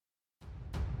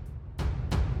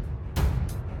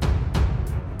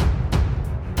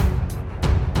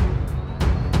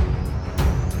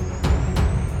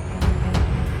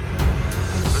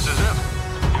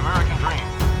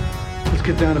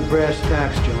get down to brass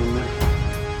tacks, gentlemen.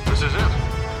 This is it.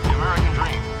 The American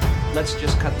dream. Let's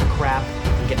just cut the crap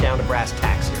and get down to brass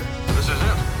tacks here. This is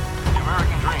it. The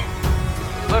American dream.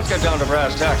 Let's get down to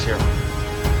brass tacks here.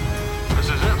 This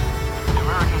is it. The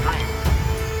American dream.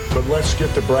 But let's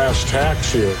get to brass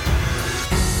tacks here.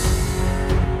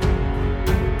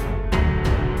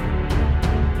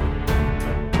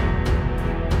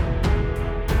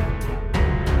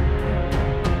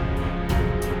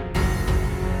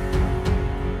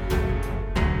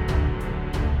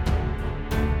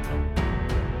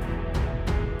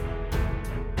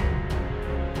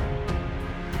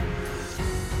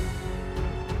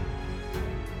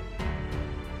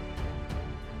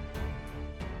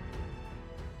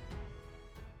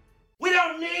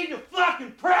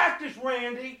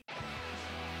 Randy.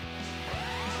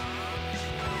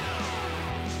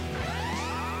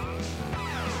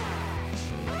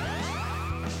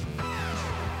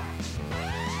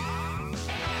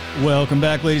 Welcome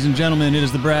back, ladies and gentlemen. It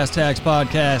is the Brass Tacks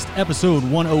Podcast, episode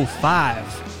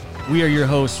 105. We are your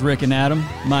hosts, Rick and Adam.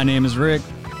 My name is Rick.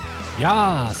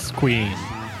 Yas, Queen.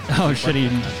 Oh, shit, he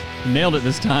nailed it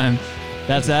this time.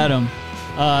 That's Adam.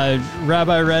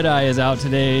 Rabbi Red Eye is out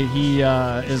today. He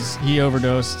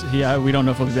overdosed. We don't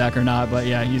know if he'll be back or not, but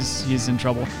yeah, he's in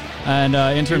trouble. And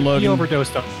intern Logan. He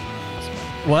overdosed on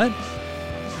what?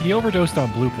 He overdosed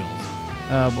on blue pills.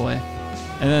 Oh boy.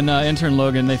 And then intern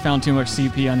Logan, they found too much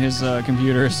CP on his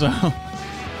computer, so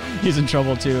he's in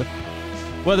trouble too.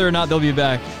 Whether or not they'll be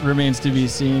back remains to be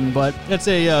seen, but it's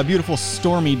a beautiful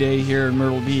stormy day here in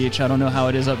Myrtle Beach. I don't know how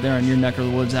it is up there in your neck of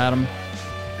the woods, Adam.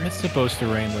 It's supposed to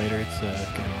rain later. It's kind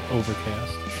of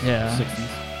overcast. Yeah.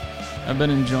 60s. I've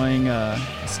been enjoying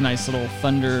this nice little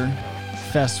thunder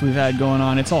fest we've had going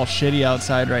on. It's all shitty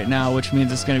outside right now, which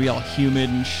means it's going to be all humid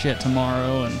and shit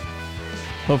tomorrow, and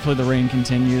hopefully the rain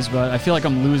continues, but I feel like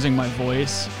I'm losing my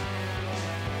voice.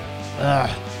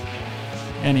 Ugh.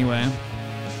 Anyway.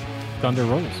 Thunder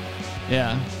rolls.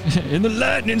 Yeah. And the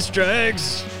lightning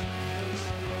strikes.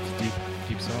 It's a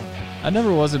deep song. I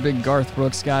never was a big Garth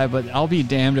Brooks guy, but I'll be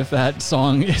damned if that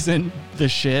song isn't the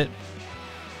shit.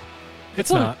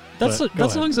 It's not. That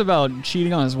song's about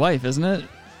cheating on his wife, isn't it?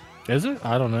 Is it?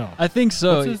 I don't know. I think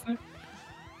so. What's his name?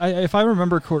 If I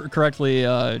remember correctly,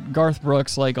 Garth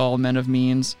Brooks, like all men of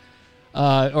means,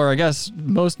 or I guess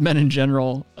most men in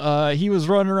general, he was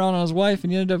running around on his wife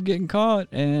and he ended up getting caught,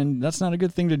 and that's not a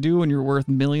good thing to do when you're worth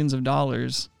millions of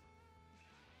dollars.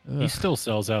 He still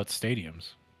sells out stadiums.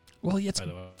 Well, it's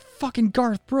fucking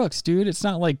Garth Brooks, dude. It's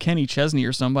not like Kenny Chesney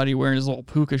or somebody wearing his little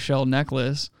puka shell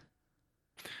necklace.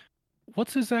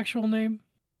 What's his actual name?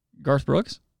 Garth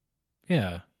Brooks?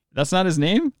 Yeah. That's not his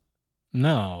name?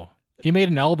 No. He made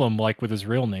an album like with his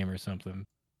real name or something.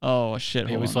 Oh shit!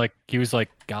 He was like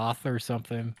goth or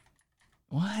something.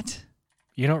 What?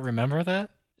 You don't remember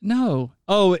that? No.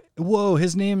 Oh, whoa!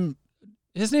 His name's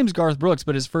Garth Brooks,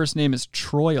 but his first name is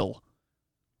Troil.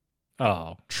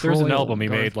 Oh, there's an album he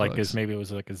Garth made like Brooks. maybe it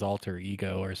was like his alter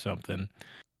ego or something,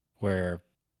 where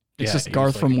It's just he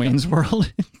Garth was from Wayne's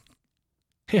World.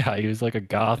 Yeah, he was like a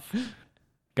goth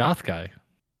guy.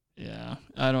 Yeah,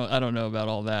 I don't know about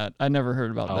all that. I never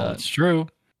heard about Oh, that. it's true.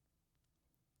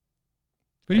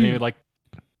 What do you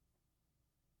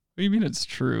mean it's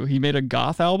true? He made a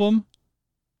goth album?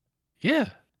 Yeah.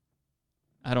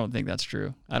 I don't think that's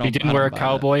true. He didn't wear a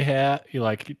cowboy hat. He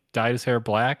dyed his hair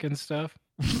black and stuff.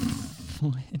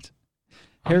 What?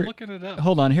 I'm looking it up.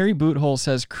 Hold on. Harry Boothole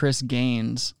says Chris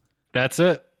Gaines. That's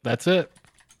it.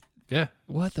 Yeah.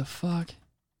 What the fuck?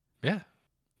 Yeah.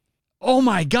 Oh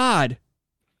my God.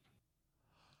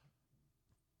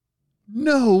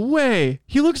 No way.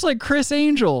 He looks like Chris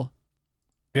Angel.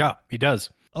 Yeah, he does.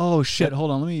 Oh shit.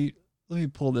 Hold on. Let me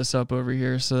pull this up over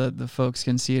here so that the folks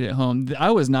can see it at home.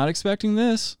 I was not expecting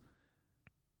this.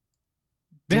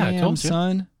 Yeah, Damn, I told you.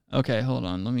 son. Okay, hold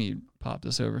on. Let me pop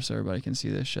this over so everybody can see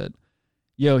this shit.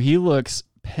 Yo, he looks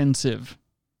pensive.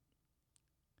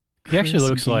 He actually Chris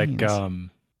looks like Gaines.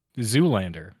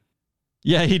 Zoolander.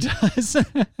 Yeah, he does.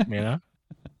 You know?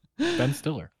 Ben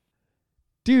Stiller.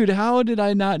 Dude, how did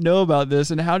I not know about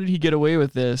this, and how did he get away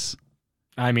with this?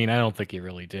 I mean, I don't think he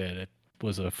really did. It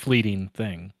was a fleeting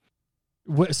thing.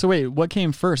 So wait, what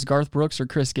came first, Garth Brooks or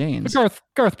Chris Gaines?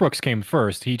 Garth Brooks came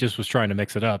first. He just was trying to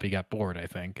mix it up. He got bored, I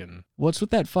think, and What's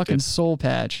with that fucking soul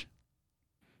patch?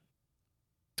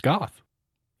 it's goth.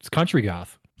 It's country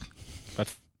goth.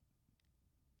 That's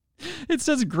It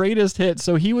says greatest hits,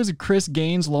 so he was Chris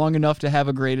Gaines long enough to have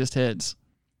a greatest hits.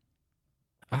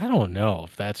 I don't know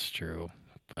if that's true,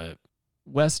 but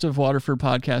West of Waterford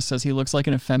podcast says he looks like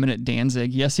an effeminate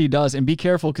Danzig. Yes, he does. And be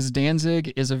careful, because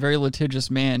Danzig is a very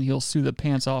litigious man. He'll sue the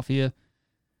pants off you.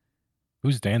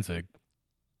 who's Danzig?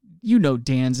 You know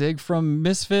Danzig from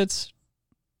Misfits.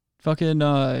 Fucking,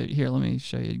 here, let me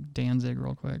show you Danzig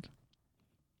real quick.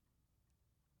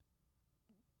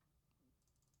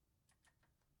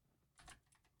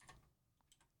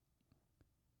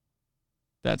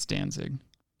 That's Danzig.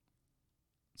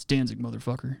 It's Danzig,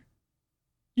 motherfucker.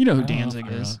 You know who Danzig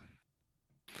is.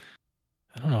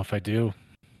 I don't know if I do.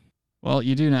 Well,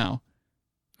 you do now.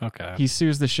 Okay. He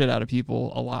sues the shit out of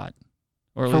people a lot.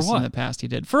 Or at For least in what? the past he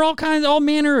did. For all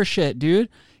manner of shit, dude.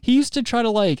 He used to try to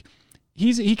like,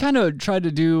 he kind of tried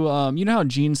to do, you know how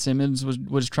Gene Simmons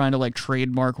was trying to like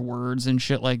trademark words and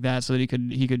shit like that so that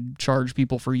he could charge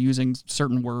people for using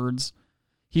certain words.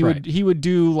 He would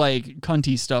do like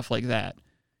cunty stuff like that.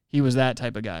 He was that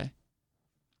type of guy.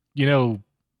 You know,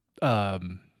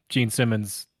 Gene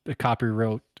Simmons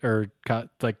copyright or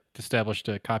established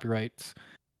copyrights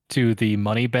to the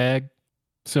money bag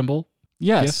symbol.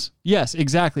 Yes,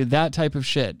 exactly. That type of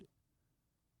shit.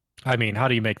 I mean, how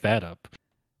do you make that up?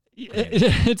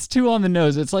 It's too on the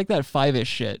nose. It's like that Five-ish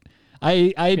shit.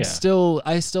 I still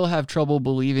have trouble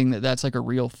believing that that's like a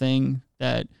real thing,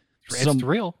 that It's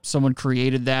real. Someone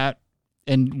created that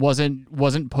and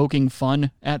wasn't poking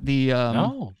fun at the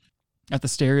at the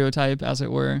stereotype, as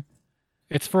it were.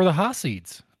 It's for the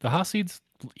Hasids. The Hasids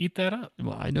eat that up.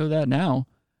 Well, I know that now.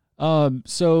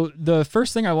 So the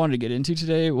first thing I wanted to get into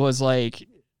today was like,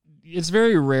 it's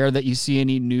very rare that you see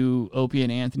any new Opie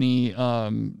and Anthony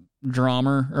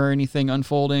drama or anything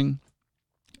unfolding.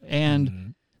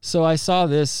 And so I saw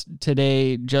this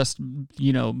today just,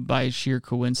 by sheer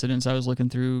coincidence. I was looking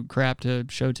through crap to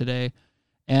show today.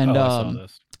 And I saw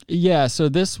this. Yeah, so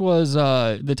this was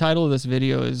the title of this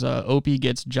video is Opie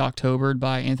Gets Jocktobered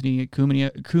by Anthony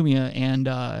Cumia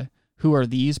and Who Are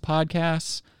These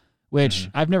Podcasts, which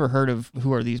I've never heard of.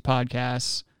 Who Are These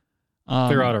Podcasts?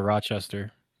 They're out of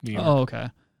Rochester, New York. Oh, okay.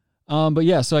 But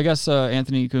yeah, so I guess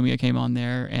Anthony Cumia came on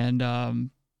there, and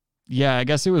I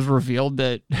guess it was revealed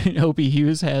that Opie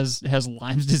Hughes has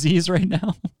Lyme's disease right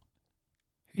now.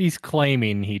 He's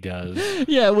claiming he does.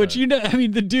 Yeah, which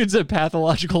the dude's a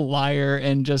pathological liar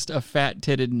and just a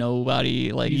fat-titted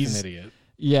nobody. Like he's an idiot.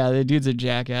 Yeah, the dude's a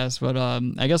jackass. But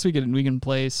I guess we can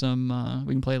play some.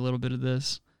 We can play a little bit of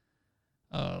this.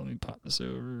 Let me pop this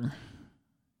over.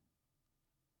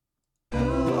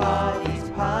 Who are these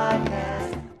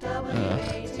podcasts?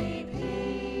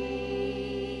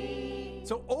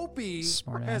 So Opie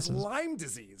has Lyme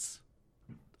disease.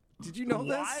 Did you know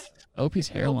this? Opie's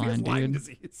hairline, Opie has Lyme dude.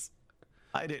 disease.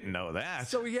 I didn't know that.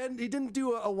 So he didn't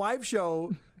do a live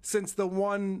show since the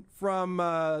one from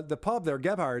the pub there,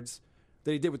 Gebhard's,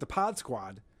 that he did with the Pod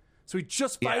Squad. So he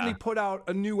just finally put out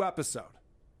a new episode.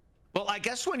 Well, I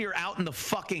guess when you're out in the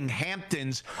fucking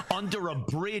Hamptons under a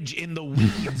bridge in the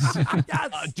weeds,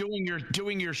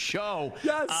 doing your show,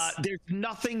 there's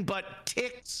nothing but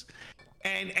ticks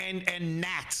and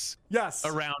gnats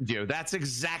around you. That's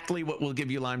exactly what will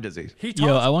give you Lyme disease.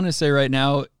 I want to say right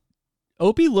now,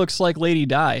 Opie looks like Lady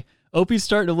Di. Opie's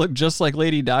starting to look just like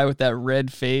Lady Di with that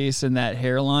red face and that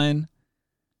hairline.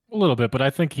 A little bit, but I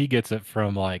think he gets it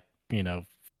from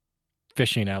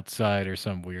fishing outside or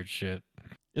some weird shit.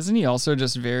 Isn't he also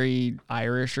just very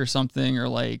Irish or something, or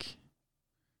like?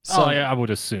 I would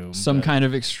assume some kind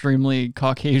of extremely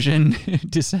Caucasian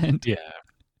descent. Yeah.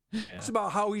 It's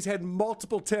about how he's had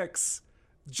multiple ticks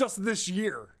just this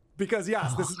year. Because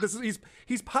this is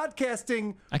he's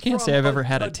podcasting. I can't say I've ever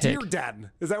had a tick. Deer den.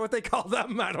 Is that what they call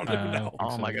them? I don't even know.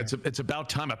 Oh my God! It's about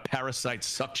time a parasite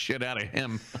sucked shit out of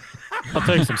him. I'll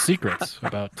tell you some secrets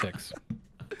about ticks.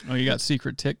 Oh, you got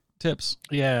secret tick tips?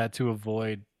 Yeah, to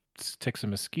avoid ticks and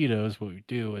mosquitoes, what we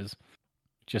do is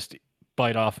just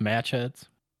bite off match heads,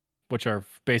 which are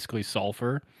basically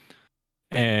sulfur,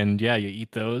 and you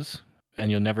eat those,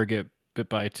 and you'll never get bit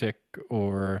by a tick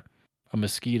or a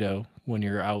mosquito when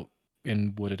you're out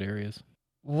in wooded areas.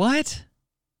 What?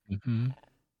 Mm-hmm.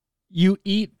 You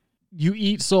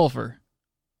eat sulfur,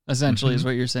 essentially, is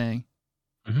what you're saying.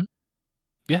 Mm-hmm.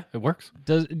 Yeah, it works.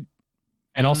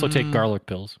 And also take garlic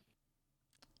pills.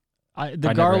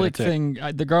 The garlic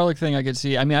thing I could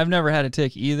see. I mean, I've never had a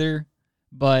tick either,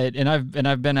 but I've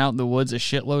been out in the woods a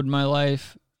shitload in my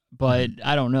life, but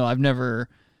I don't know. I've never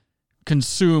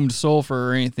consumed sulfur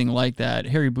or anything like that.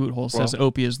 Harry Boothole says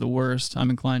Opie is the worst.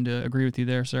 I'm inclined to agree with you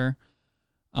there, sir.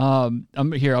 I'm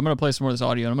going to play some more of this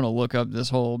audio, and I'm going to look up this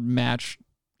whole match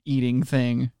eating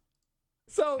thing.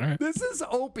 So this is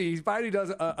Opie. He finally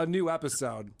does a new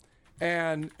episode.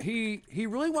 And he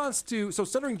really wants to. So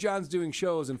Stuttering John's doing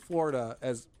shows in Florida,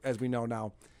 as we know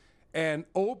now, and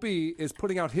Opie is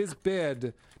putting out his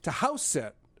bid to house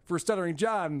sit for Stuttering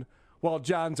John while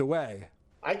John's away.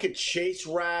 I could chase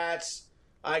rats.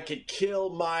 I could kill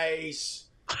mice.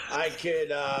 I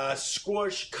could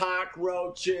squish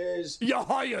cockroaches. You're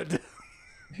hired.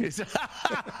 He's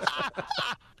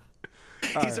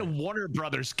a Warner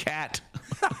Brothers cat.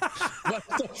 What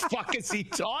the fuck is he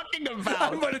talking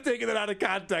about? I might have taken it out of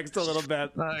context a little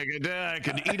bit. I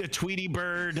could eat a Tweety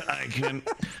bird. I can.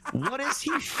 What is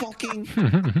he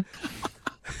fucking?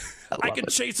 I could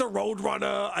chase a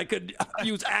roadrunner. I could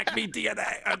use Acme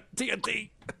TNT.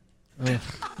 I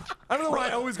don't know why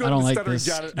I always go to Stuttering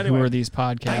John. Anyway. Who are these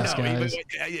podcast guys?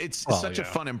 It's such a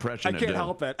fun impression. I can't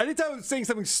help it. Anytime I'm saying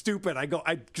something stupid,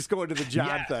 I just go into the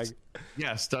John thing.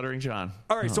 Yeah, Stuttering John.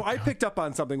 All right, so I picked up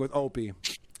on something with Opie,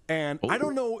 and I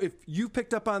don't know if you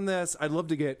picked up on this. I'd love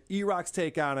to get E-Rock's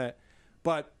take on it,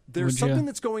 but there's something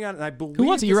that's going on, and I believe who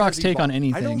wants E-Rock's take on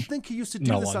anything? I don't think he used to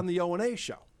do this on the O&A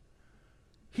show.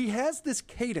 He has this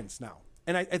cadence now,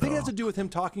 and I think it has to do with him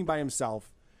talking by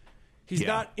himself. He's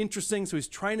not interesting, so he's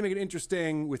trying to make it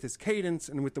interesting with his cadence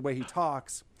and with the way he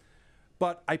talks.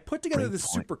 But I put together this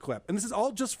super clip, and this is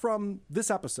all just from this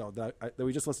episode that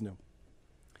we just listened to.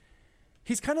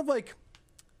 He's kind of like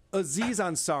Aziz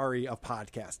Ansari of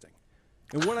podcasting.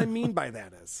 And what I mean by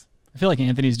that is, I feel like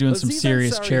Anthony's doing some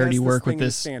serious charity work with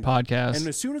this podcast. And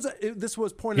as soon as this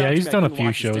was pointed out to me, he's done a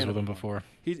few shows with him before.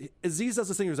 Aziz does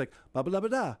this thing where he's like,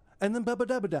 ba-ba-da-ba-da, and then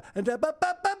ba-ba-da-ba-da, and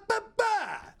ba-ba-ba-ba-ba-ba.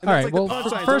 All right, well,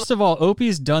 first of all,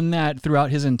 Opie's done that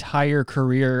throughout his entire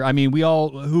career. I mean,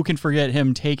 who can forget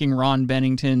him taking Ron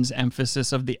Bennington's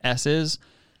emphasis of the S's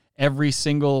every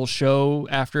single show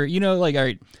after, all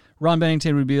right, Ron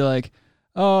Bennington would be like,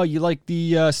 oh, you like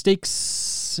the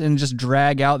steaks, and just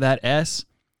drag out that S.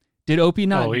 Did Opie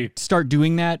not start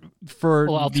doing that for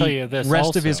the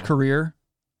rest of his career?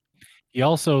 He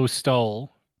also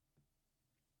stole.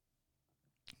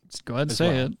 Let's go ahead and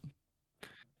say it.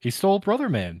 He stole Brother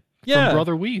Man from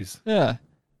Brother Weeze. Yeah.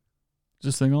 Is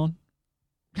this thing on?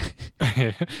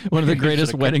 One of the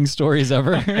greatest wedding stories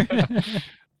ever.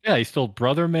 Yeah, he stole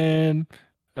Brother Man,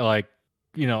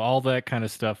 all that kind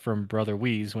of stuff from Brother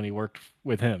Weeze when he worked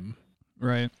with him.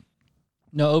 Right.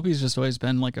 No, Opie's just always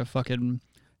been like a fucking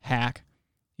hack.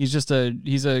 He's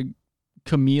a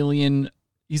chameleon.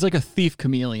 He's like a thief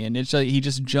chameleon. It's he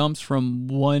just jumps from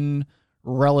one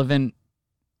relevant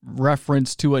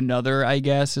reference to another, I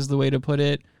guess is the way to put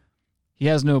it. He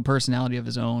has no personality of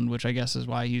his own, which I guess is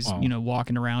why he's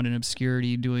walking around in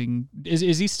obscurity doing.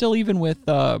 Is he still even with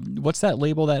what's that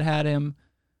label that had him?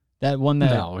 That one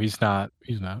that No, he's not.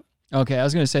 Okay, I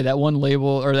was gonna say that one label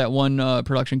or that one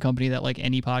production company that like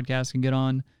any podcast can get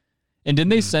on. And didn't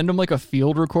they send him like a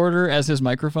field recorder as his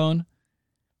microphone?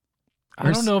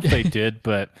 I don't know if they did,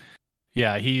 but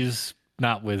yeah, he's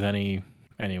not with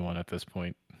anyone at this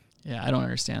point. Yeah, I don't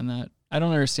understand that. I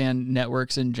don't understand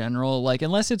networks in general. Like,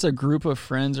 unless it's a group of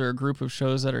friends or a group of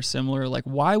shows that are similar, like,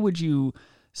 why would you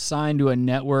sign to a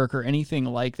network or anything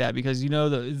like that? Because,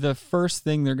 the first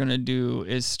thing they're going to do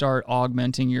is start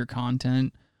augmenting your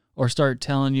content or start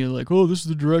telling you, like, oh, this is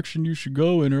the direction you should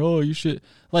go in, or, oh, you should...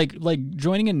 Like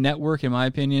joining a network, in my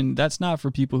opinion, that's not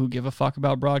for people who give a fuck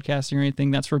about broadcasting or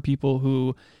anything. That's for people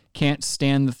who can't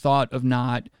stand the thought of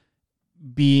not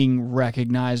being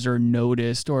recognized or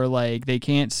noticed, or like they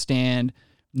can't stand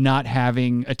not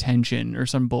having attention or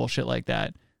some bullshit like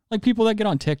that. Like people that get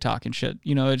on TikTok and shit,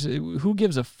 who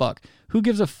gives a fuck? Who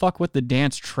gives a fuck what the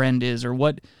dance trend is or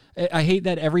what? I hate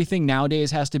that everything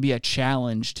nowadays has to be a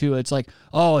challenge too. It's like,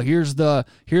 oh, here's the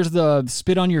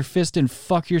spit on your fist and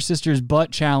fuck your sister's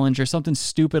butt challenge or something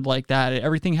stupid like that.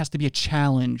 Everything has to be a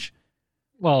challenge.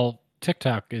 Well,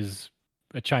 TikTok is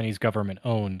a Chinese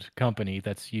government-owned company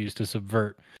that's used to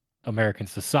subvert American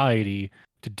society,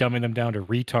 to dumbing them down to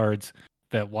retards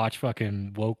that watch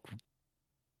fucking woke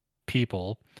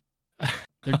people.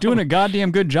 They're doing a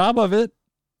goddamn good job of it.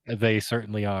 They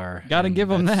certainly are. Gotta give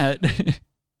them that.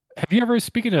 Have you ever,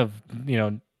 speaking of,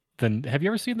 have you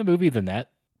ever seen the movie The Net?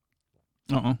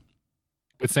 Uh-uh.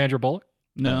 With Sandra Bullock?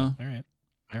 No. All right.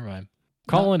 Never mind.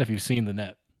 Call in if you've seen The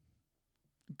Net.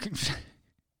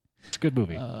 It's a good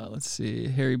movie. Let's see.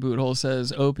 Harry Boothole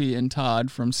says Opie and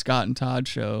Todd from Scott and Todd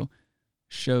show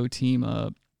team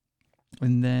up.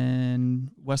 And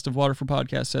then West of Waterford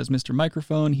podcast says Mr.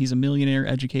 Microphone, he's a millionaire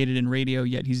educated in radio,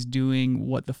 yet he's doing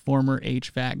what the former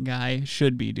HVAC guy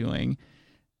should be doing.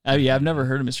 Yeah, I've never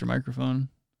heard of Mr. Microphone.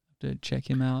 Have to check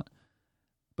him out.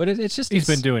 But it's just... He's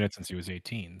been doing it since he was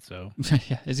 18, so...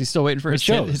 Yeah, is he still waiting for his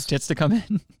tits to come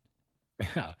in?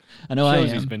 Yeah. I know I am.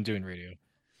 He's been doing radio.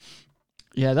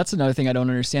 Yeah, that's another thing I don't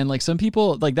understand. Like some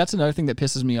people, like that's another thing that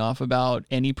pisses me off about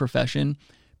any profession.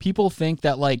 People think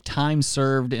that like time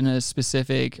served in a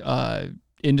specific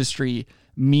industry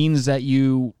means that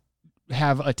you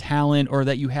have a talent or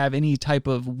that you have any type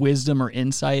of wisdom or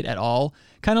insight at all.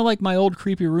 Kind of like my old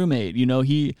creepy roommate, you know,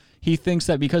 he thinks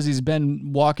that because he's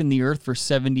been walking the earth for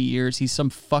 70 years, he's some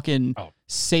fucking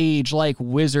sage-like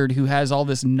wizard who has all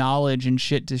this knowledge and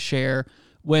shit to share,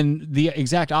 when the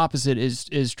exact opposite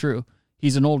is true.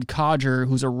 He's an old codger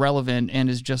who's irrelevant and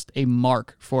is just a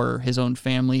mark for his own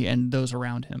family and those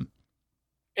around him.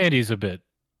 And he's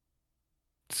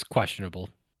it's questionable.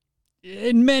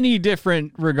 In many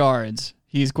different regards,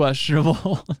 he's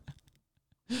questionable.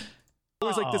 It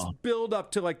was like this build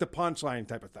up to like the punchline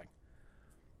type of thing.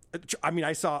 I mean,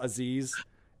 I saw Aziz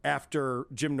after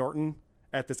Jim Norton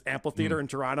at this amphitheater in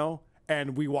Toronto,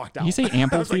 and we walked out. You say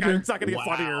amphitheater? It's not going to get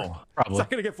funnier. Probably. It's not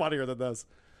going to get funnier than this.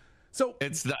 So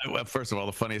it's not, well, first of all,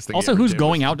 the funniest thing. Also, who's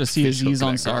going out to see Aziz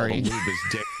Ansari?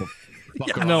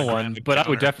 No one, but I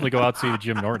would definitely go out to see the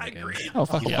Jim Norton again. Oh,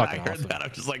 fuck yeah. I heard that.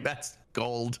 I'm just like, that's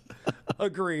gold.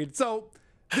 Agreed. So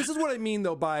this is what I mean,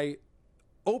 though, by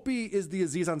Opie is the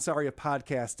Aziz Ansari of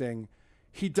podcasting.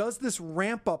 He does this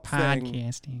ramp up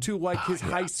thing to like his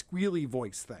high squealy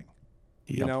voice thing.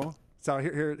 Yep. You know? So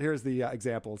here's the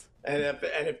examples. And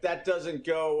if that doesn't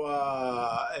go,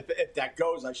 if that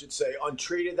goes, I should say,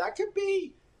 untreated, that could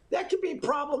be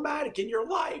problematic in your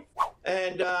life.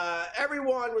 And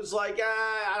everyone was like,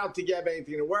 I don't think you have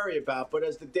anything to worry about. But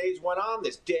as the days went on,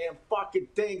 this damn fucking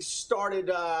thing started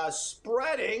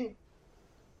spreading.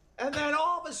 And then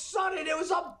all of a sudden, it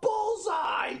was a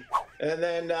bullseye. And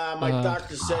then my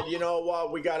doctor said, you know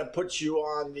what, we got to put you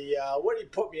on the, what did he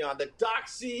put me on? The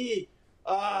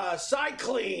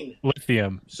doxycycline.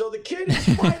 Lithium. So the kid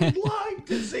is fighting Lyme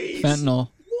disease. Fentanyl.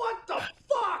 What the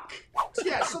fuck?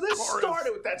 Yeah, so this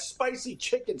started with that spicy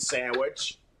chicken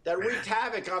sandwich that wreaked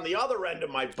havoc on the other end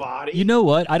of my body. You know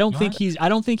what? I don't think he's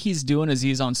doing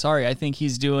Aziz Ansari. I think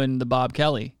he's doing the Bob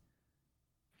Kelly.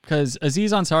 Because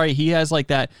Aziz Ansari, he has like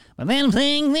that, you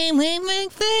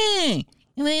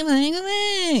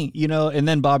know, and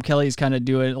then Bob Kelly's kind of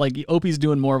doing, like, Opie's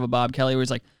doing more of a Bob Kelly where he's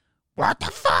like, what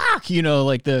the fuck? You know,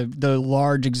 like the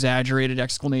large exaggerated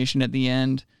exclamation at the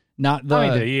end. Not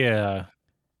the...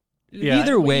 Yeah.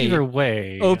 Either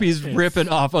way, Opie's ripping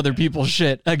off other people's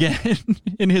shit again.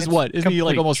 In his what? Isn't he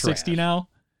like almost 60 now?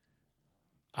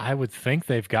 I would think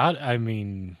they've got, I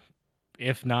mean,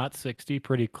 if not 60,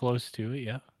 pretty close to it,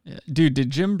 yeah. Dude,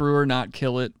 did Jim Brewer not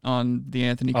kill it on the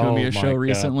Anthony Cumia show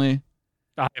recently?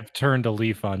 I've turned a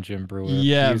leaf on Jim Brewer.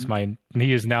 Yeah.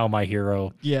 He is now my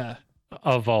hero. Yeah.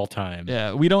 Of all time.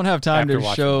 Yeah, we don't have time to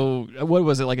show, what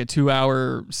was it, like a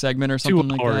 2-hour segment or something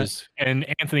like that? 2 hours, and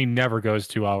Anthony never goes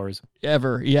 2 hours.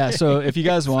 Ever, yeah. So if you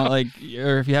guys want, like,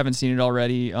 or if you haven't seen it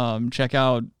already, check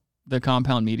out the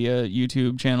Compound Media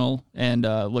YouTube channel and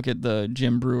look at the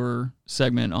Jim Brewer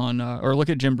segment on, or look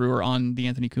at Jim Brewer on the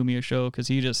Anthony Cumia show, because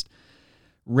he just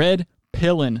red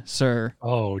pillin', sir.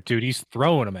 Oh, dude, he's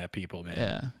throwing them at people, man.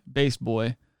 Yeah, base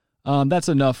boy. That's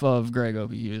enough of Greg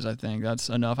Opie Hughes. I think that's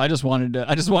enough. I just wanted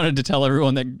to tell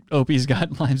everyone that Opie's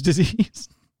got Lyme's disease.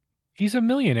 He's a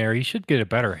millionaire. He should get a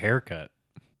better haircut.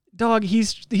 Dog,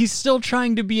 he's still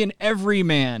trying to be an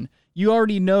everyman. You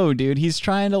already know, dude. He's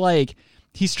trying to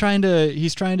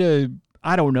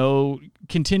I don't know,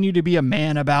 continue to be a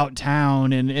man about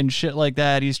town and shit like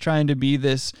that. He's trying to be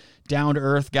this down to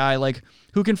earth guy. Like,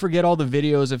 who can forget all the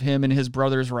videos of him in his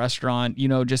brother's restaurant, you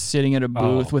know, just sitting at a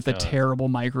booth with a terrible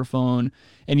microphone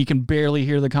and you can barely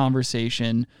hear the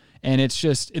conversation. And it's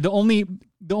just the only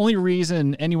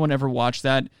reason anyone ever watched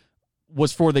that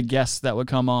was for the guests that would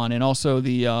come on. And also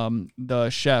the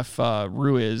chef,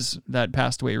 Ruiz, that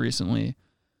passed away recently.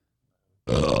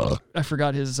 I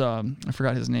forgot his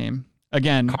name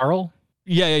again. Carl?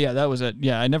 Yeah. That was it.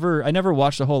 Yeah. I never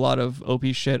watched a whole lot of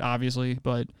Opie shit, obviously,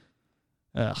 but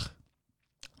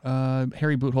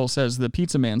Harry Boothole says the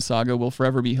Pizza Man saga will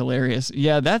forever be hilarious.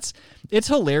 Yeah, it's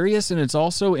hilarious, and it's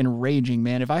also enraging,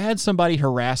 man. If I had somebody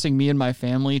harassing me and my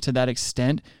family to that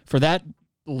extent for that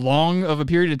long of a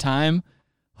period of time,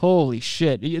 holy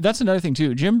shit. That's another thing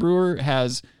too. Jim Brewer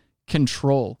has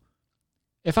control.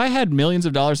 If I had millions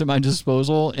of dollars at my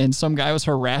disposal and some guy was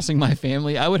harassing my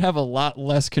family, I would have a lot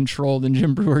less control than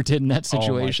Jim Brewer did in that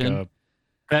situation. Oh my God.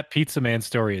 That Pizza Man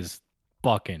story is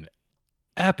fucking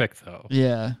epic, though.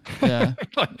 Yeah.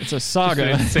 It's a saga.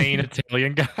 Just an insane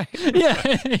Italian guy.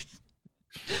 Yeah.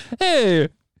 Hey.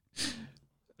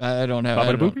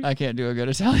 I can't do a good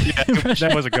Italian impression.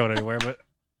 That wasn't going anywhere, but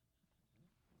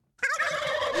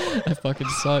I fucking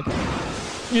suck.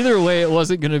 Either way, it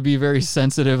wasn't going to be very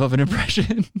sensitive of an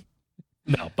impression.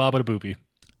 No, Baba da Boopy.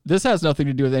 This has nothing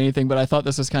to do with anything, but I thought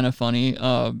this was kind of funny.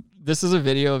 This is a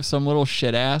video of some little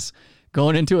shit ass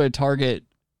going into a Target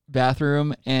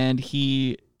bathroom, and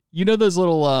he You know those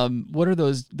little what are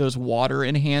those water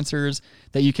enhancers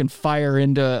that you can fire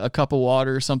into a cup of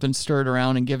water or something, stir it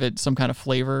around and give it some kind of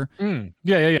flavor?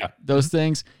 Yeah. Those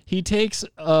things. He takes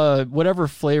whatever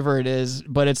flavor it is,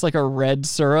 but it's like a red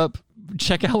syrup.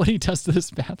 Check out what he does to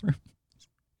this bathroom.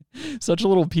 Such a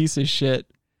little piece of shit.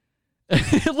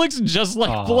 It looks just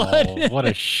like blood. What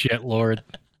a shit lord.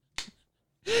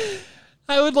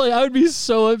 I would be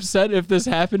so upset if this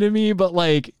happened to me, but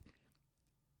like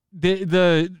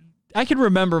I can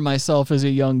remember myself as a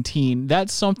young teen.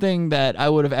 That's something that I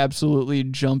would have absolutely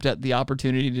jumped at the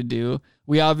opportunity to do.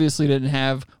 We obviously didn't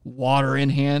have water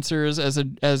enhancers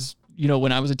as you know,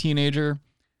 when I was a teenager.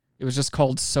 It was just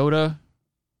called soda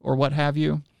or what have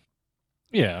you.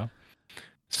 Yeah.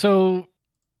 So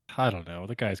I don't know.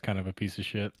 The guy's kind of a piece of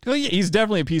shit. Well, yeah, he's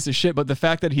definitely a piece of shit, but the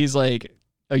fact that he's like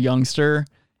a youngster,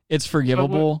 it's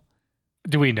forgivable.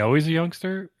 Do we know he's a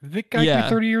youngster? The guy could be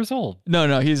 30 years old.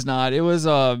 No, he's not. It was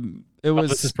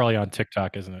this is probably on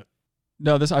TikTok, isn't it?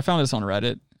 No, I found this on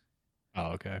Reddit.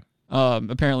 Oh, okay.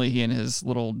 Apparently he and his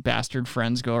little bastard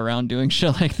friends go around doing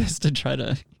shit like this to try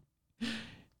to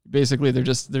basically they're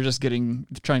just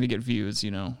trying to get views, you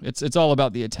know. It's all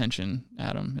about the attention,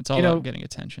 Adam. It's all about getting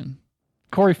attention.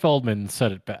 Corey Feldman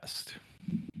said it best.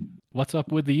 What's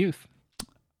up with the youth?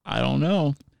 I don't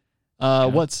know.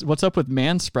 What's up with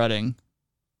man spreading?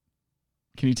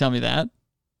 Can you tell me that?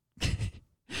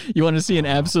 You want to see an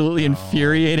absolutely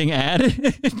infuriating ad?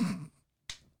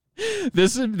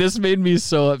 This made me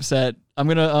so upset.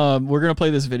 We're gonna play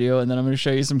this video and then I'm gonna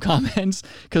show you some comments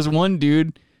because one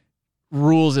dude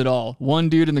rules it all. One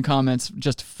dude in the comments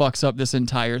just fucks up this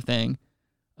entire thing.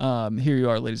 Here you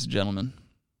are, ladies and gentlemen.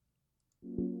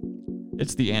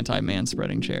 It's the anti-man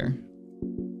spreading chair.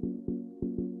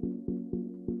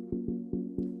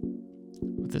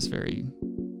 With this very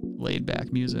laid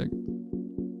back music.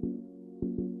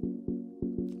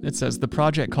 It says the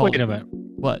project called... Wait a minute.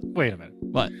 What? Wait a minute.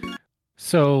 What?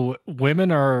 So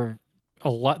women are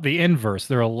the inverse.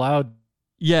 They're allowed...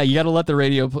 Yeah, you got to let the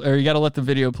you got to let the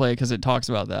video play because it talks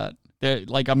about that.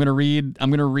 Like I'm gonna read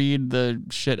the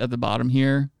shit at the bottom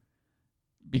here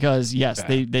because yes,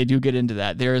 they do get into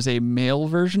that. There is a male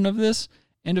version of this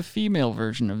and a female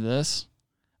version of this,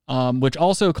 which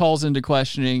also calls into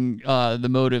questioning the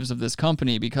motives of this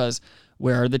company because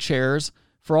where are the chairs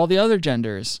for all the other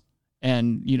genders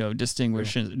and you know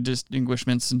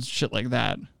distinguishments and shit like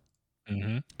that.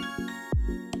 Mm-hmm.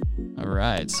 All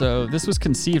right, so this was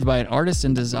conceived by an artist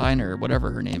and designer, whatever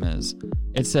her name is.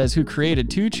 It says, who created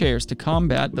 2 chairs to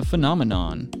combat the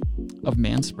phenomenon of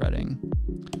manspreading.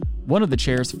 One of the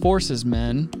chairs forces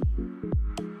men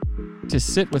to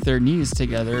sit with their knees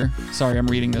together. Sorry, I'm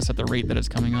reading this at the rate that it's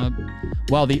coming up.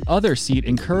 While the other seat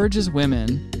encourages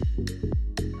women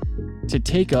to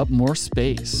take up more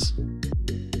space.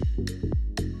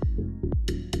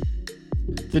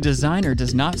 The designer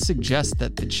does not suggest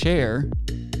that the chair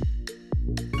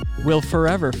will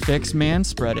forever fix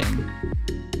manspreading.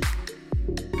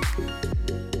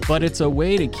 But it's a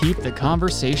way to keep the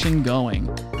conversation going.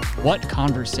 What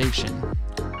conversation?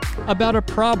 About a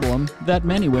problem that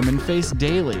many women face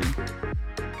daily.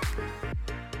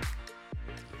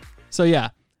 So yeah,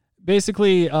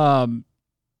 basically,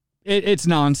 it's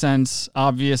nonsense,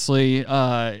 obviously.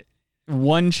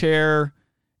 One chair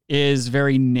is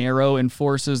very narrow and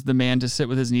forces the man to sit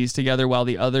with his knees together while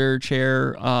the other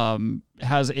chair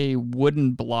has a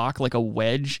wooden block, like a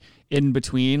wedge in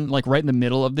between, like right in the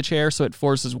middle of the chair. So it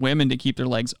forces women to keep their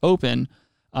legs open.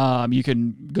 You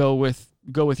can go with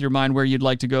your mind where you'd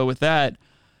like to go with that.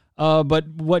 But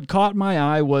what caught my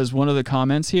eye was one of the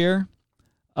comments here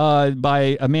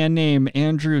by a man named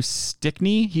Andrew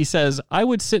Stickney. He says, I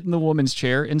would sit in the woman's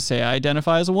chair and say I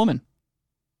identify as a woman.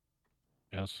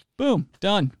 Yes. Boom.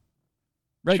 Done.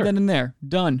 Right then and there.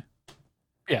 Done.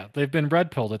 Yeah, they've been red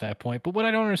pilled at that point. But what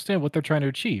I don't understand what they're trying to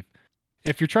achieve.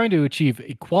 If you're trying to achieve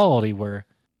equality where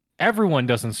everyone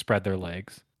doesn't spread their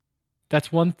legs,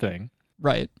 that's one thing.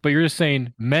 Right. But you're just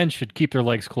saying men should keep their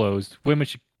legs closed, women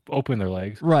should open their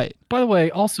legs. Right. By the way,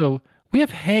 also, we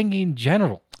have hanging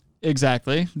genitals.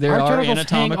 Exactly. There our are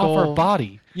genitals anatomical hang off our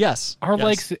body. Yes. Our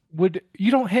legs would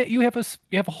you have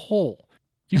a hole.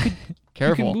 You could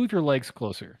Careful. You can move your legs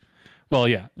closer. Well,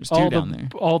 yeah. There's 2 down there.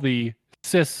 All the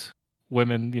cis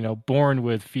women, born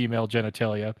with female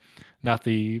genitalia, not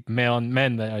the male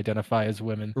men that identify as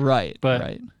women. Right. But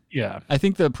right. Yeah. I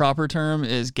think the proper term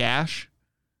is gash.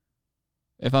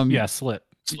 Slit.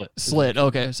 Slit.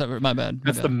 Okay. So, my bad.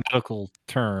 That's the medical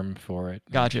term for it.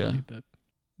 Gotcha.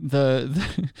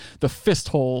 The fist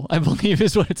hole, I believe,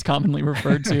 is what it's commonly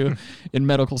referred to in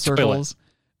medical circles.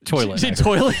 Toilet.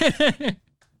 Toilet.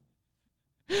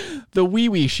 The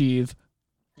wee sheath.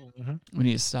 We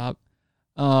need to stop.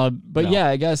 But yeah,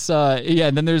 I guess,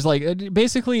 and then there's like,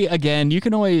 basically, again, you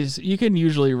can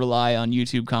usually rely on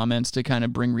YouTube comments to kind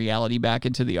of bring reality back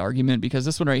into the argument, because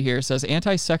this one right here says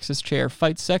anti-sexist chair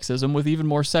fights sexism with even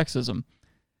more sexism.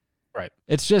 Right.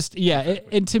 It's just,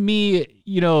 and to me,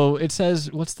 it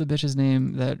says, what's the bitch's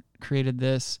name that created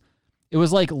this? It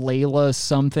was like Layla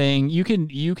something. You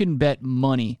can bet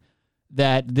money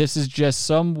that this is just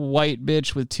some white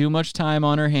bitch with too much time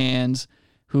on her hands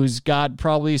who's got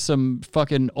probably some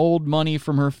fucking old money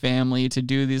from her family to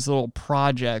do these little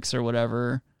projects or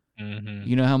whatever. Mm-hmm.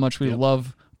 You know how much we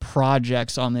love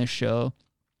projects on this show.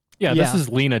 Yeah, this is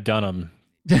Lena Dunham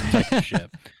type of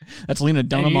shit. That's Lena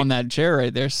Dunham on that chair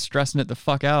right there, stressing it the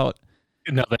fuck out.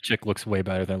 No, that chick looks way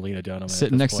better than Lena Dunham.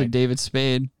 Sitting next to David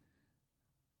Spade.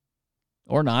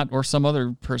 Or not, or some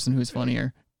other person who's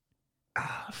funnier.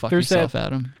 Fuck yourself,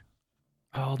 Adam.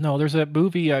 Oh, no, there's that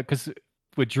movie, because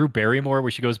with Drew Barrymore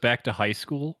where she goes back to high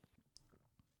school.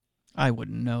 I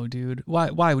wouldn't know, dude. Why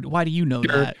do you know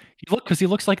that? Because he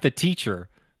looks like the teacher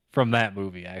from that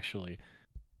movie, actually.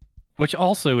 Which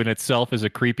also in itself is a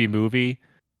creepy movie.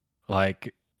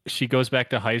 Like, she goes back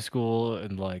to high school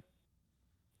and like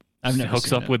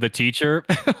hooks up with the teacher.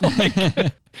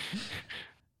 That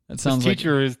sounds like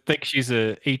teacher thinks she's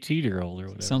a 18-year-old or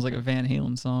whatever. Sounds like a Van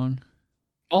Halen song.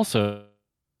 Also,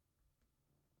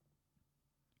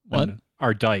 what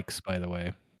are dykes, by the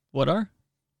way? What are?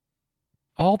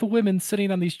 All the women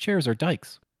sitting on these chairs are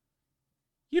dykes.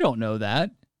 You don't know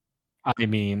that. I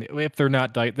mean, if they're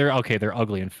not dyke, they're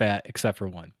ugly and fat, except for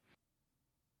one.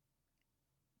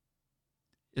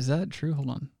 Is that true? Hold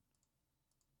on.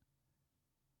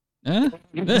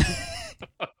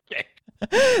 Okay.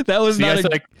 That was not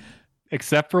like,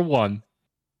 except for one.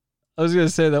 I was gonna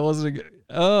say that wasn't a.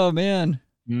 Oh man.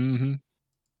 Mm-hmm.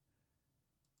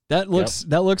 That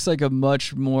looks like a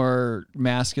much more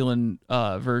masculine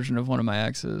version of one of my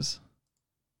exes.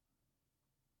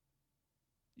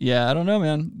 Yeah, I don't know,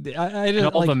 man. I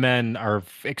didn't. All the men are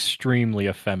extremely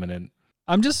effeminate.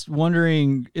 I'm just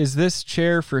wondering: is this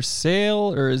chair for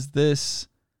sale, or is this?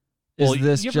 You ever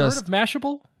heard of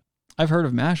Mashable? I've heard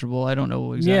of Mashable. I don't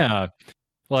know exactly. Yeah,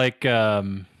 like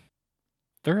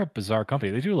they're a bizarre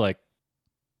company. They do like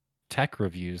tech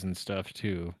reviews and stuff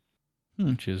too,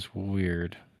 which is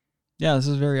weird. Yeah, this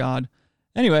is very odd.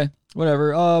 Anyway,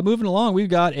 whatever. Moving along, we've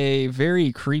got a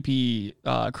very creepy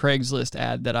Craigslist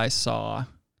ad that I saw.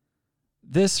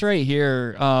 This right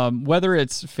here, whether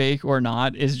it's fake or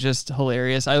not, is just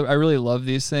hilarious. I really love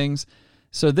these things.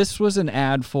 So this was an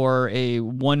ad for a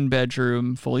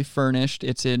 1-bedroom, fully furnished.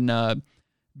 It's in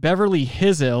Beverly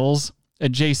Hills,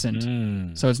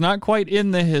 adjacent. So it's not quite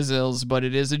in the Hills, but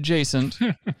it is adjacent.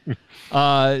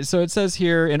 So it says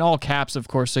here, in all caps, of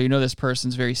course, so you know this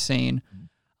person's very sane.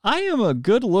 I am a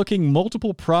good-looking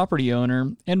multiple property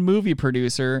owner and movie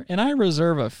producer, and I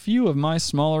reserve a few of my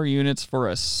smaller units for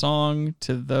a song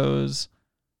to those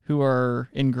who are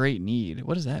in great need.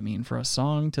 What does that mean? For a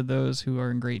song to those who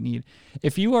are in great need?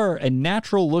 If you are a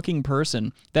natural-looking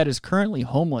person that is currently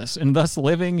homeless and thus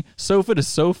living sofa to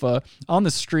sofa on the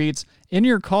streets, in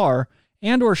your car,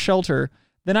 and or shelter,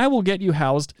 then I will get you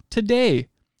housed today.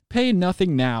 Pay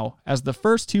nothing now, as the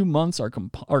first 2 months are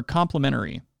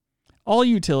complimentary. All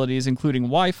utilities, including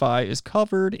Wi-Fi, is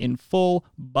covered in full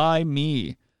by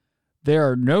me. There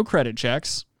are no credit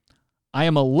checks. I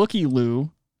am a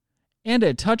looky-loo and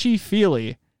a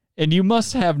touchy-feely, and you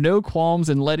must have no qualms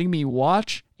in letting me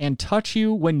watch and touch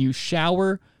you when you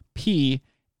shower, pee,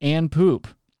 and poop.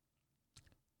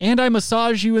 And I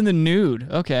massage you in the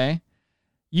nude. Okay.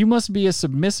 You must be a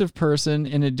submissive person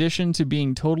in addition to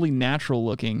being totally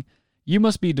natural-looking. You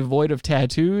must be devoid of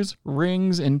tattoos,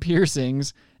 rings, and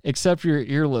piercings, except for your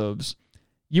earlobes.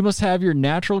 You must have your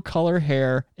natural color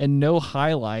hair and no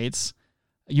highlights.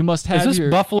 You must have Is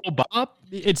this Buffalo Bob?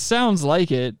 It sounds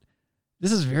like it.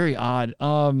 This is very odd.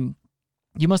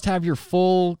 You must have your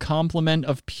full complement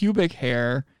of pubic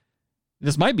hair.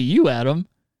 This might be you, Adam.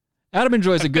 Adam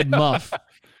enjoys a good muff.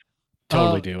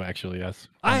 Totally do, actually, yes.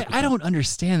 I don't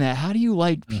understand that. How do you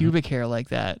like pubic hair like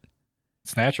that?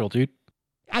 It's natural, dude.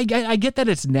 I get that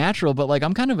it's natural, but like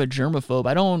I'm kind of a germaphobe.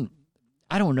 I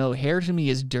don't know. Hair to me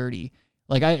is dirty.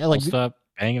 Like stop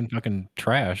banging fucking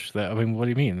trash. What do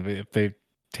you mean? If they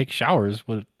take showers,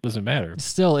 what doesn't matter?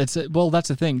 Still, that's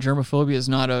the thing. Germophobia is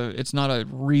not a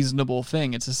reasonable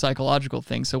thing. It's a psychological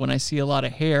thing. So when I see a lot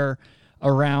of hair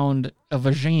around a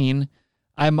vagine,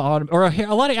 I'm on, or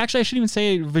a lot of, actually I shouldn't even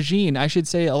say vagine. I should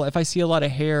say if I see a lot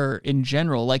of hair in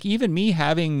general, like even me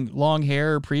having long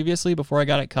hair previously before I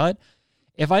got it cut,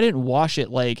 if I didn't wash it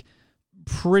like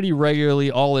pretty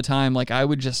regularly all the time, like I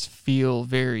would just feel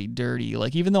very dirty.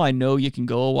 Like even though I know you can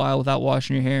go a while without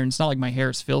washing your hair, and it's not like my hair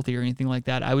is filthy or anything like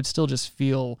that, I would still just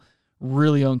feel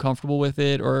really uncomfortable with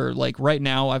it. Or like right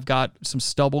now I've got some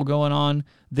stubble going on.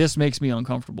 This makes me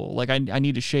uncomfortable. Like I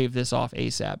need to shave this off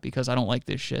ASAP because I don't like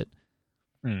this shit.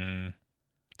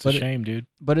 It's a shame, dude.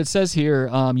 But it says here,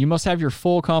 you must have your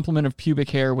full complement of pubic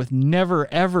hair with never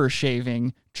ever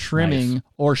shaving, trimming,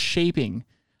 or shaping.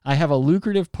 I have a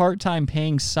lucrative part-time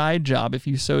paying side job if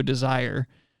you so desire.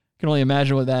 Can only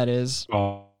imagine what that is.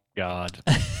 Oh, God.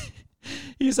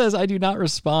 He says, I do not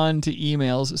respond to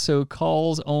emails, so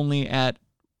calls only at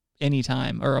any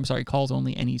time. Or, I'm sorry, calls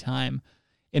only any time.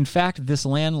 In fact, this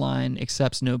landline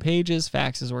accepts no pages,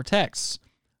 faxes, or texts.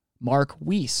 Mark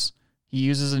Weiss. He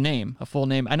uses a full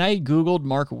name. And I Googled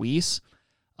Mark Weiss.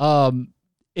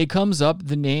 It comes up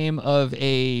the name of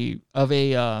a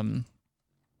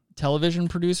television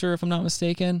producer, if I'm not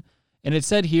mistaken. And it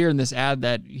said here in this ad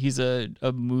that he's a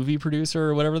movie producer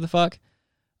or whatever the fuck.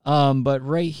 But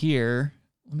right here,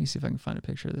 let me see if I can find a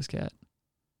picture of this cat.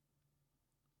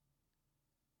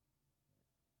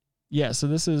 Yeah, so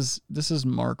this is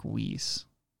Mark Weiss.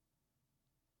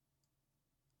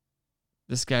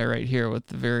 This guy right here with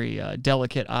the very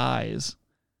delicate eyes.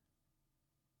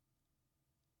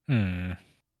 It's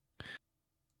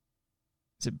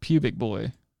a pubic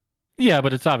boy. Yeah,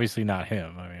 but it's obviously not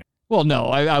him. I mean, well, no,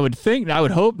 I would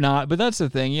hope not, but that's the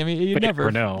thing. I mean, you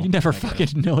never know. You never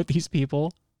fucking know these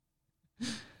people.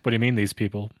 What do you mean, these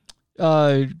people?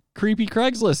 Creepy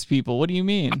Craigslist people. What do you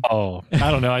mean? Oh,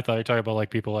 I don't know. I thought you were talking about like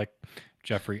people like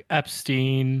Jeffrey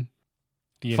Epstein.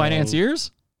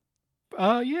 Financiers?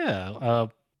 Yeah.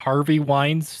 Harvey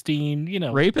Weinstein,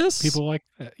 rapists? People like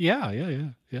that. Yeah.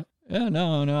 Yeah,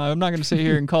 no. I'm not going to sit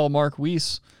here and call Mark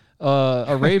Weiss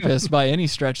a rapist by any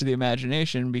stretch of the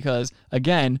imagination because,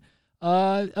 again,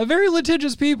 a very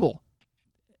litigious people.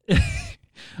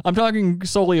 I'm talking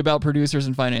solely about producers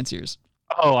and financiers.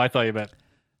 Oh, I thought you meant,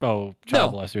 child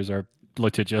molesters are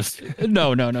litigious.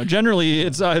 No. Generally,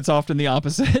 it's often the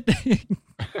opposite.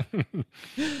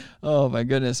 Oh my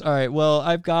goodness. All right. Well,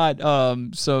 I've got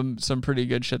some pretty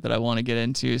good shit that I want to get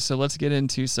into. So let's get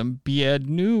into some bad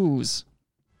news.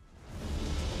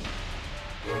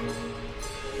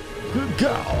 Good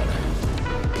God.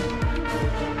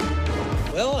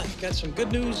 Well, I've got some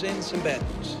good news and some bad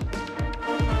news.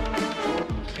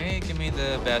 Okay, give me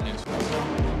the bad news.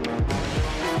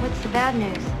 What's the bad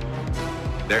news?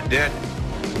 They're dead.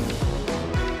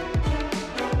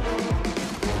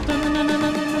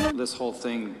 This whole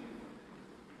thing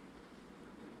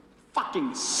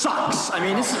fucking sucks. I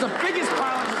mean, this is the biggest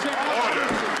pile of shit.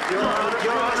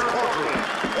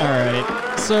 All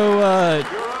right. So,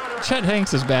 Chet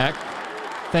Hanks is back.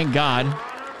 Thank God.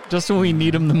 Just when we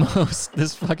need him the most,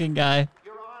 this fucking guy.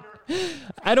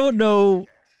 I don't know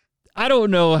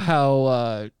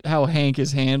how Hank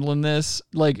is handling this.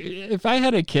 Like, if I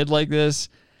had a kid like this,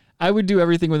 I would do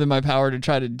everything within my power to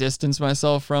try to distance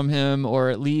myself from him, or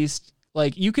at least,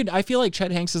 like, I feel like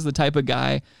Chet Hanks is the type of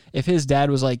guy, if his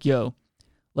dad was like, yo,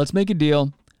 let's make a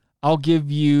deal. I'll give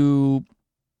you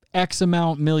X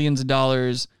amount millions of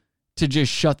dollars to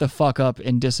just shut the fuck up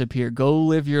and disappear. Go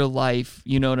live your life.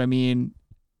 You know what I mean?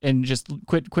 And just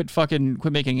quit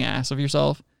making an ass of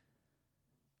yourself.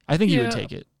 I think you would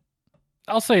take it.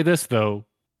 I'll say this, though.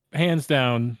 Hands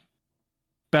down,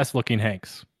 best looking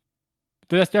Hanks.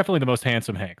 That's definitely the most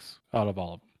handsome Hanks out of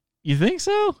all of them. You think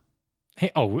so?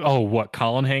 Hey, what?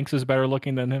 Colin Hanks is better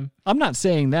looking than him? I'm not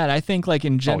saying that. I think, like,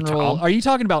 in general, are you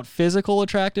talking about physical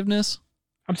attractiveness?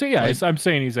 I'm saying, yeah, I'm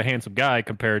saying he's a handsome guy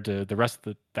compared to the rest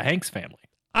of the Hanks family.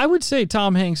 I would say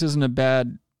Tom Hanks isn't a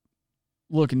bad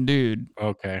looking dude.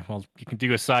 Okay, well, you can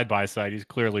do a side by side. He's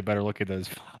clearly better looking than his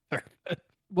father.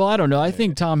 Well, I don't know. I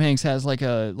think Tom Hanks has like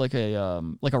a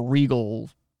regal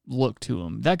look to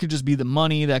him. That could just be the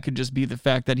money. That could just be the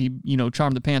fact that he,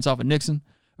 charmed the pants off of Nixon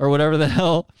or whatever the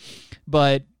hell.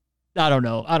 But I don't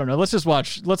know. Let's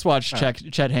watch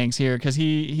Chet Hanks here because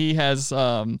he has.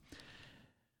 I'm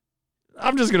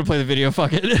just gonna play the video.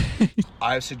 Fuck it.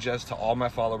 I suggest to all my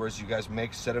followers, you guys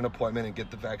set an appointment and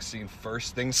get the vaccine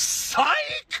first thing. Psych!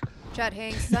 Chet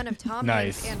Hanks, son of Tom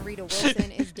Hanks and Rita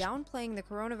Wilson, is downplaying the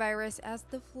coronavirus as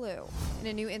the flu. In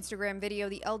a new Instagram video,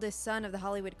 the eldest son of the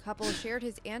Hollywood couple shared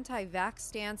his anti-vax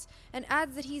stance and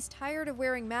adds that he's tired of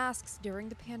wearing masks during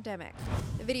the pandemic.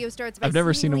 The video starts by I've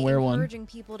never seen him wear one. Encouraging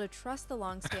people to trust the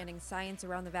long-standing science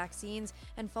around the vaccines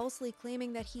and falsely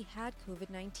claiming that he had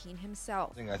COVID-19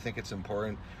 himself. I think it's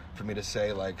important for me to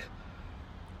say, like,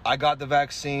 I got the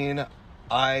vaccine.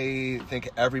 I think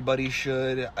everybody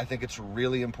should. I think it's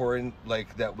really important,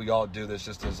 like, that we all do this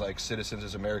just as, like, citizens,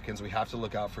 as Americans. We have to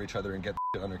look out for each other and get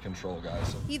shit under control,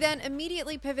 guys. He then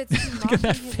immediately pivots to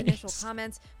mocking his initial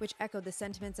comments, which echoed the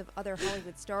sentiments of other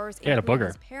Hollywood stars, He had a including booger.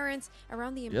 his parents,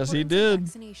 around the Yes, importance he of did.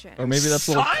 vaccination. Or maybe that's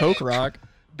a little Psych! coke rock.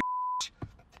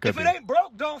 If it ain't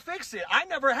broke, don't fix it. I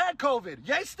never had COVID.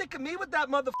 You ain't sticking me with that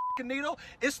motherfucking needle.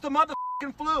 It's the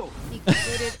motherfucking flu. He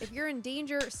concluded, if you're in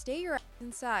danger, stay your ass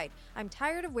inside. I'm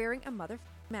tired of wearing a motherfucking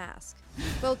mask.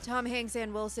 Both Tom Hanks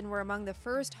and Wilson were among the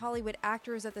first Hollywood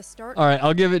actors at the start. All right,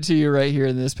 I'll give it to you right here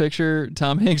in this picture.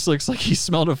 Tom Hanks looks like he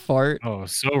smelled a fart. Oh,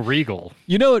 so regal.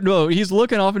 You know, no, he's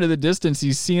looking off into the distance.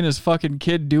 He's seeing his fucking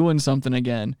kid doing something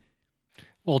again.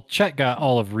 Well, Chet got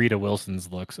all of Rita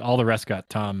Wilson's looks. All the rest got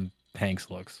Tom Hanks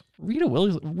looks. Rita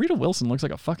Wilson looks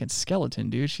like a fucking skeleton,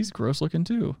 dude. She's gross looking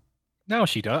too. No,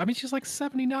 she does. I mean, she's like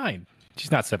 79. She's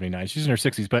not 79. She's in her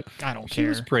 60s, but I don't she care.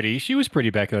 was pretty. She was pretty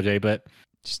back in the day, but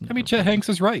I mean, Chet Hanks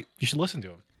is right. You should listen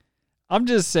to him. I'm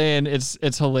just saying it's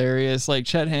hilarious. Like,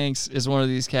 Chet Hanks is one of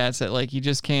these cats that, like, you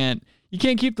can't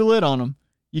keep the lid on him.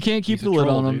 You can't keep He's the a lid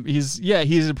troll, on him. dude.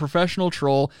 He's a professional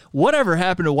troll. Whatever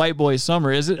happened to White Boy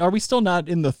Summer? Are we still not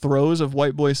in the throes of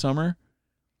White Boy Summer?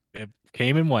 It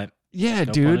came and went. Yeah, No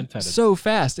pun dude, intended. so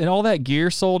fast, and all that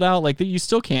gear sold out. Like, you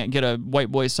still can't get a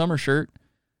White Boy Summer shirt.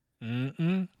 Mm-mm.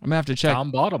 I'm gonna have to check. Tom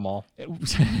bought them all.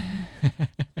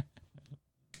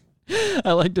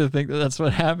 I like to think that that's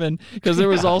what happened, because there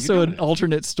was Yeah, also you an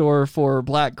alternate store for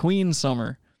Black Queen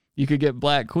Summer. You could get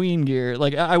Black Queen gear.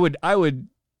 Like, I would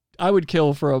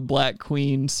kill for a Black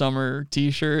Queen Summer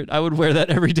T-shirt. I would wear that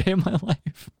every day of my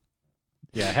life.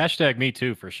 Yeah, hashtag me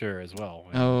too for sure as well.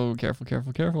 Oh,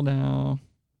 careful now.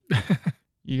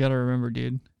 You gotta remember,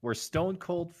 dude. We're stone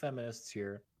cold feminists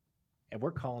here, and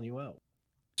we're calling you out.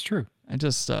 It's true. I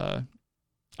just, I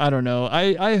don't know.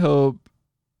 I hope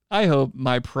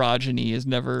my progeny is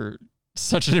never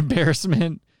such an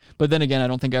embarrassment. But then again, I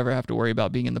don't think I ever have to worry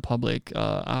about being in the public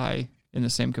eye in the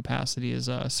same capacity as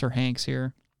Sir Hanks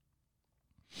here.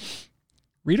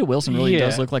 Rita Wilson really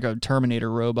does look like a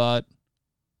Terminator robot.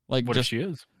 Like, What if just she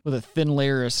is? with a thin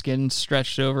layer of skin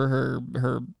stretched over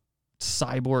her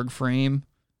cyborg frame.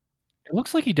 It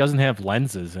looks like he doesn't have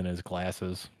lenses in his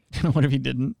glasses. What if he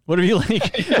didn't? What if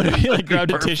he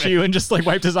grabbed a tissue and just like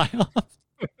wiped his eye off?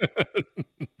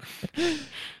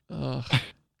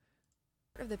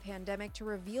 Of the pandemic to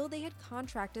reveal they had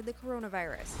contracted the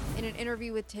coronavirus. In an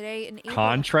interview with Today in April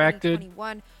Contracted?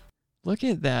 2021, Look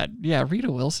at that. Yeah,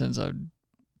 Rita Wilson's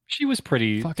She was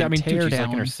pretty. fucking I mean, dude, she's like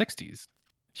in her teardown. 60s.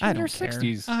 She's I in her don't care.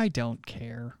 60s. I don't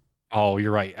care. Oh,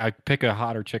 you're right. I pick a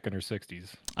hotter chick in her 60s.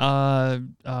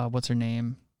 What's her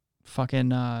name? Fucking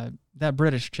that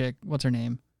British chick. What's her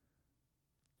name?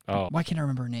 Oh, Why can't I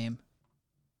remember her name?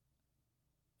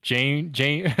 Dame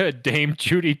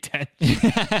Judi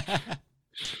Dench.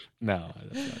 No,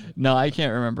 that's not it. No, I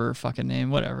can't remember her fucking name.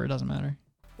 Whatever, it doesn't matter.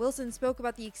 Wilson spoke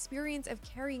about the experience of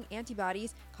carrying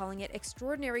antibodies, calling it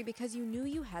extraordinary because you knew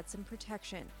you had some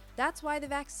protection. That's why the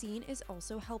vaccine is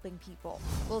also helping people.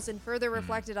 Wilson further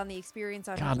reflected on the experience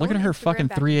on God, his look own at her Instagram fucking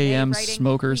back in 3 May, a.m. writing,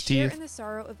 smoker's "We share teeth." in the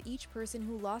sorrow of each person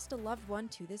who lost a loved one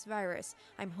to this virus.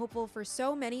 I'm hopeful for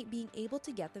so many being able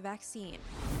to get the vaccine.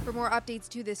 For more updates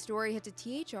to this story, head to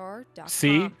thr.com.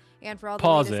 See? And for all the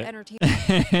Pause latest it.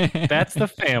 entertainment. That's the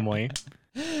family.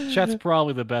 Chet's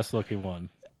probably the best looking one.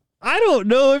 I don't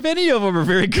know if any of them are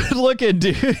very good looking,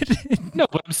 dude. No,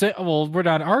 but I'm saying, well, we're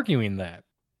not arguing that.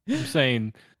 I'm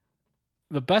saying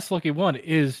the best looking one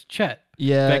is Chet.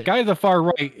 Yeah. That guy to the far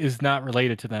right is not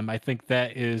related to them. I think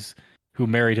that is who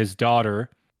married his daughter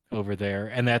over there,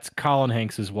 and that's Colin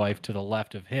Hanks' wife to the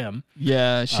left of him.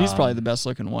 Yeah, she's probably the best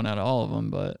looking one out of all of them,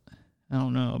 but I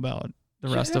don't know about the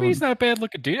rest of them. He's not a bad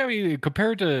looking dude. I mean,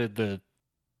 compared to the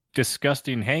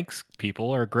disgusting Hanks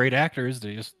people are great actors,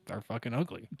 they just are fucking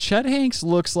ugly. Chet Hanks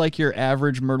looks like your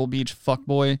average Myrtle Beach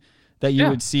fuckboy that you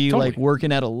would see totally. like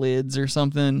working at a Lids or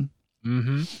something.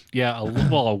 Mm-hmm. Yeah,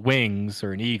 a Wings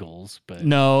or an Eagles, but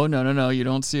No. You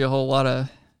don't see a whole lot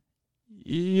of.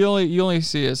 You only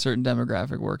see a certain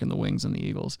demographic work in the Wings and the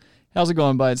Eagles. How's it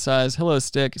going, Bite Size? Hello,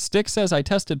 Stick. Stick says I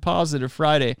tested positive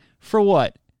Friday. For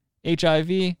what?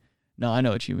 HIV? No, I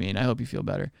know what you mean. I hope you feel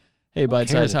better. Hey, Bite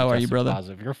Size, how are you, brother?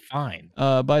 Positive. You're fine.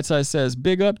 Bite Size says,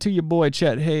 big up to your boy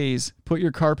Chet Hayes. Put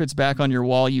your carpets back on your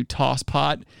wall, you toss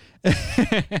pot.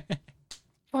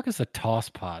 Fuck is a toss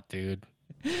pot, dude?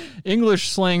 English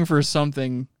slang for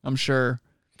something, I'm sure.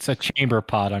 It's a chamber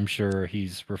pot, I'm sure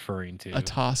he's referring to. A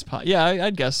toss pot. Yeah,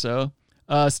 I'd guess so.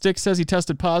 Stick says he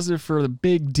tested positive for the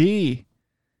Big D.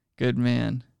 Good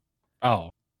man. Oh.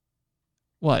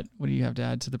 What? What do you have to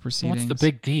add to the proceedings? What's the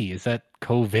Big D? Is that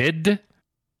COVID?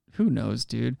 Who knows,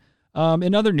 dude?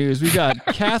 In other news, we got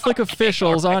Catholic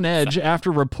officials on edge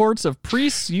after reports of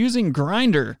priests using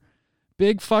Grindr.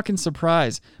 Big fucking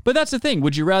surprise. But that's the thing.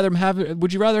 Would you rather have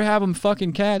them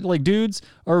fucking dudes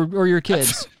or your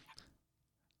kids?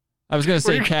 I was gonna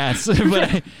say cats,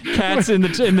 but cats in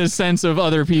the sense of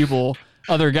other people,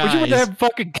 other guys. Would you rather have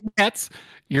fucking cats?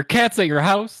 Your cats at your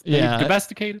house? Yeah,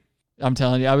 domesticated. I'm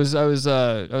telling you, I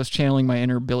was channeling my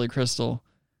inner Billy Crystal.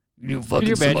 You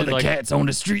fucking some other cats on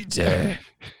the streets.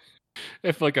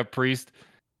 If like a priest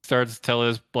starts to tell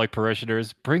his like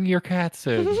parishioners, bring your cats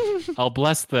in, I'll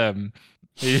bless them.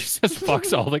 He just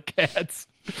fucks all the cats.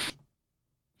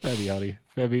 That'd be funny.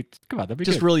 Come on, that'd be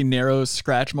just good. Really narrow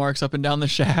scratch marks up and down the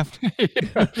shaft.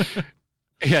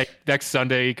 Yeah. Next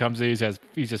Sunday he comes in,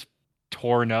 he's just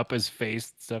torn up his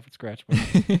face and stuff with scratch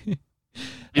marks. You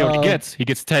know what he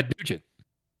gets Ted Nugent.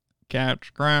 Cat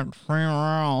scratch.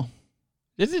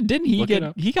 Didn't he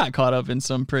he got caught up in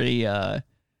some pretty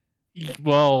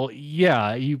Well,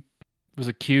 yeah, he was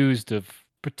accused of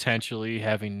potentially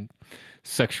having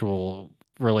sexual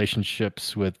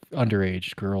relationships with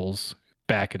underage girls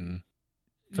back in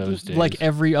those days. Like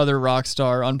every other rock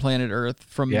star on planet Earth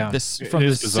from the bizarre.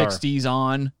 60s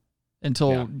on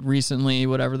until recently,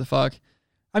 whatever the fuck.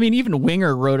 I mean, even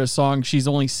Winger wrote a song, She's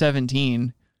Only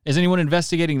 17. Is anyone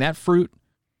investigating that fruit?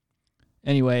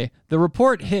 Anyway, the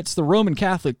report hits the Roman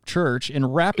Catholic Church in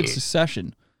rapid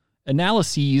succession.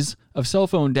 Analyses of cell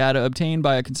phone data obtained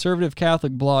by a conservative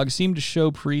Catholic blog seem to show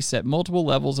priests at multiple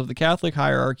levels of the Catholic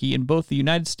hierarchy in both the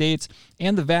United States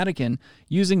and the Vatican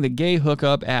using the gay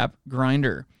hookup app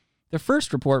Grindr. The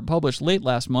first report, published late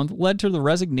last month, led to the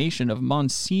resignation of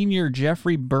Monsignor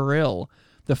Jeffrey Burrill,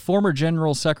 the former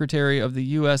General Secretary of the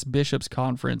U.S. Bishops'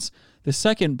 Conference. The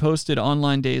second, posted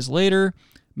online days later,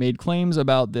 made claims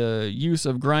about the use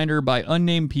of Grindr by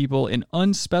unnamed people in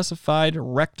unspecified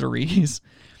rectories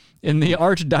in the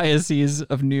Archdiocese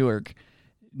of Newark,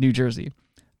 New Jersey.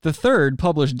 The third,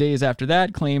 published days after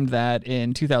that, claimed that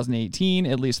in 2018,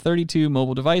 at least 32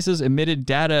 mobile devices emitted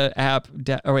dating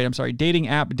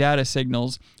app data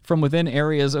signals from within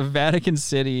areas of Vatican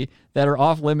City that are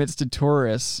off limits to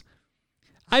tourists.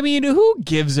 I mean, who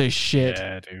gives a shit?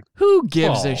 Yeah, dude. Who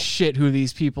gives a shit who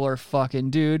these people are fucking,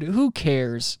 dude? Who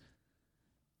cares?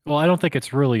 Well, I don't think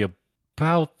it's really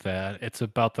about that. It's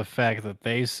about the fact that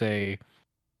they say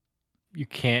you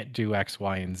can't do X,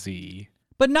 Y, and Z.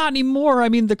 But not anymore. I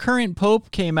mean, the current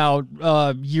Pope came out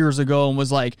years ago and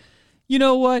was like, you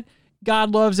know what?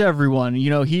 God loves everyone. You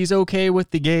know, he's okay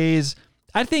with the gays.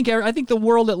 I think the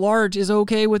world at large is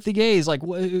okay with the gays. Like,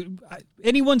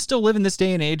 anyone still living this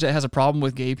day and age that has a problem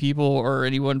with gay people, or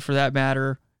anyone for that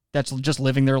matter that's just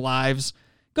living their lives,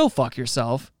 go fuck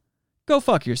yourself. Go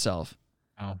fuck yourself.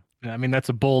 Oh, I mean, that's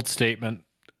a bold statement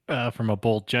from a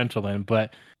bold gentleman,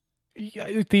 but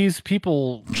these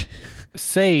people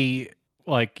say,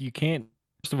 like, you can't.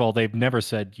 First of all, they've never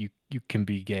said you can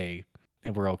be gay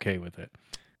and we're okay with it.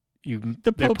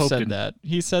 The Pope said that.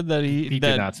 He said that he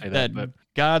did not say that, but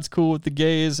God's cool with the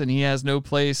gays and he has no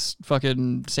place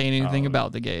fucking saying anything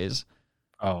about the gays.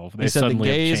 Oh, he said the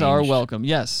gays are welcome.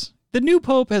 Yes. The new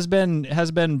Pope has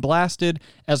been blasted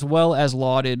as well as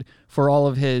lauded for all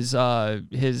of his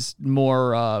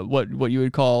more what you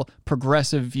would call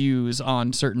progressive views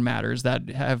on certain matters that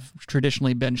have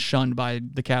traditionally been shunned by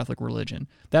the Catholic religion.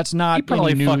 That's not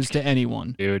any news to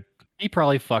anyone. Dude, he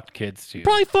probably fucked kids too.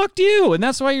 Probably fucked you, and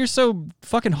that's why you're so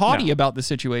fucking haughty about the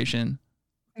situation.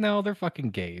 No, they're fucking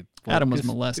gay. Adam was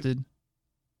molested.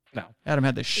 No. Adam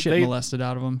had the shit molested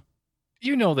out of him.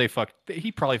 You know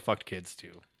he probably fucked kids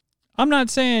too. I'm not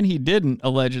saying he didn't,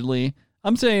 allegedly.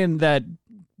 I'm saying that,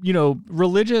 you know,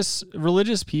 religious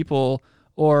people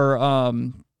or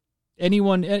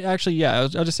anyone, actually, yeah, I'll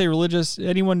just say religious,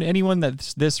 anyone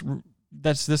that's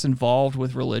this involved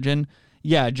with religion,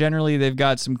 yeah, generally they've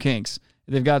got some kinks.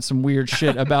 They've got some weird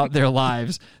shit about their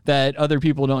lives that other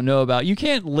people don't know about. You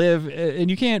can't live and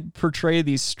you can't portray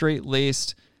these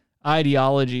straight-laced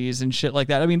ideologies and shit like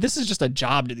that. I mean, this is just a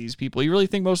job to these people. You really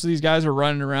think most of these guys are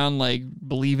running around like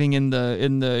believing in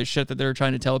the shit that they're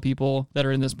trying to tell people that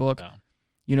are in this book? No.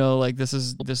 You know, like this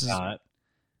is not,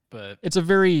 but it's a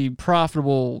very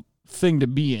profitable thing to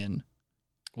be in.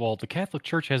 Well, the Catholic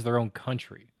Church has their own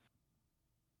country.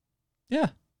 Yeah.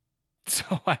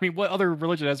 So, I mean, what other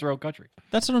religion has their own country?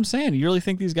 That's what I'm saying. You really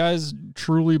think these guys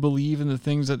truly believe in the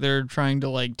things that they're trying to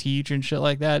like teach and shit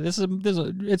like that?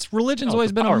 Religion's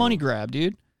always been a money grab,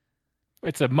 dude.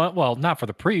 It's well, not for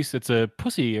the priests. It's a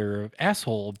pussy or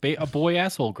asshole, a boy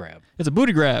asshole grab. It's a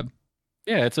booty grab.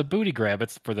 Yeah, it's a booty grab.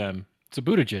 It's for them. It's a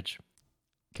Buttigieg.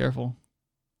 Careful.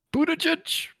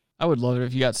 Buttigieg. I would love it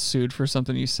if you got sued for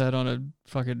something you said on a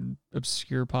fucking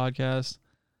obscure podcast.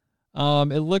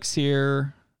 It looks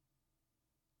here.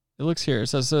 It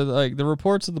says, so like the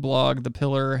reports of the blog, The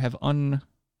Pillar, have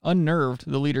unnerved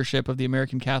the leadership of the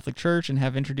American Catholic Church and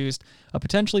have introduced a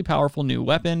potentially powerful new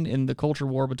weapon in the culture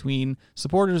war between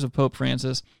supporters of Pope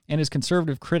Francis and his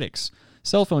conservative critics.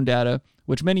 Cell phone data,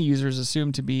 which many users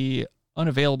assume to be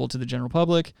unavailable to the general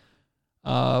public.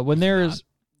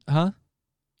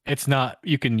 It's not.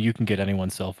 You can get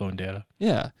anyone's cell phone data.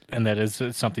 Yeah. And that is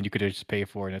something you could just pay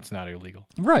for, and it's not illegal.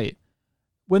 Right.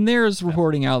 When there's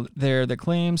reporting out there that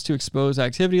claims to expose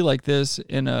activity like this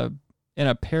in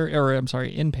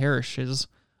parishes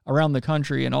around the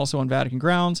country and also on Vatican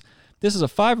grounds, this is a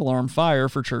 5-alarm fire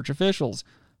for church officials.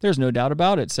 There's no doubt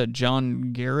about it, said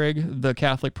John Gehrig, the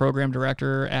Catholic program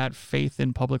director at Faith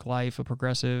in Public Life, a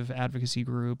progressive advocacy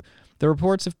group. The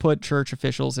reports have put church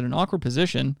officials in an awkward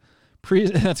position.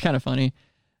 That's kind of funny.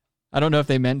 I don't know if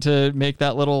they meant to make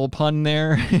that little pun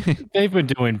there. They've been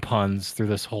doing puns through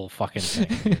this whole fucking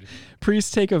thing, dude.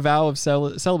 Priests take a vow of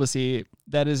celibacy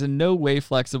that is in no way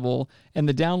flexible, and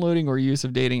the downloading or use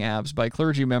of dating apps by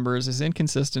clergy members is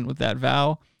inconsistent with that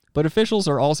vow. But officials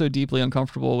are also deeply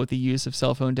uncomfortable with the use of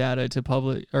cell phone data to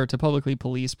publicly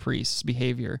police priests'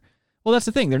 behavior. Well, that's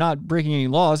the thing. They're not breaking any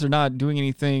laws. They're not doing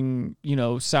anything,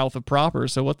 south of proper.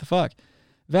 So what the fuck?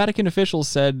 Vatican officials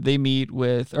said they met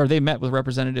with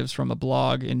representatives from a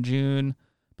blog in June,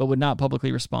 but would not publicly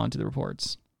respond to the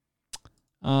reports.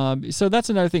 So that's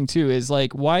another thing too, is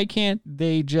like, why can't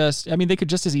they they could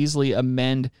just as easily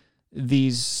amend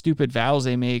these stupid vows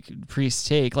they make priests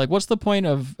take. Like, what's the point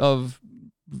of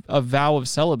a vow of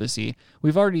celibacy?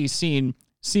 We've already seen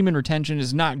semen retention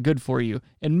is not good for you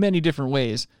in many different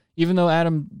ways. Even though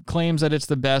Adam claims that it's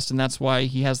the best and that's why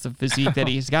he has the physique that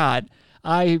he's got,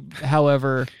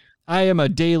 however, I am a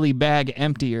daily bag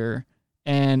emptier,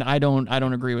 and I don't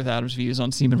agree with Adam's views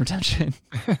on semen retention.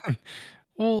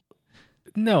 Well,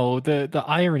 no, the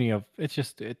irony of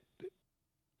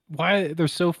why they're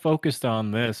so focused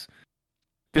on this.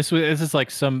 This is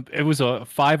like it was a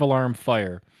 5-alarm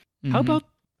fire. Mm-hmm. How about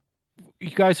you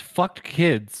guys fucked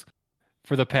kids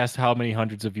for the past how many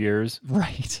hundreds of years?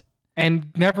 Right. And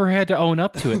never had to own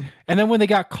up to it. And then when they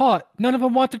got caught, none of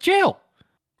them went to jail.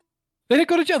 They didn't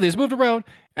go to jail. They just moved around.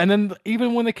 And then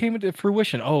even when they came into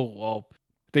fruition,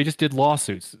 they just did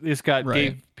lawsuits. This guy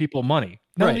gave people money.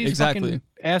 None of these fucking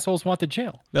assholes want to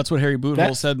jail. That's what Harry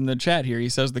Boothole said in the chat here. He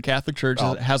says the Catholic Church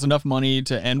has enough money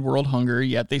to end world hunger,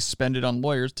 yet they spend it on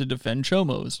lawyers to defend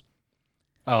chomos.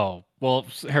 Oh, well,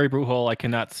 Harry Boothole, I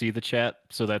cannot see the chat,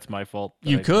 so that's my fault.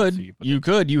 You could.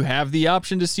 You have the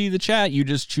option to see the chat. You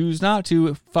just choose not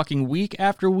to. Fucking week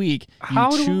after week,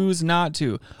 choose not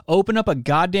to. Open up a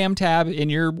goddamn tab in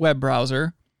your web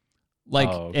browser, like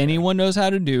anyone knows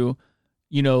how to do.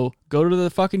 Go to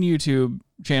the fucking YouTube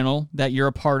channel that you're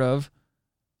a part of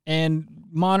and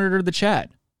monitor the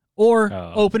chat. Or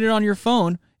open it on your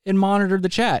phone and monitor the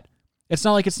chat. It's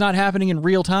not like it's not happening in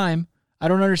real time. I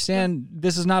don't understand.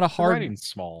 This is not a hard... Writing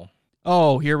small.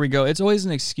 Oh, here we go. It's always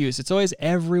an excuse. It's always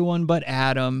everyone but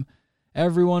Adam.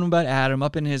 Everyone but Adam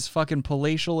up in his fucking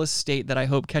palatial estate that I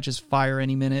hope catches fire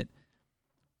any minute.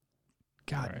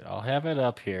 God. All right, I'll have it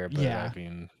up here, but I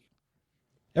mean...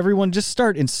 Everyone just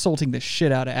start insulting the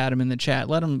shit out of Adam in the chat.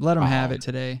 Let him have it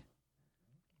today.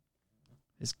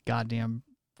 This goddamn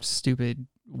stupid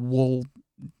wool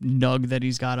nug that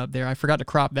he's got up there. I forgot to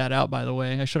crop that out, by the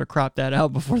way. I should have cropped that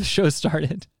out before the show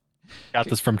started. Got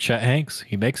this from Chet Hanks.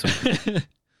 He makes them.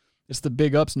 It's the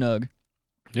Big Ups nug.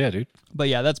 Yeah, dude. But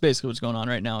yeah, that's basically what's going on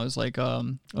right now. Is like,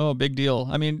 big deal.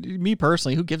 I mean, me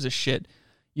personally, who gives a shit?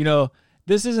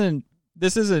 This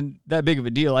isn't that big of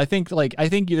a deal. I think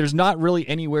there's not really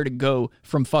anywhere to go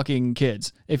from fucking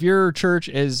kids. If your church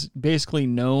is basically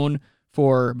known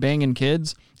for banging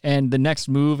kids, and the next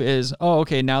move is,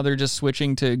 now they're just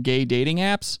switching to gay dating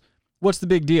apps, what's the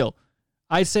big deal?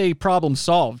 I say problem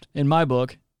solved in my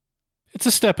book. It's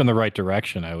a step in the right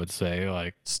direction, I would say.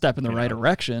 Like, step in the right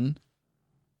direction.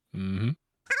 Mm-hmm.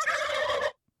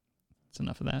 That's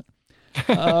enough of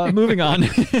that. Moving on.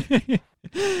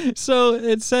 So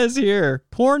it says here,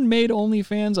 porn made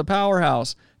OnlyFans a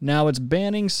powerhouse. Now it's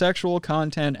banning sexual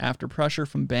content after pressure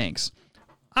from banks.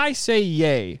 I say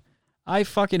yay. I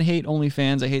fucking hate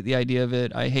OnlyFans. I hate the idea of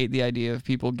it. I hate the idea of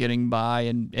people getting by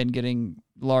and getting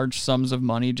large sums of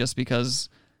money just because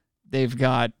they've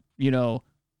got,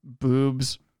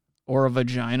 boobs or a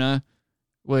vagina,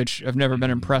 which I've never been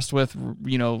impressed with,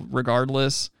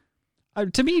 regardless.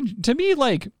 To me,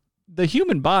 like, the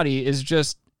human body is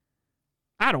just,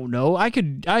 I don't know. I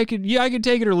could take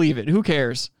it or leave it. Who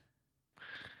cares?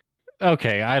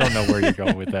 Okay, I don't know where you're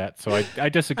going with that, so I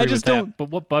disagree with that. But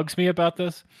what bugs me about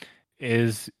this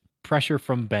is pressure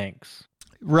from banks.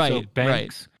 Right. So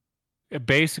banks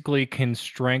basically can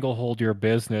stranglehold your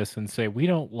business and say, we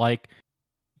don't like.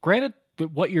 Granted,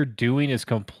 what you're doing is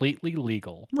completely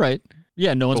legal. Right.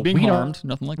 Yeah, no one's being harmed.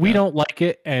 Nothing like that. We don't like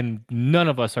it, and none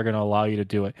of us are going to allow you to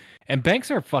do it. And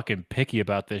banks are fucking picky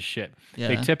about this shit. Yeah.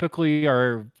 They typically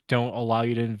don't allow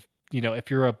you to, if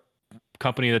you're a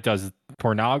company that does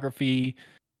pornography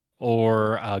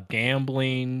or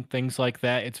gambling, things like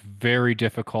that, it's very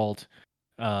difficult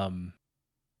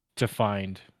to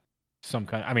find some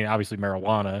kind. I mean, obviously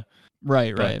marijuana.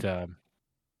 Right.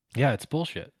 Yeah, it's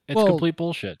bullshit. It's complete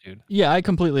bullshit, dude. Yeah, I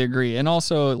completely agree. And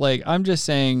also, like, I'm just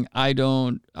saying, I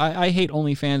hate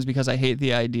OnlyFans because I hate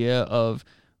the idea of,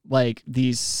 like,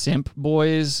 these simp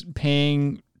boys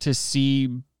paying to see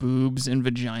boobs and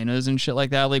vaginas and shit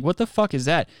like that. Like, what the fuck is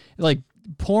that? Like,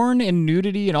 porn and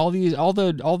nudity and all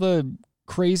the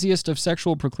craziest of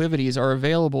sexual proclivities are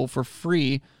available for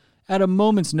free at a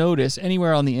moment's notice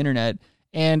anywhere on the internet.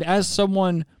 And as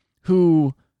someone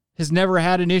who has never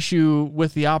had an issue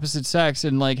with the opposite sex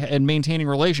and maintaining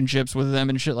relationships with them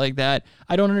and shit like that,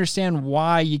 I don't understand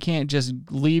why you can't just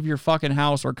leave your fucking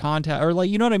house or contact, or,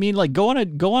 like, you know what I mean? Like, go on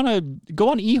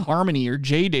eHarmony or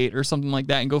JDate or something like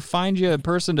that and go find you a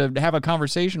person to have a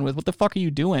conversation with. What the fuck are you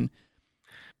doing?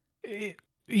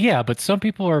 Yeah, but some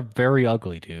people are very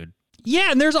ugly, dude.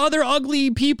 Yeah, and there's other ugly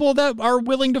people that are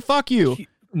willing to fuck you.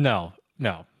 No.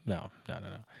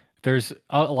 There's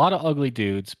a lot of ugly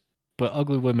dudes, but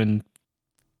ugly women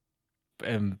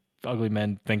and ugly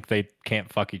men think they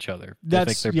can't fuck each other. They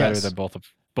think they're better than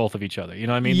both of each other. You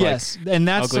know what I mean? Yes, like, and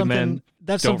that's something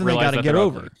they got to get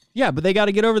over. Ugly. Yeah, but they got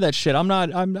to get over that shit.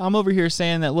 I'm over here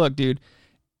saying that, look, dude,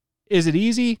 is it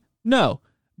easy? No.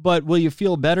 But will you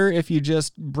feel better if you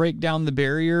just break down the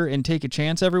barrier and take a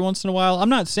chance every once in a while? I'm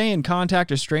not saying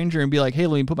contact a stranger and be like, hey,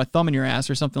 let me put my thumb in your ass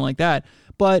or something like that.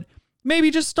 But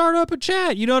maybe just start up a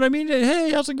chat. You know what I mean?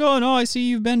 Hey, how's it going? Oh, I see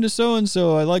you've been to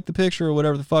so-and-so. I like the picture or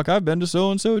whatever the fuck. I've been to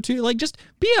so-and-so too. Like, just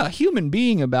be a human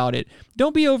being about it.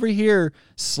 Don't be over here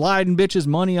sliding bitches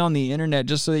money on the internet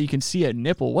just so that you can see a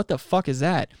nipple. What the fuck is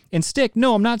that? And Stick,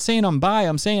 no, I'm not saying I'm bi.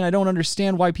 I'm saying I don't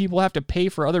understand why people have to pay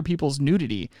for other people's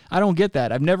nudity. I don't get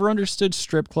that. I've never understood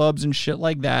strip clubs and shit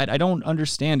like that. I don't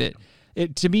understand it.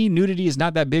 To me, nudity is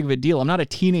not that big of a deal. I'm not a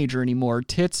teenager anymore.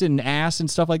 Tits and ass and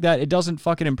stuff like that, it doesn't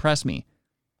fucking impress me.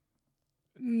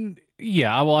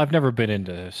 Yeah, well, I've never been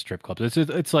into strip clubs.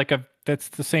 It's like that's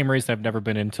the same reason I've never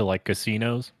been into, like,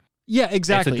 casinos. Yeah,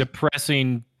 exactly. It's a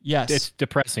depressing. Yes, it's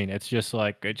depressing. It's just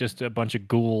a bunch of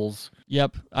ghouls.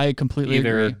 Yep, I completely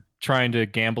agree. Trying to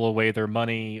gamble away their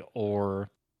money or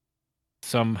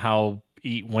somehow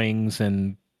eat wings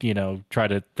and try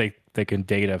to they can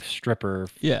date a stripper.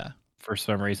 Yeah. For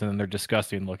some reason, and they're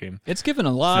disgusting looking. It's given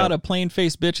a lot of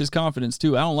plain-faced bitches confidence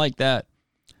too. I don't like that.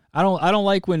 I don't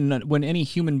like when any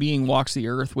human being walks the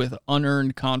earth with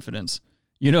unearned confidence.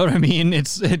 You know what I mean?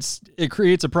 It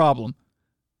creates a problem.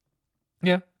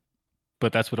 Yeah,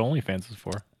 but that's what OnlyFans is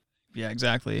for. Yeah,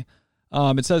 exactly.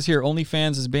 It says here,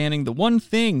 OnlyFans is banning the one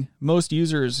thing most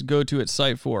users go to its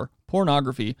site for: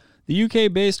 pornography. The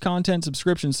UK-based content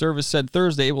subscription service said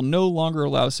Thursday it will no longer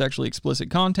allow sexually explicit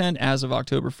content as of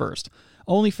October 1st.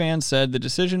 OnlyFans said the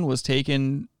decision was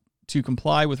taken to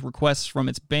comply with requests from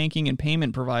its banking and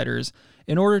payment providers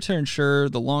in order to ensure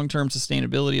the long-term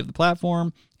sustainability of the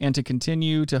platform and to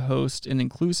continue to host an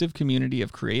inclusive community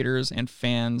of creators and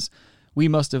fans. We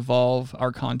must evolve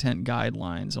our content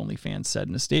guidelines, OnlyFans said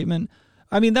in a statement.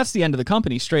 I mean, that's the end of the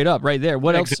company, straight up, right there.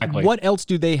 What else? What else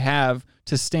do they have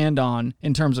to stand on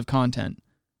in terms of content?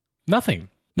 Nothing.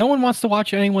 No one wants to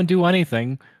watch anyone do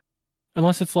anything,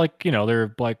 unless it's like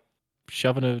they're like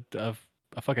shoving a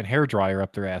fucking hairdryer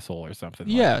up their asshole or something.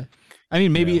 Yeah, like. I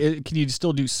mean, maybe can you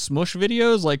still do smush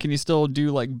videos? Like, can you still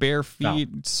do like bare feet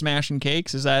smashing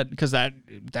cakes? Is that because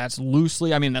that's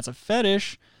loosely? I mean, that's a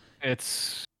fetish.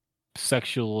 It's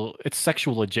sexual. It's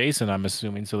sexual adjacent, I'm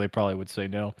assuming. So they probably would say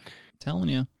no. Telling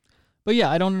you. But yeah,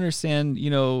 I don't understand,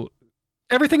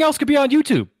 everything else could be on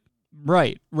YouTube.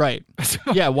 Right.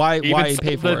 Yeah, why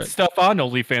pay for it? Stuff on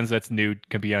OnlyFans that's nude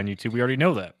can be on YouTube. We already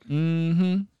know that.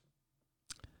 Mm-hmm.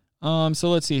 So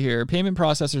let's see here. Payment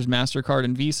processors MasterCard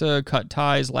and Visa cut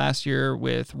ties last year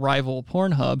with rival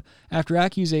Pornhub after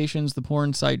accusations the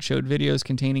porn site showed videos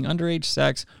containing underage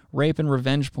sex, rape, and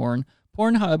revenge porn.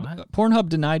 Pornhub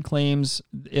denied claims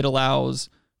it allows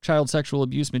child sexual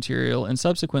abuse material and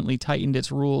subsequently tightened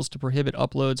its rules to prohibit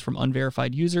uploads from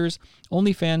unverified users.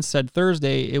 OnlyFans said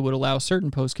Thursday it would allow certain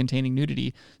posts containing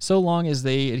nudity so long as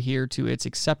they adhere to its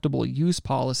acceptable use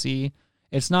policy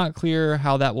It's not clear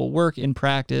how that will work in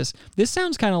practice. This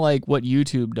sounds kind of like what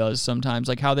YouTube does sometimes,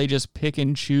 like how they just pick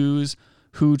and choose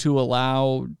who to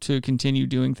allow to continue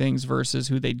doing things versus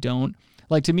who they don't.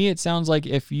 Like, to me, it sounds like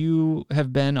if you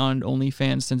have been on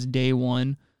OnlyFans since day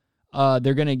one,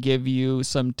 they're going to give you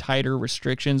some tighter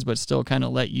restrictions, but still kind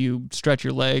of let you stretch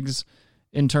your legs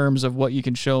in terms of what you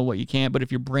can show and what you can't. But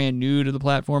if you're brand new to the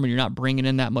platform and you're not bringing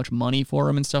in that much money for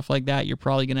them and stuff like that, you're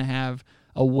probably going to have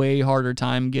a way harder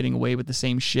time getting away with the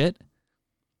same shit.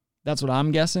 That's what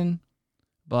I'm guessing.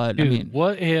 But Dude, I mean,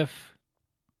 what if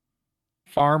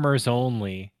Farmers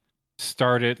Only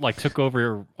started, like, took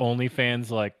over OnlyFans,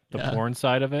 like the porn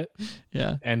side of it?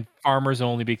 Yeah. And Farmers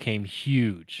Only became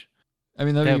huge. I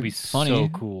mean, that'd be be funny. so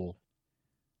cool.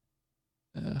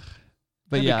 But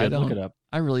That'd be yeah, good. Look it up.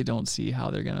 I really don't see how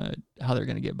they're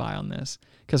gonna get by on this,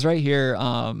 because right here,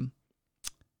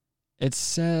 it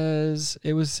says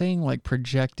it was saying like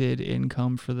projected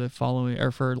income for the following,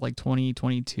 or for like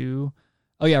 2022.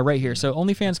 Oh yeah, right here. So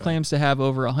OnlyFans claims to have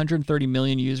over 130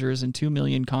 million users and 2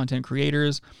 million content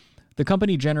creators. The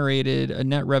company generated a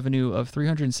net revenue of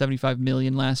 $375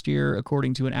 million last year,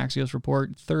 according to an Axios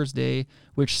report Thursday,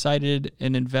 which cited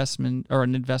an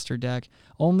investor deck.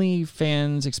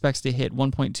 OnlyFans expects to hit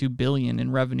 $1.2 billion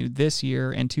in revenue this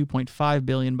year and $2.5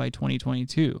 billion by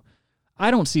 2022.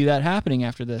 I don't see that happening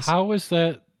after this. How is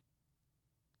that?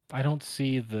 I don't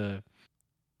see the.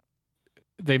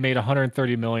 They made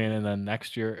 130 million, and then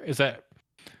next year, is that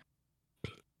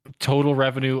total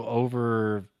revenue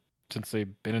over since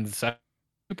they've been in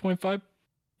 2.5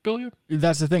 billion?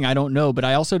 That's the thing. I don't know, but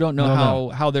I also don't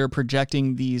know how they're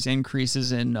projecting these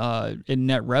increases in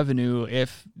net revenue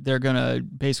if they're gonna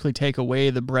basically take away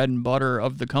the bread and butter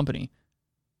of the company.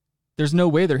 There's no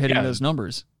way they're hitting those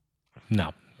numbers.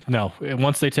 No.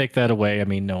 Once they take that away, I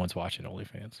mean, no one's watching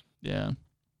OnlyFans. Yeah.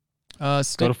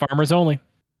 Go to Farmers Only.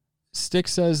 Stick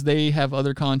says they have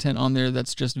other content on there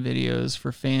that's just videos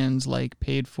for fans, like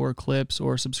paid for clips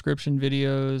or subscription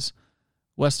videos.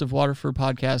 West of Waterford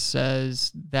podcast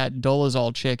says that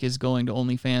Dolezal chick is going to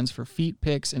OnlyFans for feet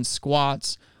pics and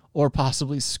squats or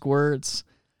possibly squirts.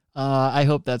 I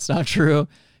hope that's not true.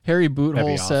 Harry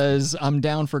Boothole says, I'm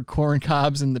down for corn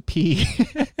cobs in the pea.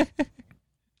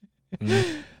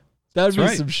 That'd be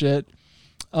some shit.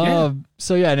 Yeah.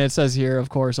 So yeah, and it says here, of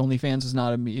course, OnlyFans is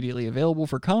not immediately available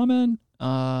for comment.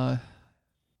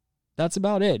 That's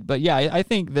about it. But yeah, I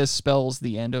think this spells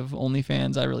the end of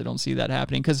OnlyFans. I really don't see that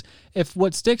happening, because if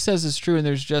what Stick says is true and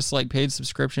there's just like paid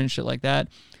subscription shit like that,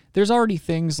 there's already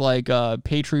things like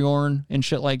Patreon and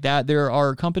shit like that. There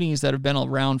are companies that have been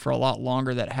around for a lot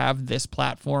longer that have this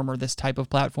platform or this type of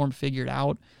platform figured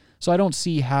out. So I don't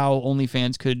see how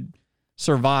OnlyFans could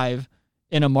survive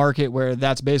in a market where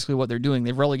that's basically what they're doing.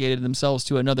 They've relegated themselves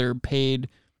to another paid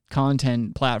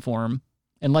content platform.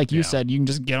 And like you said, you can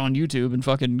just get on YouTube and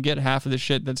fucking get half of the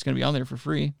shit that's going to be on there for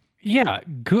free. Yeah,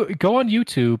 go on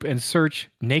YouTube and search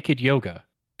naked yoga,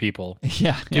 people.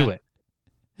 Do it.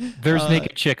 There's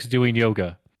naked chicks doing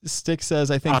yoga. Stick says,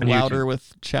 I think Louder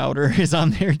with Chowder is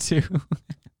on there too.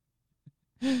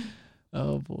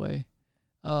 Oh boy.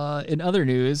 In other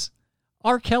news,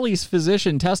 R. Kelly's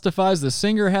physician testifies the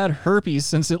singer had herpes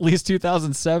since at least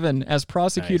 2007 as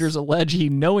prosecutors allege he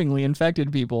knowingly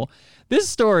infected people. This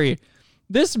story,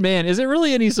 this man, is it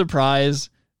really any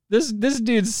surprise? This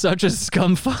dude's such a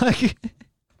scumfuck.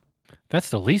 That's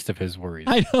the least of his worries.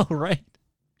 I know, right?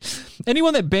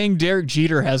 Anyone that banged Derek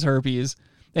Jeter has herpes,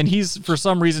 and he's for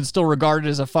some reason still regarded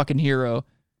as a fucking hero.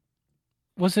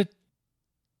 Is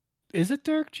it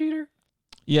Derek Jeter?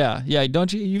 Yeah.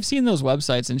 Don't you've seen those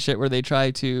websites and shit where they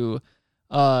try to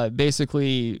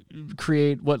basically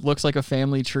create what looks like a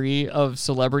family tree of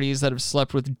celebrities that have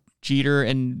slept with Jeter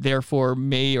and therefore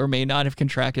may or may not have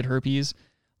contracted herpes.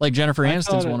 Like Jennifer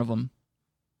Aniston's one of them.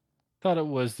 Thought it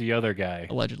was the other guy.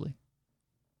 Allegedly.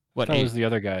 What? That was the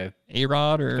other guy.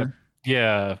 A-Rod or?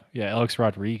 Yeah, Alex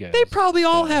Rodriguez. They probably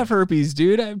all have herpes,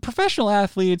 dude. Professional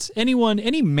athletes,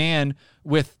 any man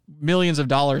with millions of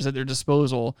dollars at their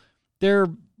disposal, they're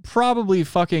probably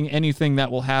fucking anything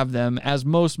that will have them, as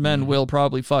most men will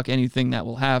probably fuck anything that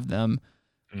will have them.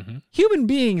 Mm-hmm. Human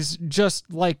beings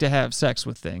just like to have sex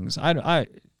with things. What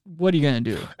are you going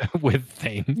to do? With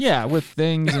things? Yeah, with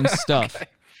things and stuff. Okay.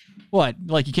 What?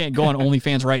 Like you can't go on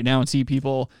OnlyFans right now and see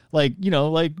people like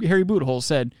Harry Boothole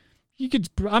said,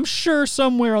 I'm sure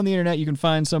somewhere on the internet you can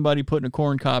find somebody putting a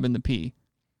corn cob in the pee.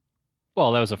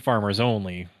 Well, that was a Farmers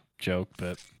Only joke,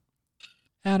 but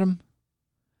Adam,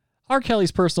 R.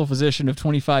 Kelly's personal physician of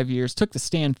 25 years took the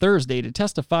stand Thursday to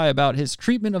testify about his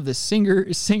treatment of the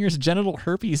singer's genital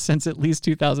herpes since at least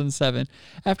 2007,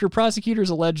 after prosecutors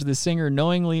alleged the singer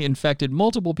knowingly infected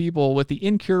multiple people with the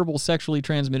incurable sexually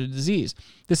transmitted disease.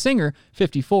 The singer,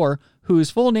 54,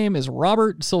 whose full name is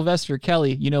Robert Sylvester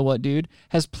Kelly, you know what, dude,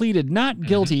 has pleaded not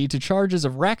guilty to charges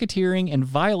of racketeering and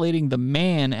violating the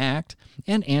Mann Act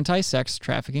and anti-sex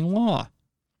trafficking law.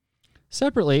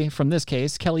 Separately from this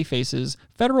case, Kelly faces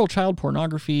federal child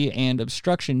pornography and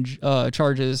obstruction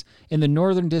charges in the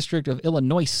Northern District of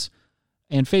Illinois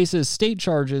and faces state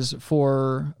charges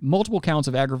for multiple counts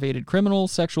of aggravated criminal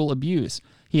sexual abuse.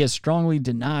 He has strongly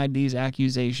denied these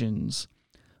accusations.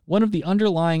 One of the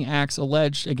underlying acts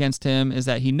alleged against him is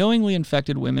that he knowingly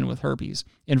infected women with herpes,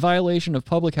 in violation of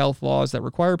public health laws that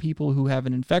require people who have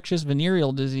an infectious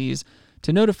venereal disease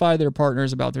to notify their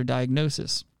partners about their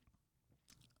diagnosis.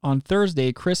 On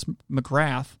Thursday, Chris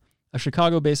McGrath, a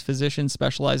Chicago-based physician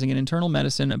specializing in internal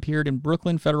medicine, appeared in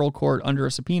Brooklyn federal court under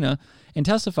a subpoena and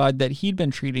testified that he'd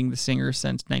been treating the singer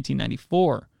since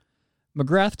 1994.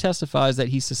 McGrath testifies that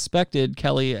he suspected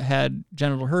Kelly had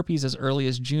genital herpes as early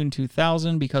as June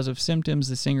 2000 because of symptoms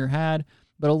the singer had,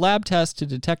 but a lab test to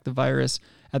detect the virus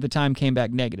at the time came back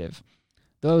negative.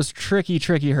 Those tricky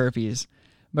herpes.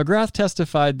 McGrath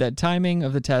testified that timing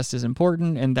of the test is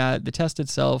important and that the test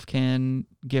itself can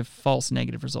give false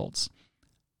negative results.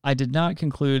 I did not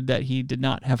conclude that he did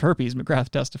not have herpes, McGrath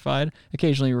testified,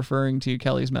 occasionally referring to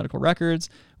Kelly's medical records,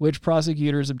 which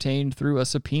prosecutors obtained through a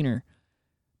subpoena.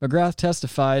 McGrath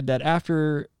testified that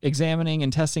after examining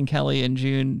and testing Kelly in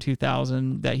June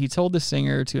 2000, that he told the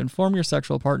singer to inform your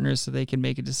sexual partners so they can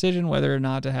make a decision whether or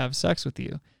not to have sex with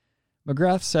you.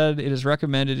 McGrath said it is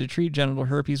recommended to treat genital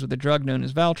herpes with a drug known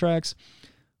as Valtrex,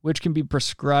 which can be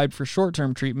prescribed for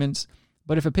short-term treatments,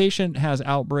 but if a patient has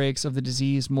outbreaks of the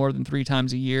disease more than 3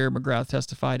 times a year, McGrath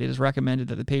testified it is recommended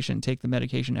that the patient take the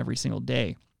medication every single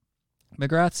day.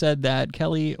 McGrath said that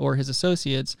Kelly or his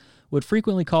associates would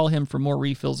frequently call him for more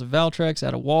refills of Valtrex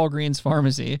at a Walgreens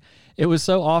pharmacy. It was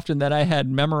so often that I had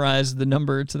memorized the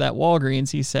number to that Walgreens,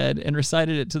 he said, and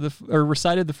recited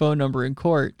the phone number in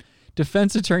court.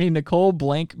 Defense attorney Nicole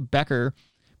Blank Becker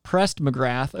pressed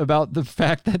McGrath about the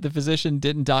fact that the physician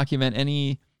didn't document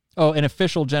an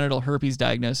official genital herpes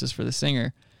diagnosis for the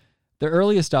singer. The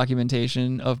earliest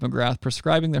documentation of McGrath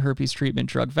prescribing the herpes treatment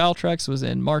drug Valtrex was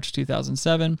in March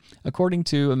 2007, according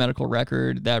to a medical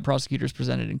record that prosecutors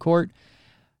presented in court.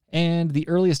 And the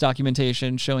earliest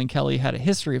documentation showing Kelly had a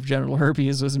history of genital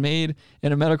herpes was made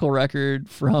in a medical record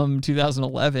from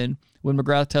 2011, when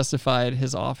McGrath testified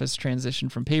his office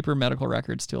transitioned from paper medical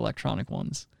records to electronic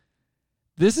ones.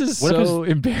 This is so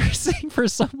embarrassing for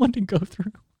someone to go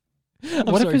through.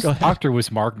 What if his doctor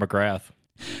was Mark McGrath?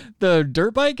 The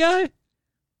dirt bike guy?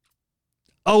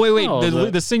 Oh, wait. No,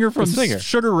 the singer from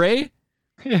Sugar Ray?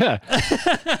 Yeah.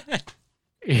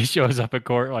 He shows up at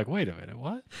court like, wait a minute,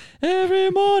 what? Every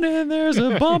morning there's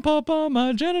a bump up on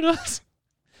my genitals.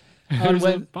 There's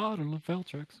a bottle of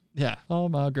Valtrex. Yeah. All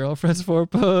my girlfriends for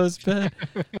postbed.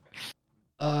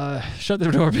 Shut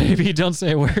the door, baby. Don't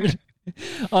say a word.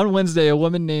 On Wednesday, a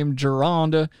woman named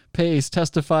Geronda Pace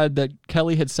testified that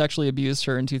Kelly had sexually abused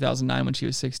her in 2009 when she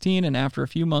was 16, and after a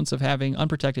few months of having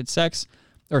unprotected sex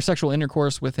or sexual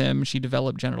intercourse with him, she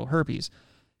developed genital herpes.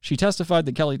 She testified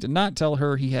that Kelly did not tell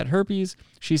her he had herpes.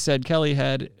 She said Kelly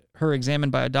had her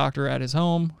examined by a doctor at his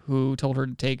home who told her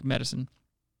to take medicine.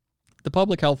 The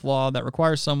public health law that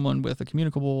requires someone with a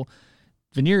communicable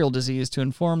venereal disease to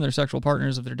inform their sexual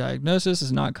partners of their diagnosis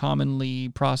is not commonly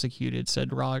prosecuted,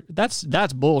 said Rod. That's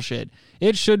bullshit.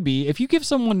 It should be. If you give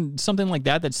someone something like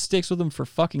that sticks with them for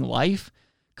fucking life,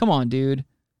 come on, dude.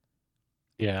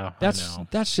 Yeah,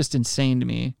 that's just insane to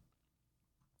me.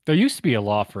 There used to be a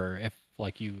law for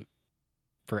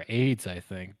AIDS, I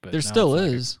think, but there still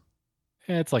is.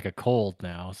 It's like a cold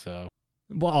now, so.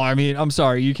 Well, I mean, I'm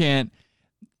sorry, you can't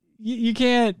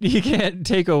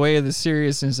take away the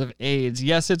seriousness of AIDS.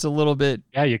 Yes, it's a little bit.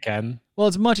 Yeah, you can. Well,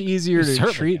 it's much easier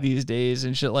to treat these days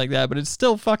and shit like that, but it's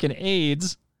still fucking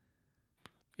AIDS.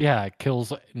 Yeah, it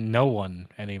kills no one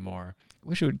anymore.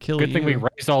 Wish it would kill you. Good thing we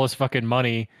raised all this fucking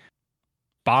money.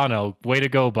 Bono, way to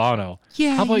go, Bono.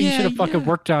 Yeah, how about you should have fucking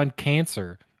worked on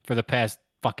cancer for the past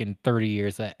fucking 30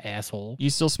 years, that asshole. You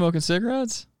still smoking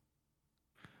cigarettes?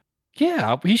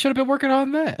 Yeah, he should have been working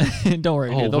on that. Don't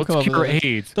worry, dude. They'll come up with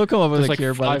AIDS. They'll come up with a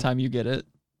cure by the time you get it.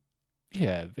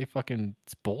 Yeah,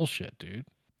 it's bullshit, dude.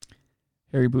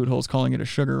 Harry Boothole's calling it a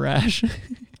sugar rash.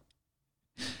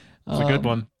 It's a good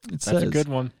one. That's a good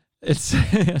one. It's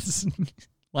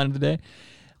line of the day.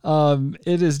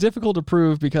 It is difficult to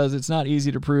prove because it's not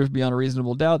easy to prove beyond a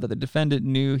reasonable doubt that the defendant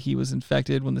knew he was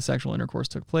infected when the sexual intercourse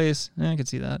took place. I can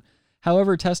see that.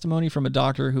 However, testimony from a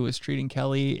doctor who was treating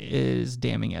Kelly is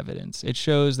damning evidence. It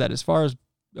shows that as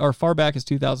far back as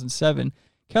 2007,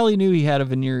 Kelly knew he had a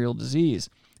venereal disease.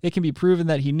 It can be proven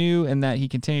that he knew and that he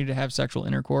continued to have sexual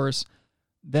intercourse.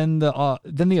 Then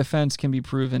the offense can be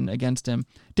proven against him.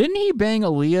 Didn't he bang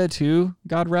Aaliyah too?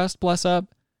 God rest, bless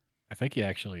up. I think he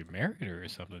actually married her or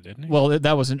something, didn't he? Well,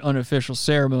 that was an unofficial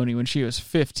ceremony when she was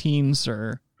 15,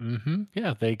 sir. Mm-hmm.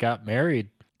 Yeah, they got married.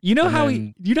 You know how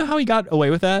he got away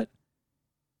with that?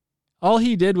 All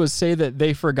he did was say that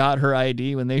they forgot her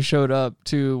ID when they showed up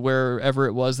to wherever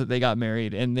it was that they got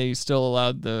married, and they still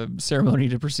allowed the ceremony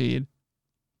to proceed.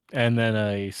 And then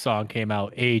a song came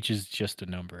out, Age is Just a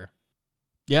Number.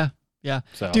 Yeah. Yeah.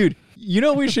 So. Dude, you know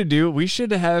what we should do? We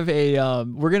should have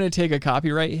we're going to take a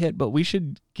copyright hit, but we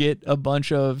should get a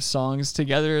bunch of songs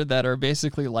together that are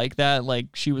basically like that. Like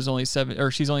she's only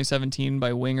 17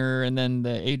 by Winger, and then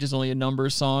the Age is Only a Number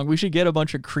song. We should get a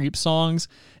bunch of creep songs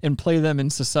and play them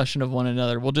in succession of one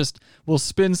another. We'll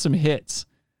spin some hits,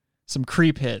 some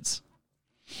creep hits.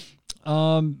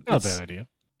 Not a bad idea.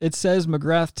 It says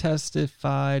McGrath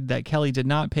testified that Kelly did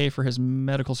not pay for his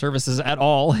medical services at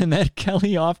all, and that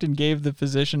Kelly often gave the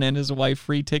physician and his wife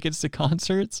free tickets to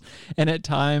concerts, and at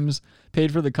times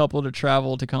paid for the couple to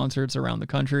travel to concerts around the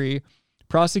country.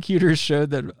 Prosecutors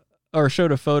showed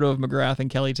a photo of McGrath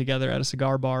and Kelly together at a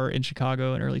cigar bar in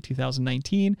Chicago in early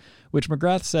 2019, which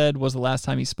McGrath said was the last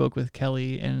time he spoke with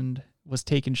Kelly and was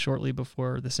taken shortly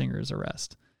before the singer's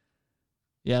arrest.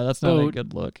 Yeah, that's not a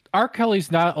good look. R.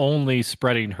 Kelly's not only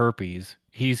spreading herpes,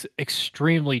 he's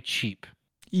extremely cheap.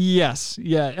 Yes.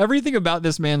 Yeah. Everything about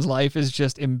this man's life is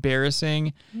just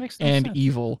embarrassing and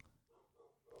evil.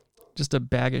 Just a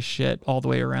bag of shit all the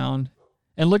way around.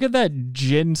 And look at that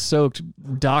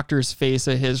gin-soaked doctor's face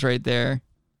of his right there.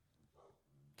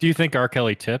 Do you think R.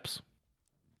 Kelly tips?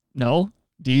 No.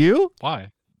 Do you?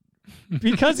 Why?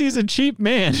 Because he's a cheap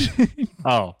man.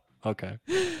 Oh. Okay.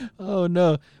 Oh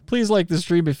no! Please like the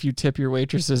stream if you tip your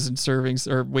waitresses and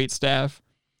servings or wait staff.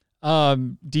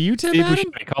 Do you tip? Steve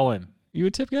Adam? Buscemi, call in. You a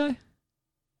tip guy?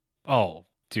 Oh,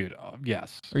 dude,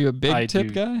 yes. Are you a big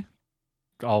tip guy?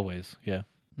 Always, yeah.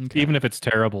 Okay. Even if it's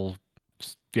terrible,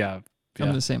 yeah.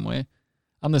 I'm the same way.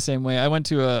 I went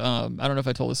to a. I don't know if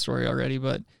I told this story already,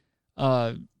 but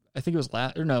I think it was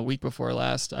week before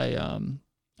last.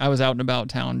 I was out and about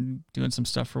town doing some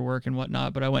stuff for work and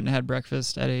whatnot, but I went and had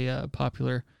breakfast at a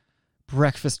popular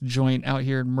breakfast joint out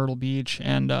here in Myrtle Beach.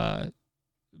 And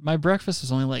my breakfast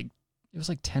was only it was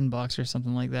like $10 or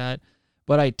something like that.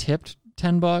 But I tipped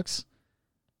 $10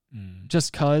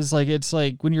 just cause it's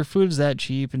like when your food's that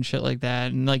cheap and shit like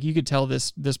that. And you could tell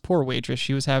this poor waitress,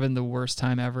 she was having the worst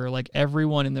time ever. Like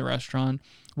everyone in the restaurant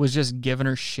was just giving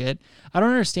her shit. I don't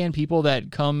understand people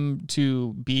that come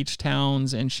to beach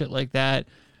towns and shit like that,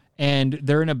 and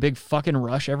they're in a big fucking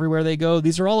rush everywhere they go.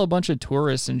 These are all a bunch of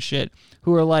tourists and shit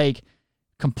who are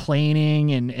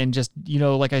complaining and just,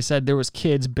 like I said, there was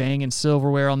kids banging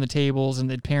silverware on the tables, and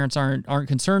the parents aren't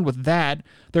concerned with that.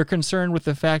 They're concerned with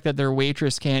the fact that their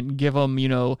waitress can't give them,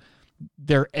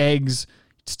 their eggs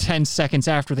 10 seconds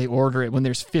after they order it when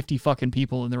there's 50 fucking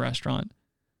people in the restaurant.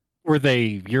 Were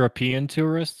they European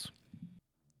tourists?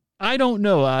 I don't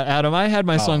know, Adam. I had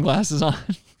my sunglasses on.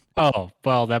 Oh,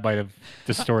 well, that might have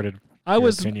distorted I your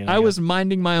was opinion, I was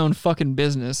minding my own fucking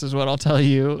business is what I'll tell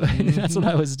you. That's what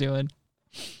I was doing.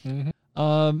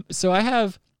 Mm-hmm. So I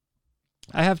have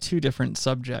two different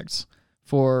subjects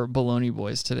for Baloney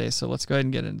Boys today. So let's go ahead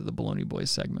and get into the Baloney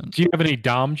Boys segment. Do you have any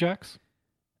Dom Jacks?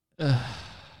 No?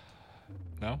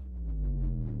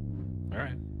 All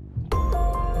right.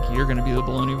 You're going to be the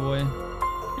Baloney Boy.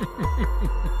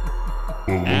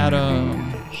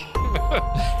 Adam.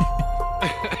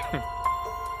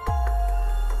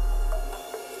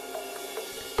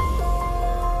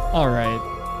 All right.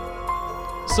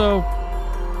 So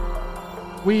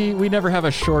we never have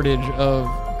a shortage of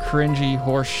cringy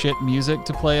horse shit music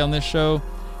to play on this show,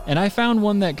 and I found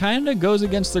one that kind of goes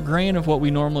against the grain of what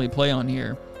we normally play on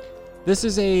here. This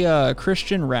is a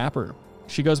Christian rapper.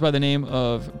 She goes by the name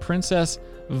of Princess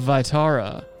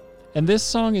Vitara, and this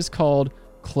song is called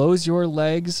 "Close Your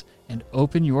Legs and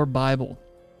Open Your Bible."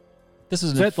 This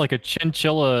is that like a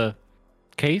chinchilla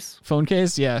case? Phone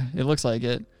case? Yeah, it looks like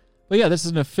it. But yeah, this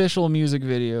is an official music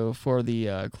video for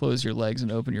the Close Your Legs and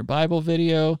Open Your Bible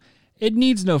video. It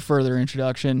needs no further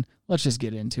introduction. Let's just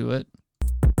get into it.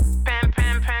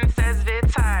 Princess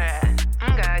Vitara.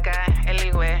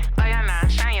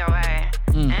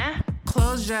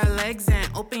 Close your legs and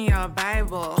open your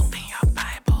Bible. Open your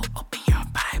Bible. Open your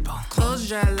Bible. Close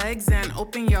your legs and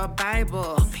open your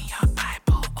Bible.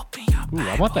 Ooh,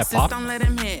 I want that pop. Don't let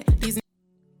him hit. These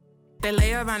they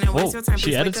lay around and waste your time. She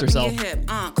Please edits wake up herself. in your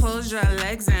hip. Close your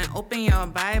legs and open your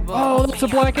Bible. Oh, that's a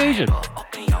black Asian.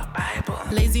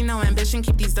 Lazy, no ambition.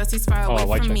 Keep these dusties far away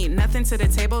white from chick. me. Nothing to the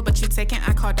table, but you taking.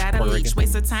 I call that a Puerto leech. Rican.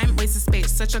 Waste of time, waste of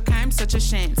space. Such a crime, such a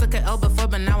shame. Took an L before,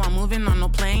 but now I'm moving on. No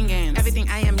playing games. Everything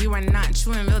I am, you are not.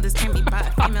 True and real, this can't be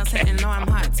bought. Females hitting, no, I'm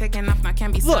hot. Taking off, now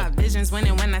can't be stopped. Visions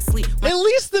winning when I sleep. At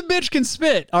least the bitch can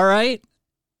spit, all right?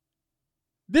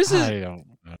 This is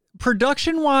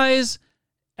production-wise,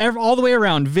 all the way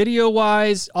around,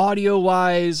 video-wise,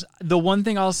 audio-wise. The one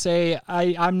thing I'll say,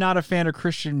 I'm not a fan of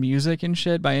Christian music and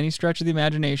shit by any stretch of the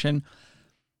imagination.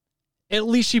 At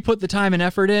least she put the time and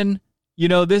effort in. You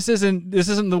know, this isn't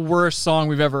the worst song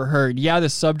we've ever heard. Yeah, the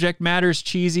subject matter's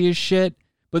cheesy as shit,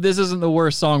 but this isn't the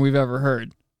worst song we've ever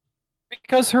heard.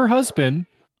 Because her husband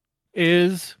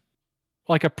is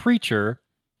like a preacher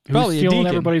who's Probably a stealing deacon.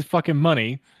 everybody's fucking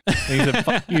money.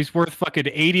 And he's worth fucking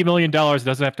 $80 million,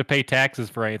 doesn't have to pay taxes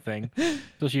for anything.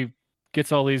 So she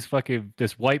gets all these fucking,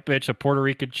 this white bitch, a Puerto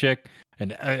Rican chick,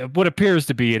 and what appears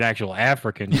to be an actual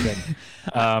African chick.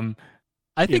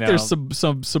 I think there's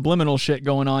some subliminal shit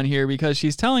going on here because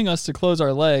she's telling us to close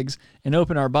our legs and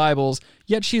open our Bibles,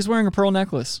 yet she's wearing a pearl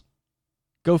necklace.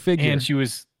 Go figure. And she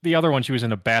was, the other one, she was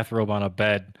in a bathrobe on a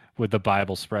bed with the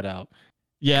Bible spread out.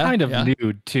 Yeah. Kind of yeah.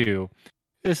 nude, too.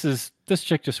 This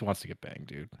chick just wants to get banged,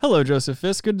 dude. Hello, Joseph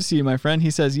Fisk. Good to see you, my friend.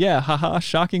 He says, yeah, haha,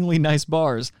 shockingly nice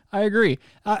bars. I agree.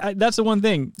 That's the one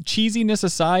thing. Cheesiness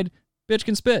aside, bitch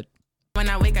can spit. When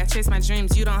I wake, I chase my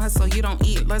dreams. You don't hustle, you don't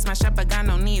eat. Lord's my shepherd, got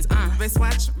no needs.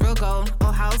 Wristwatch, real gold.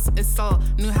 Old house is sold.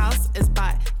 New house is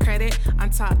bought. Credit on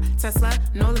top. Tesla,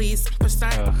 no lease. Push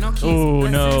start, no keys. Oh,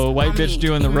 no. White bitch me.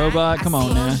 doing the robot. Come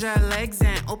on, man. Close your legs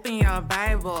and open your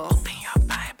Bible. Open your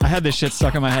Bible. I had this shit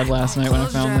stuck in my head last night when I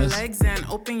found Close this. your legs and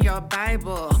open your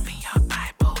Bible. Open your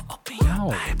Bible. Open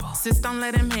your Bible. Sis, don't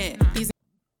let him hit.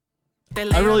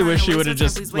 I really wish she would have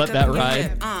just let that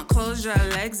ride. Close your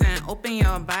legs and open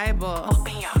your Bible.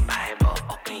 Open your Bible.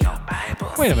 Open your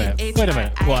Bible. Wait a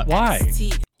minute. What? Why?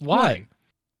 Why?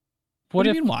 What do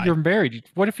if you mean, why? you're married?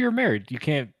 What if you're married? You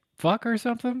can't fuck or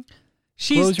something?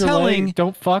 She's Close your telling... legs,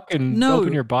 don't fuck and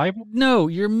open your Bible? No,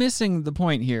 you're missing the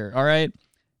point here, all right?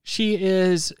 She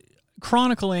is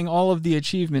chronicling all of the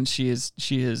achievements she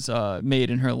has made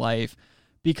in her life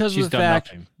because She's of the done fact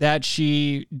nothing. that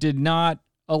she did not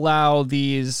allow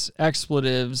these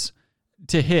expletives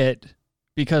to hit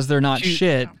because they're not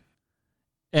shit.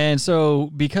 And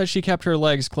so because she kept her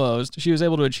legs closed, she was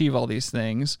able to achieve all these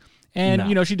things. And, No.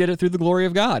 you know, she did it through the glory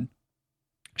of God.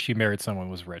 She married someone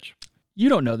who was rich. You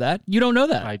don't know that. You don't know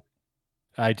that.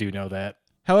 I do know that.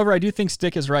 However, I do think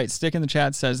Stick is right. Stick in the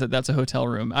chat says that that's a hotel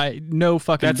room. No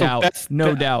fucking doubt.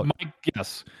 No doubt.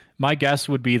 My guess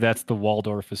would be that's the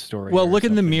Waldorf Astoria. Well, look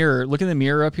in the mirror. Look in the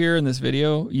mirror up here in this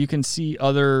video. You can see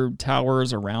other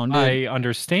towers around it. I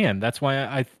understand. That's why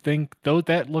I think though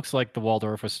that looks like the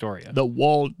Waldorf Astoria. The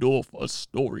Waldorf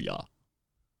Astoria.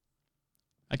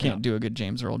 I can't do a good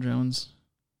James Earl Jones.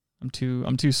 I'm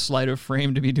too slight of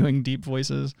frame to be doing deep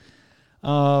voices.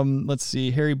 Let's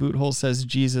see. Harry Boothole says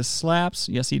Jesus slaps.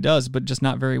 Yes, he does, but just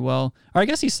not very well. Or I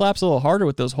guess he slaps a little harder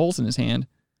with those holes in his hand.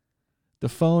 The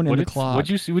phone and the clock.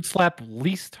 You would slap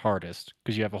least hardest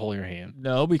because you have a hole in your hand.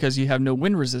 No, because you have no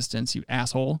wind resistance, you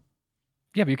asshole.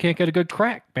 Yeah, but you can't get a good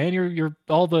crack, man. You're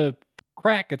all the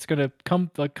crack. It's gonna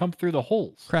come through the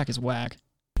holes. Crack is whack.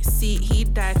 See, he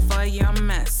died for your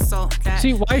mess, so that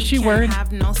See, why is she you wearing- can't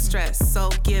have no stress. So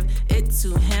give it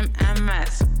to him and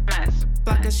mess.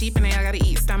 Flock of sheep and I gotta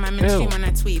eat. Start my ministry Ew. when I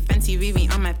tweet. Fenty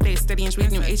Riri on my face, steady and sweet,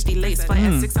 new HD lace. Fly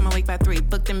at 6, I'm awake by 3.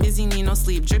 Booked and busy, need no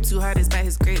sleep. Drip too hard is by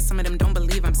his grace. Some of them don't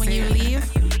believe I'm saying. When you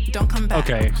leave, don't come back.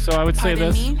 Okay, so I would say Pardon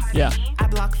this. me? Yeah. I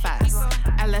block fast.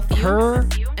 I left you Her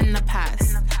in the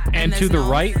past. and to there's the no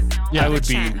right, I would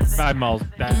be. chance. I'm all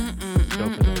that. Go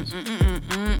for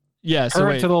those. Yeah, so Her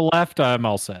wait. to the left, I'm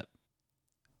all set.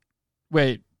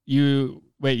 Wait, you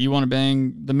want to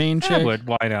bang the main chick? I would.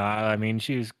 Why not? I mean,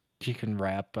 she can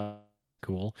rap.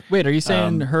 Cool. Wait, are you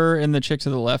saying her and the chick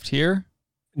to the left here?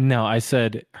 No, I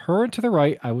said her and to the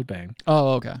right, I would bang.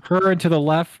 Oh, okay. Her and to the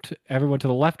left, everyone to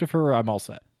the left of her, I'm all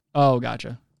set. Oh,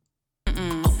 gotcha. Open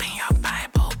your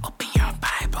Bible. Open your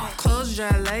Bible. Close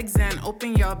your legs and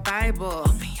open your Bible.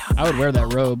 I would wear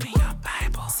that robe.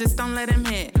 Sis, don't let him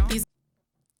hit.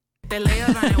 They lay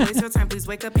around and waste your time. Please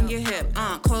wake up and get hip.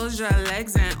 Close your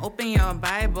legs and open your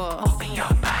Bible. Open your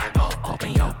Bible.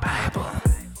 Open your Bible.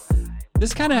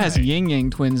 This kind of has Yin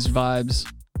Yang Twins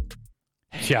vibes.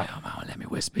 Yeah. Come on, let me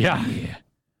whisper Yeah. in your ear.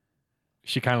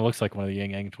 She kind of looks like one of the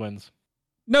Yang Yang twins.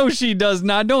 No, she does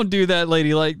not. Don't do that,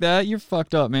 lady, like that. You're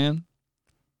fucked up, man.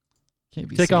 Can't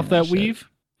be Take off that shit. weave.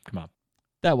 Come on.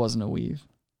 That wasn't a weave.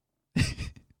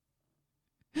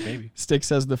 Maybe. Stick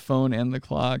says the phone and the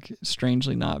clock,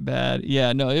 strangely not bad.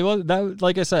 Yeah, no, it was that.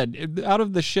 Like I said, out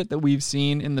of the shit that we've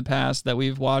seen in the past that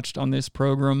we've watched on this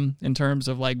program in terms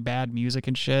of like bad music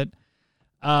and shit,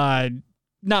 not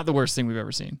the worst thing we've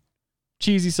ever seen.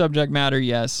 Cheesy subject matter,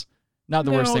 yes. Not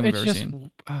the worst thing we've ever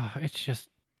seen. It's just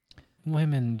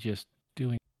women just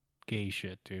doing gay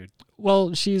shit, dude.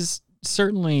 Well, she's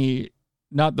certainly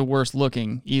not the worst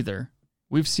looking either.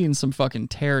 We've seen some fucking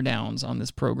teardowns on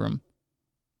this program.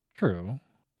 True,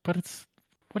 but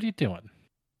what are you doing?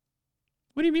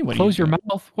 What do you mean? Close your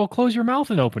mouth. Well, close your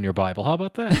mouth and open your Bible. How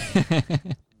about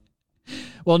that?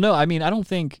 Well, no, I mean, I don't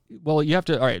think. Well, you have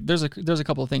to. All right, there's a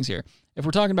couple of things here. If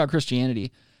we're talking about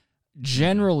Christianity,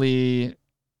 generally,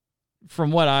 from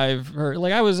what I've heard,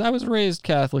 like I was raised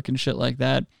Catholic and shit like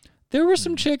that. There were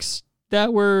some chicks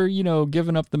that were,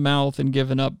 giving up the mouth and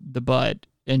giving up the butt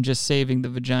and just saving the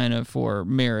vagina for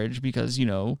marriage because,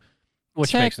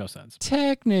 which makes no sense.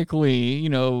 Technically,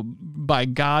 by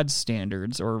God's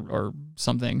standards or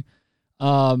something,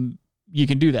 you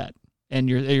can do that, and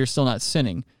you're still not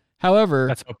sinning. However,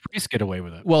 that's how priests get away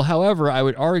with it. Well, however, I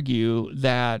would argue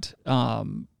that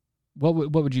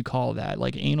what would you call that?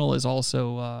 Like anal is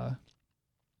also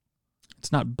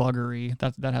it's not buggery.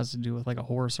 That has to do with like a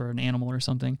horse or an animal or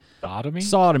something. Sodomy.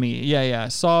 Sodomy, yeah.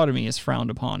 Sodomy is frowned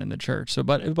upon in the church. So,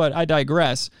 but I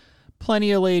digress.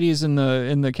 Plenty of ladies in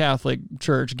the Catholic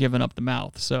Church giving up the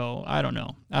mouth. So I don't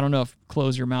know. I don't know if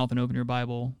close your mouth and open your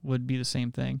Bible would be the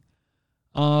same thing.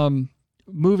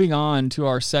 Moving on to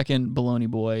our second baloney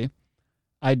boy,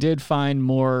 I did find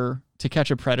more To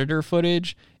Catch a Predator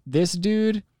footage. This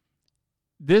dude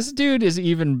is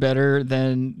even better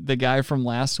than the guy from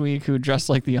last week who dressed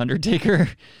like the Undertaker.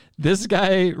 This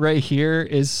guy right here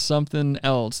is something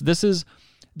else. This is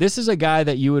a guy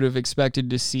that you would have expected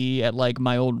to see at like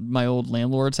my old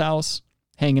landlord's house,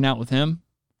 hanging out with him.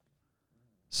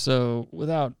 So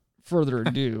without further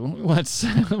ado, let's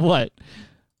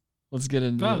get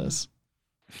into this.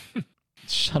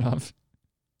 Shut up.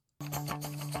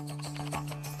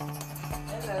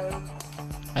 Hello.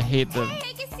 I hate the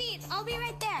Take a seat. I'll be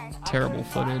right there. terrible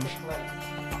footage.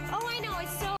 Oh, I know.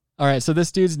 It's so. All right, so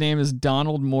this dude's name is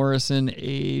Donald Morrison,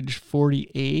 age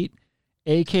 48,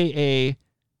 a.k.a.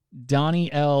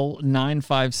 Donnie L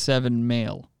 957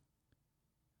 male.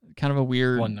 Kind of a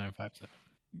weird 1957.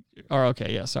 Or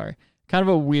okay, yeah, sorry. Kind of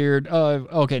a weird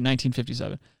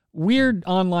 1957. Weird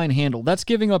online handle. That's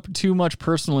giving up too much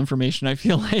personal information, I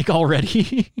feel like,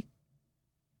 already.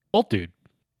 Old dude.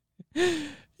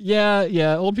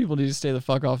 Yeah, old people need to stay the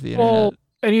fuck off the internet. Well,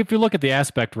 and if you look at the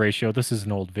aspect ratio, this is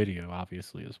an old video,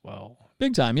 obviously, as well.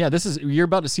 Big time. Yeah, you're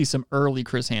about to see some early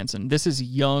Chris Hansen. This is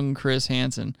young Chris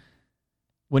Hansen.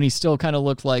 When he still kind of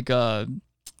looked like,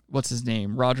 what's his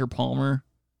name? Roger Palmer?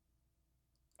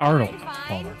 Arnold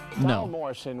Palmer. No. Donald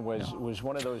Morrison was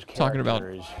one of those characters. Talking about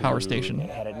Power Station.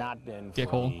 Had it not been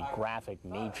for the graphic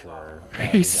nature,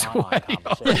 He's sweating.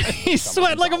 He's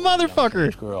sweating like a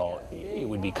motherfucker. Girl, it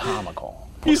would be comical.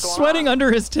 He's sweating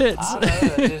under his tits.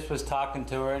 I just was talking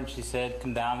to her and she said,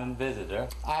 come down and visit her.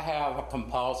 I have a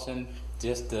compulsion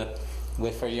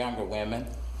for younger women.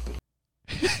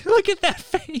 Look at that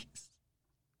face.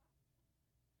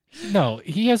 No,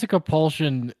 he has a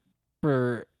compulsion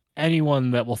for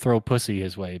anyone that will throw pussy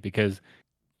his way because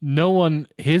no one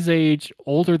his age,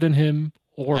 older than him,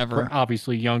 or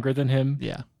obviously younger than him,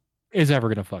 is ever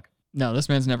going to fuck. No, this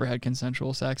man's never had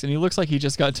consensual sex, and he looks like he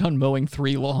just got done mowing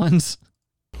 3 lawns.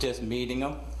 Just meeting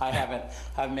them.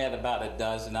 I've met about a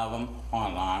dozen of them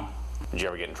online. Did you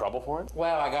ever get in trouble for it?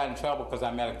 Well, I got in trouble because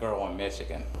I met a girl in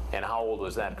Michigan. And how old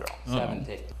was that girl?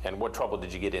 70. And what trouble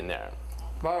did you get in there?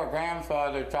 Well, her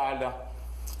grandfather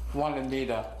wanted me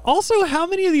to... Also, how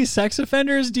many of these sex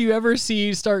offenders do you ever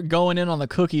see start going in on the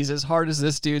cookies as hard as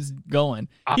this dude's going?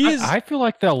 I feel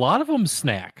like a lot of them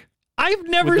snack. I've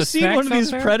never seen one of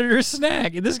these predators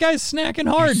snack. This guy's snacking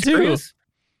hard, too.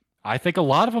 I think a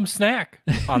lot of them snack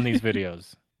on these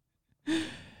videos.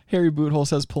 Harry Boothole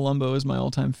says Palumbo is my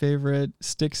all-time favorite.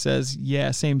 Stick says,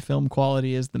 yeah, same film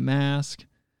quality as The Mask.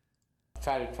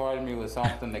 Tried to charge me with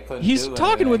something they couldn't He's do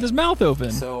talking anything. with his mouth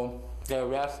open. So they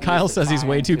arrested Kyle me says he's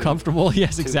way too comfortable.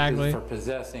 Yes, exactly. For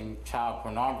possessing child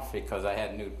pornography because I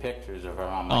had nude pictures of her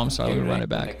on my I'm sorry, computer. we run it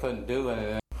back. They couldn't do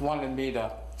anything. Wanted me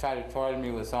to try to charge me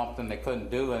with something they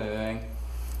couldn't do anything.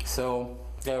 So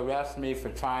they arrested me for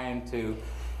trying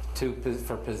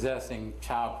for possessing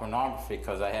child pornography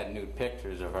because I had nude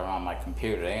pictures of her on my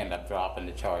computer. They ended up dropping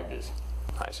the charges.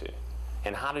 I see.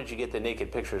 And how did you get the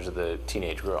naked pictures of the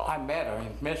teenage girl? I met her in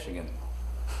Michigan,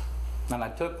 and I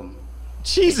took them.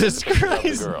 Jesus Pictures of the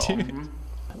Christ, girl. dude.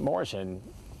 Morrison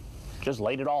just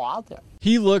laid it all out there.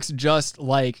 He looks just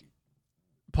like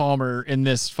Palmer in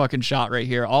this fucking shot right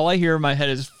here. All I hear in my head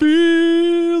is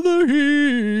 "Feel the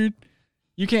heat."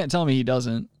 You can't tell me he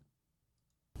doesn't.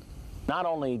 Not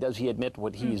only does he admit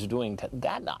what he's doing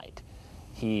that night,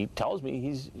 he tells me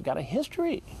he's got a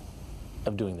history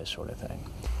of doing this sort of thing.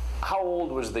 How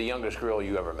old was the youngest girl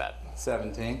you ever met?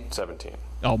 17. 17.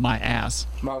 Oh, my ass.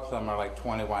 Most of them are like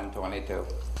 21, 22.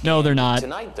 No, they're not.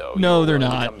 Tonight, though, No, you're they're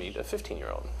willing to not. come meet a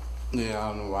 15-year-old. Yeah, I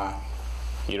don't know why.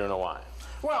 You don't know why?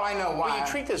 Well, I know why. Well, you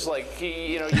treat this like,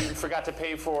 you forgot to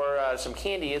pay for some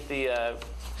candy at the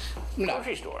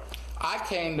grocery store. I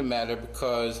came to meet her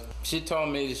because she told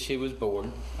me that she was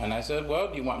bored. And I said,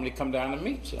 well, do you want me to come down and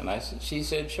meet you? And she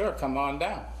said, sure, come on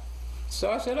down.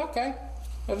 So I said, okay.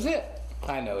 That was it.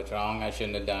 I know it's wrong. I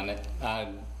shouldn't have done it. I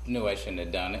knew I shouldn't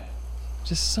have done it.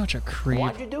 Just such a creep.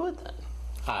 Why'd you do it then?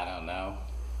 I don't know.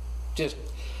 Just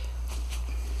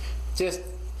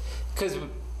because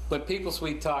when people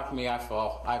sweet talk me, I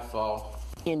fall.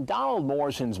 In Donald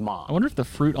Morrison's mind, I wonder if the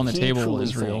fruit on the he table truly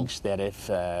is real. thinks that if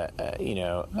a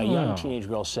young teenage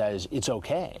girl says it's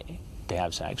okay to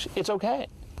have sex, it's okay.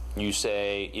 You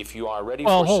say, if you are ready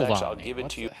for sex, I'll give it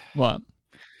to you. What?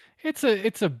 It's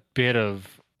a bit of,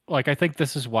 like, I think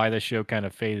this is why the show kind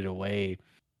of faded away,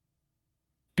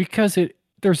 because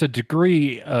there's a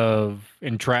degree of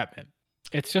entrapment.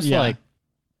 It's just like,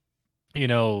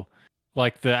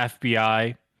 like the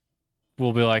FBI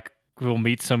will be like, we'll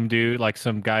meet some dude, like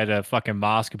some guy at a fucking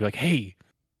mosque, and be like, hey,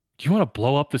 do you want to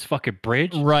blow up this fucking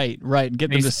bridge? Right.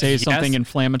 Get them to say something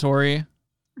inflammatory.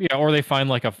 Yeah, or they find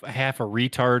like half a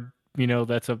retard,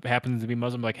 happens to be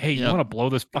Muslim, like, hey, you want to blow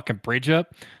this fucking bridge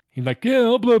up? He's like, yeah,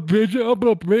 I'll blow a bridge.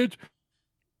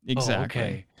 Exactly. Oh,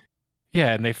 okay.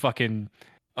 Yeah, and they fucking,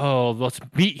 let's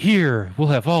meet here. We'll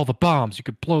have all the bombs. You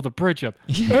could blow the bridge up.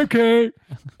 Okay.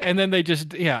 And then they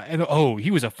just,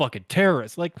 he was a fucking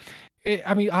terrorist. Like,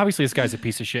 obviously this guy's a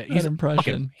piece of shit. He's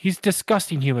a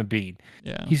disgusting human being.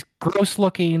 Yeah. He's gross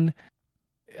looking.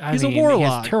 He's a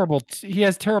warlock. He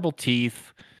has terrible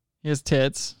teeth. He has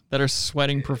tits that are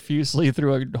sweating profusely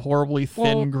through a horribly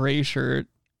thin gray shirt.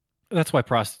 That's why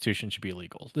prostitution should be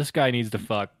illegal. This guy needs to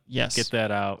fuck. Yes. Get that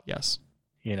out. Yes.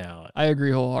 I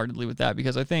agree wholeheartedly with that,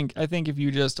 because I think if you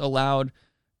just allowed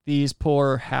these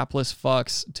poor hapless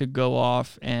fucks to go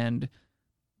off and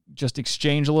just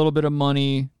exchange a little bit of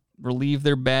money, relieve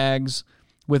their bags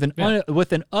with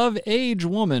an of age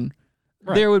woman,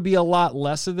 there would be a lot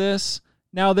less of this.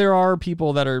 Now, there are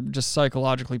people that are just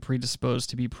psychologically predisposed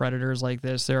to be predators like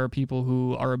this. There are people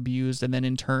who are abused and then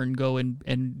in turn go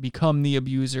and become the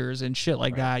abusers and shit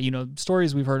like that.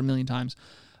 Stories we've heard a million times.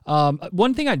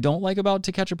 One thing I don't like about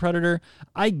To Catch a Predator,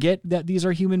 I get that these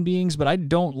are human beings, but I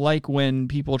don't like when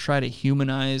people try to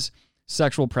humanize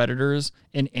sexual predators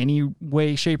in any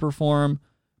way, shape, or form,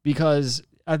 because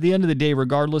at the end of the day,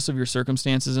 regardless of your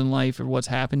circumstances in life or what's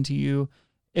happened to you,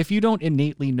 if you don't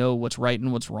innately know what's right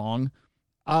and what's wrong,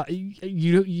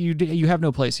 you have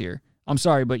no place here. I'm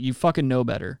sorry, but you fucking know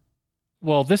better.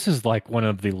 Well, this is like one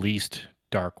of the least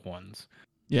dark ones.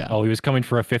 Yeah. Oh, he was coming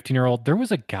for a 15-year-old. There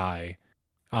was a guy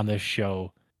on this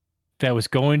show that was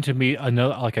going to meet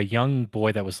a young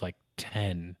boy that was like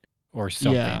 10 or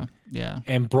something. Yeah.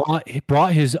 And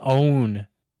brought his own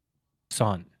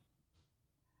son,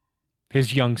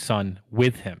 his young son,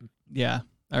 with him. Yeah,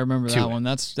 I remember that one.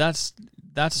 That's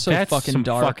so fucking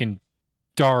dark. Fucking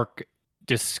dark,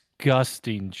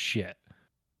 disgusting shit.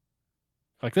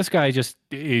 Like, this guy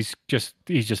he's just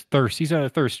thirsty. He's on a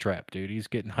thirst trap, dude. He's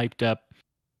getting hyped up.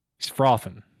 He's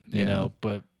frothing,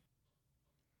 but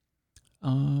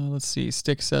let's see.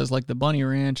 Stick says, like the Bunny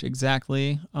Ranch,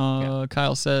 exactly.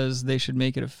 Kyle says they should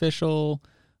make it official,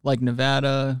 like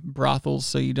Nevada, brothels,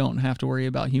 so you don't have to worry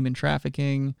about human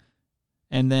trafficking.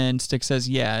 And then Stick says,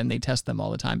 yeah, and they test them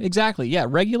all the time. Exactly. Yeah,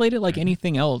 regulate it like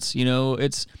anything else.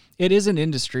 It is an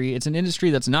industry. It's an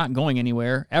industry that's not going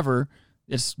anywhere ever.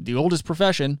 It's the oldest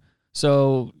profession.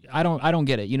 So I don't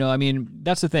get it.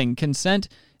 That's the thing. Consent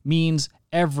means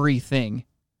everything.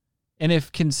 And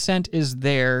if consent is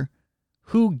there,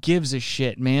 who gives a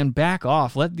shit, man? Back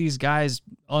off. Let these guys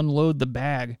unload the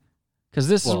bag. Because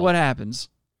this is what happens.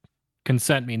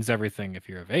 Consent means everything if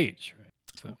you're of age, right?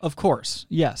 So. Of course.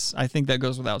 Yes. I think that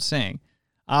goes without saying.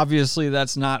 Obviously,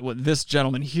 that's not what this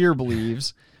gentleman here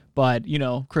believes. But,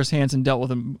 Chris Hansen dealt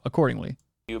with him accordingly.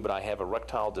 But I have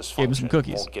erectile dysfunction. Gave him some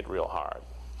cookies. Won't get real hard.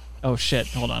 Oh, shit.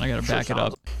 Hold on. I got to back it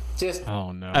up.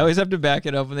 Oh, no. I always have to back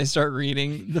it up when they start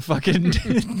reading the fucking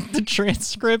the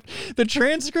transcript. The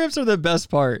transcripts are the best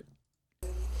part.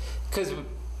 Because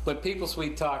when people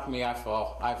sweet talk me, I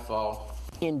fall.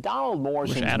 In Donald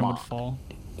Morrison's Adam would mind, fall.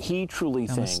 he truly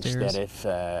down the thinks stairs. that if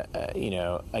a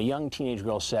young teenage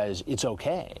girl says it's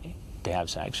okay to have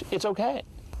sex, it's okay.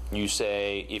 You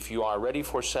say, if you are ready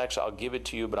for sex, I'll give it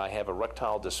to you, but I have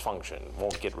erectile dysfunction.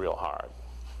 Won't get real hard.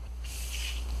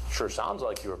 Sure sounds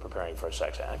like you were preparing for a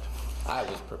sex act. I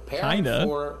was preparing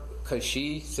for, because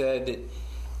she said that,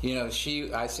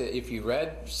 I said, if you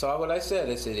saw what I said,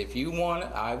 I said, if you want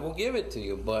it, I will give it to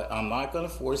you, but I'm not going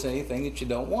to force anything that you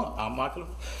don't want. I'm not going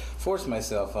to force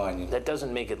myself on you. That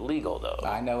doesn't make it legal, though.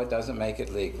 I know it doesn't make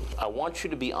it legal. I want you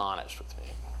to be honest with me.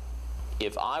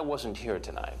 If I wasn't here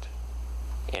tonight,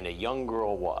 and a young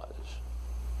girl was,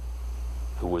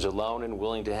 who was alone and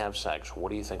willing to have sex, what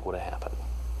do you think would have happened?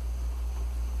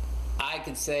 I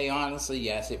could say honestly,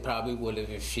 yes, it probably would have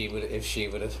if she would have,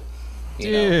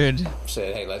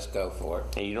 said, hey, let's go for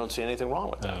it. And you don't see anything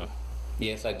wrong with that?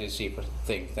 Yes, I do see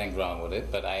things wrong with it,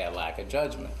 but I lack a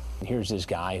judgment. Here's this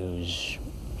guy who's,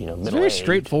 middle-aged. It's very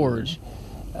straightforward. Who's,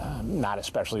 not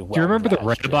especially well. Do you remember the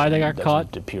rabbi that got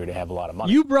caught? Doesn't appear to have a lot of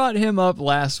money. You brought him up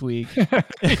last week.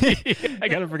 I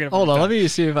gotta forget. Hold on, let me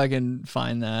see if I can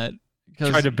find that.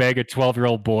 Tried to beg a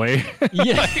 12-year-old boy.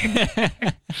 Yeah.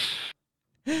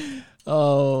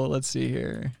 Oh, let's see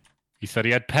here. He said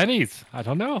he had pennies. I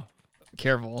don't know.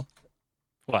 Careful.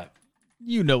 What?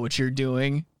 You know what you're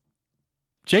doing.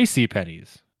 JC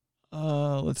pennies.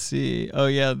 Let's see. Oh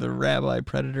yeah, the Rabbi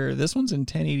Predator. This one's in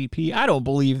 1080p. I don't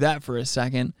believe that for a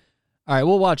second. All right,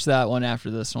 we'll watch that one after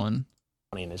this one.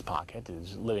 Money in his pocket,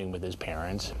 is living with his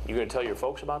parents. You gonna tell your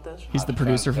folks about this? He's the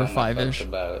producer for Five-ish.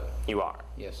 About it. You are?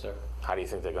 Yes, sir. How do you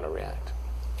think they're gonna react?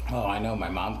 Oh, I know. My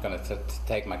mom's gonna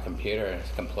take my computer and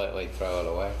completely throw it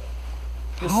away.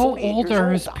 How old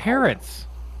are his parents?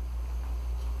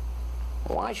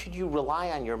 Why should you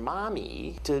rely on your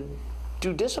mommy to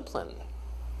do discipline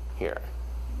here?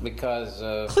 Because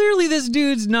clearly this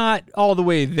dude's not all the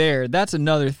way there. That's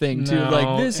another thing too. No,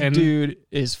 like this dude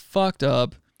is fucked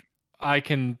up. I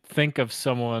can think of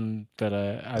someone that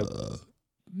I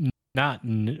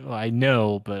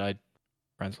know, but I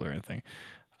friends with or anything,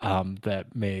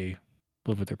 that may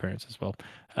live with their parents as well.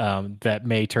 That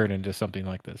may turn into something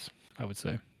like this, I would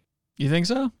say. You think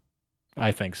so?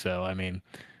 I think so. I mean,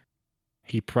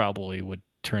 he probably would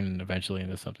turn eventually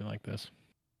into something like this.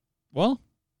 Well,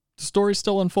 the story's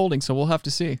still unfolding, so we'll have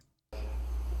to see.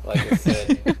 Like I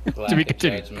said, lack of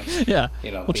judgment. Yeah,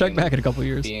 we'll check back in a couple of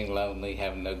years. Being lonely,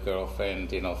 having no girlfriend,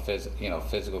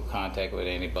 physical contact with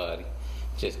anybody,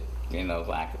 just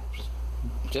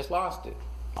just lost it.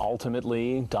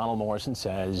 Ultimately, Donald Morrison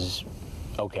says,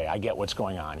 okay, I get what's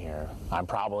going on here. I'm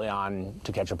probably on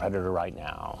To Catch a Predator right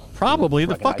now. Probably.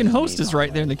 The fucking host is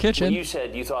right there in the kitchen. When you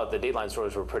said you thought the Dateline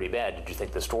stories were pretty bad, did you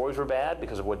think the stories were bad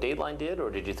because of what Dateline did, or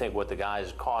did you think what the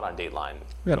guys caught on Dateline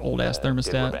We got old-ass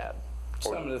thermostat. were bad?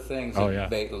 Some of the things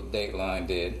that Dateline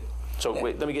did. So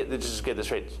wait, let me get this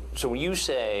straight. So when you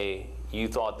say you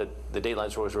thought that the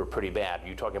Dateline stories were pretty bad, are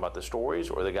you talking about the stories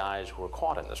or the guys who were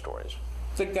caught in the stories?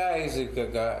 The guys who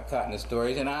got caught in the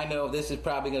stories, and I know this is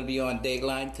probably going to be on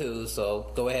Dateline too, so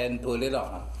go ahead and put it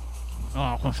on.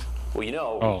 Oh.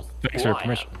 Well, thanks for your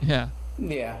permission. Yeah.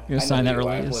 Yeah. You gonna sign that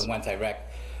release? Once I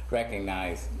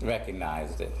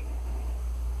recognized it.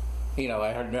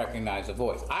 I recognized the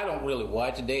voice. I don't really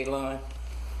watch Dateline.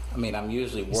 I mean, I'm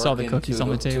usually working saw the cookies on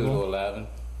the 2 table. to 11.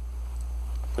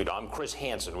 I'm Chris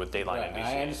Hansen with Dateline NBC.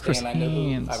 I understand. I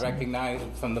know I recognize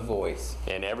it from the voice.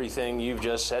 And everything you've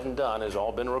just said and done has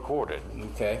all been recorded.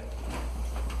 Okay.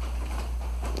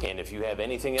 And if you have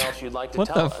anything else you'd like to What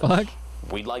tell the fuck?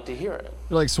 we'd like to hear it.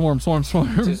 You're like swarm.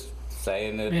 Just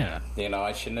saying that,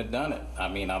 I shouldn't have done it. I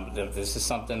mean, this is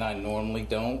something I normally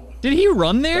don't. Did he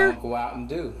run there? Don't go out and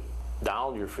do.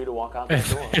 Donald, you're free to walk out that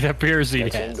door. It appears he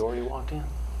That's has. the door you walked in.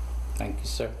 Thank you,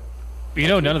 sir.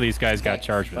 None of these guys got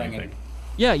charged with anything.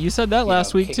 Yeah, you said that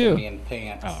last week too. Me in the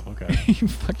pants. Oh, okay. You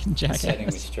fucking jackass. Setting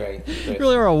me straight. You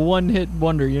really are a one-hit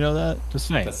wonder. You know that? Just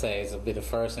saying. To say it's a bit of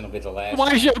first and a bit of last.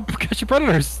 Why did you Catch a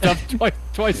Predator stuff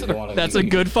twice? That's a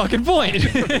good fucking point. You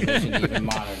can even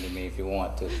monitor me if you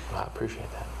want to. I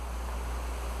appreciate that.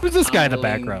 Who's this guy in the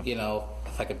willing, background?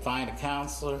 If I could find a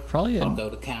counselor, Probably I'll go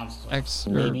to counselor.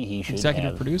 Maybe he should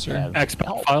executive producer.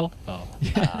 X-File? Oh.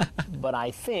 But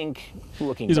I think,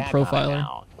 looking He's a back on it profiler.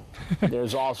 now,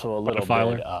 there's also a little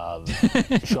Profiler.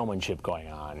 bit of showmanship going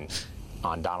on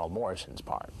Donald Morrison's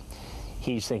part.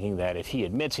 He's thinking that if he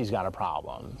admits he's got a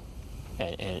problem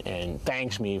and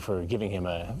thanks me for giving him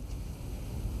a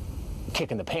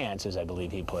kick in the pants, as I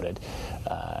believe he put it,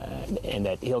 and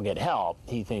that he'll get help,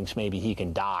 he thinks maybe he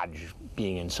can dodge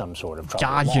being in some sort of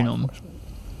trouble with Dodging law him. enforcement.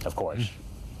 Of course,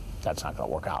 that's not going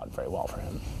to work out very well for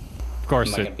him.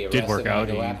 course, Am I gonna it be did work arrested when I out.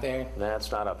 go He- out there?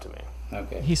 That's not up to me.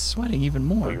 Okay. He's sweating even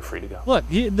more. Oh, you're free to go. Look,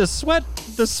 the sweat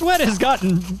has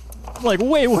gotten like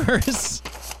way worse.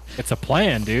 It's a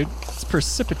plan, dude. It's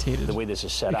precipitated. The way this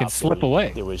is set You up, can slip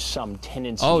away. There was some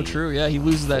tendency. Oh, true. Yeah, he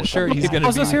loses that shirt. He's gonna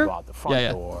Pause be. this here? Out the front Yeah,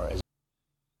 yeah. door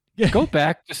as Go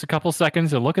back just a couple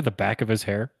seconds and look at the back of his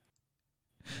hair.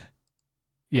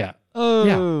 Yeah.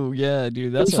 Oh, yeah,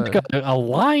 dude. That's There's like a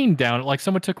line down, like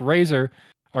someone took razor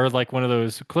or like one of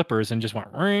those clippers and just went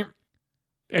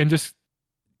and just.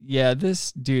 Yeah,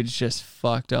 this dude's just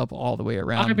fucked up all the way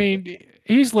around. I mean,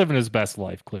 he's living his best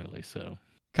life, clearly. So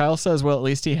Kyle says, well, at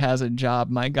least he has a job,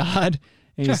 my God.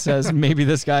 And he says maybe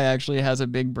this guy actually has a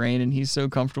big brain and he's so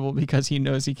comfortable because he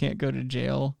knows he can't go to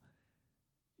jail.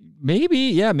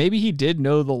 Maybe he did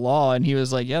know the law and he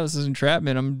was like, yeah, this is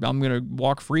entrapment. I'm going to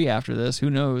walk free after this.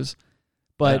 Who knows?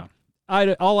 But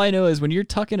all I know is when you're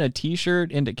tucking a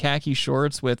t-shirt into khaki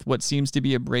shorts with what seems to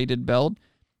be a braided belt,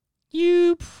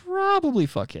 you probably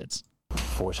fuck kids.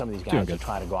 for some of these guys to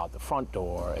try to go out the front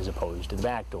door as opposed to the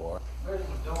back door. Where's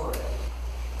the door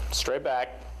at? Straight back.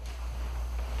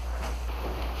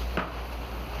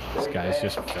 This guy's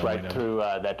just right through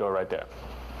that door right there.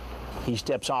 He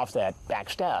steps off that back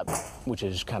step, which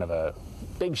is kind of a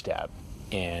big step,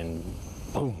 and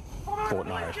boom, Fort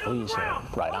Myers police are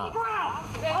right on.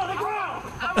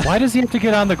 Why does he have to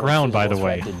get on the ground, by the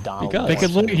way? Because they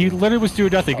could he literally was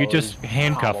doing nothing. You could just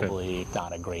handcuff him. Probably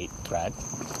not a great threat.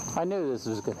 I knew this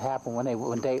was going to happen when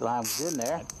Dateline was in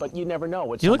there. But you never know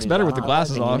what he looks better with the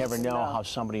glasses off. You never know how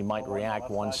somebody might react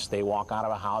once they walk out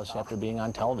of a house after being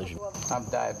on television. I'm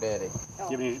diabetic.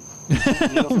 Give me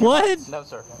What? No,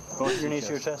 sir. Go with your knees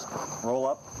to your chest. Roll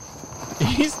up.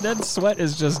 That sweat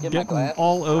is just getting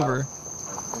all over.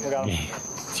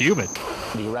 It's humid.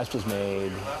 The arrest is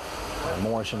made.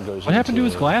 Morrison goes. What happened to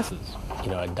his glasses?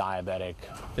 You know, a diabetic.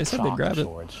 They said they grabbed it.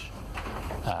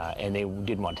 And they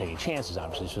didn't want to take any chances,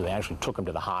 obviously, so they actually took him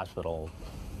to the hospital.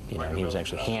 You know, he was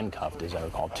actually handcuffed, as I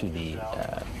recall, to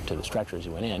the stretcher as he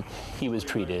went in. He was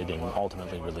treated and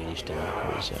ultimately released and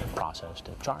was processed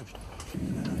and charged.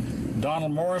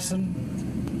 Donald Morrison,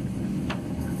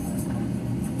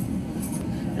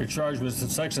 you're charged with a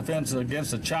sex offense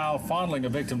against a child, fondling a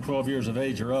victim 12 years of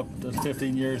age or up to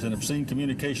 15 years, and obscene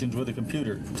communications with a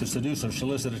computer to seduce or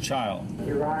solicit a child.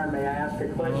 Your Honor, may I ask a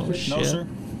question? Oh, shit. No, sir.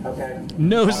 Okay.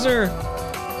 No, sir.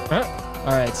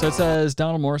 All right, so it says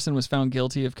Donald Morrison was found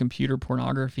guilty of computer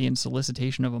pornography and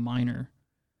solicitation of a minor.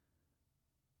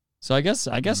 So I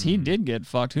guess he did get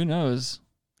fucked. Who knows?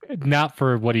 Not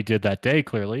for what he did that day.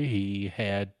 Clearly, he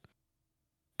had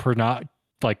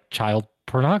child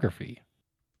pornography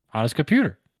on his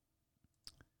computer.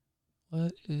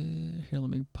 Here, let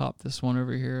me pop this one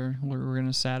over here. We're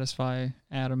gonna satisfy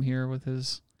Adam here with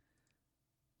his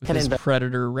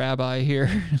predator rabbi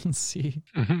here. Let's see.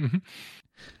 Let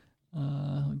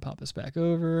me pop this back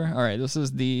over. All right, this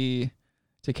is the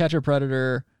To Catch a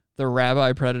Predator, the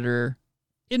Rabbi Predator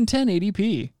in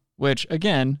 1080p, which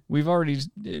again,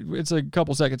 it's a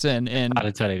couple seconds in and not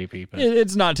in 1080p, but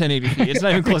it's not 1080p. It's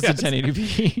not even close to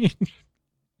 1080p.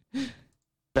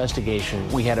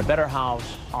 Investigation. We had a better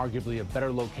house, arguably a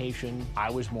better location. I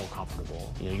was more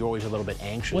comfortable. You know, you're always a little bit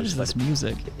anxious. What is this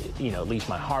music? You know, at least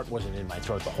my heart wasn't in my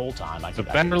throat the whole time. It's a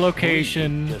better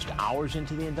location. Just hours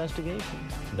into the investigation,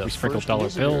 we sprinkled dollar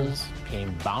bills.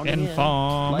 Came bounding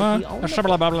Informer. in. Like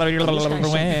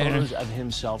photos of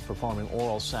himself performing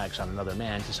oral sex on another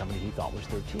man to somebody he thought was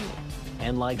 13.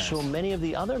 And like so many of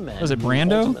the other men Was it who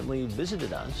Brando? ultimately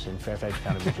visited us in Fairfax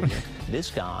County, Virginia,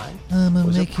 this guy I'ma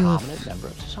was a make you a prominent member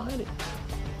of society.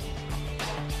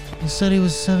 You said he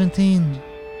was 17.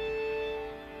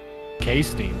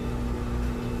 K-Steam.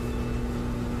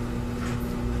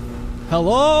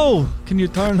 Hello? Can you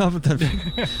turn up the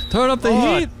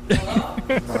heat?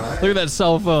 Look at that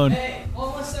cell phone. Hey,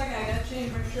 hold on a second. I gotta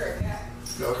change my shirt. Yeah.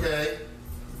 Okay.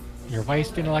 You're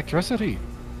wasting electricity.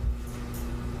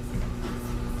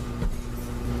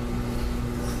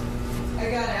 I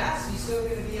gotta ask, you still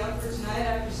gonna be up for tonight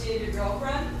after seeing your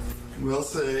girlfriend? We'll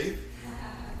see.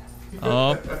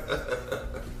 The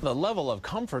level of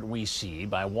comfort we see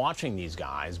by watching these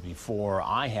guys before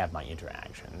I have my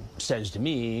interaction says to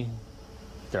me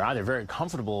they're either very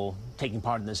comfortable taking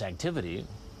part in this activity,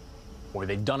 or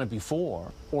they've done it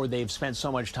before, or they've spent so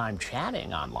much time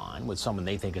chatting online with someone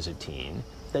they think is a teen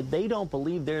that they don't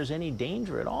believe there's any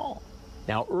danger at all.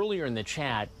 Now, earlier in the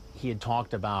chat, he had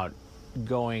talked about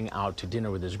going out to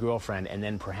dinner with his girlfriend and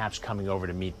then perhaps coming over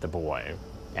to meet the boy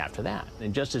after that.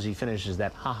 And just as he finishes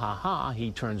that ha ha ha,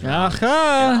 he turns around and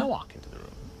I walk into the room.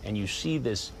 And you see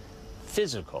this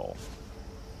physical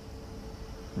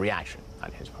reaction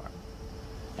on his part.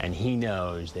 And he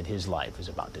knows that his life is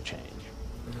about to change.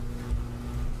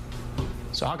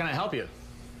 So how can I help you?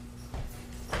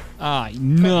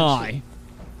 No.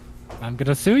 I'm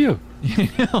gonna sue you.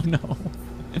 Oh, no.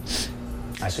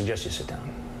 I suggest you sit down.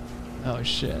 Oh,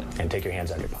 shit. And take your hands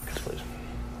out of your pockets, please.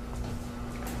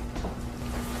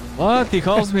 What? He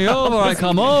calls me over, I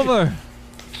come over.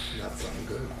 That's not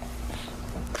good.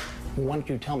 Why don't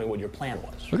you tell me what your plan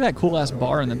was? Look at that cool-ass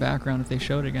bar in the background if they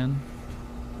show it again.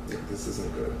 This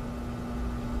isn't good.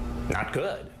 Not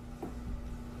good.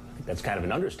 I think that's kind of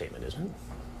an understatement, isn't it?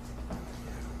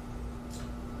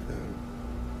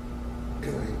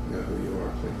 Can I know who you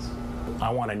are, please? I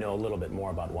want to know a little bit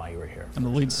more about why you were here. I'm the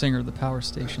lead singer of the power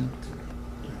station.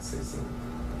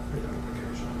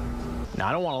 Now,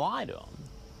 I don't want to lie to him.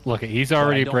 Look, he's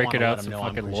already breaking out some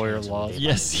fucking lawyer laws.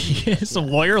 Yes, he is. Some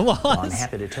lawyer laws. Well, I'm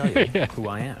happy to tell you Yeah. who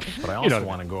I am, but I You also don't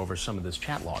want to go over some of this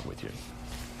chat log with you.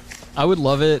 I would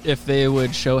love it if they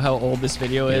would show how old this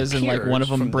video It is, and like one of appears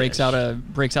them from breaks this out a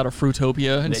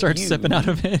Fruitopia and that starts you sipping out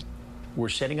of it. We're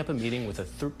setting up a meeting with a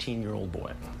 13-year-old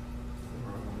boy.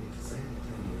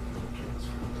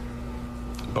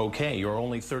 Okay, you're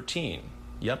only 13.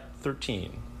 Yep,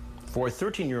 13. For a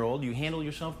 13-year-old, you handle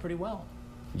yourself pretty well.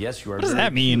 Yes, you are. What does very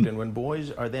that mean? cute, and when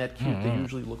boys are that cute, they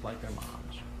usually look like their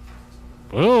moms.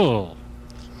 Oh.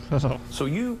 So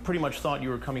you pretty much thought you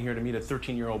were coming here to meet a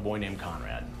 13-year-old boy named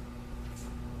Conrad.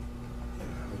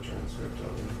 The transcript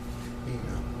of an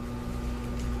email.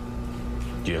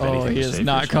 Do you have anything Oh, he to is say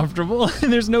not for yourself? comfortable.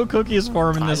 There's no cookies for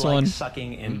him in this I like one.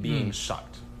 sucking and being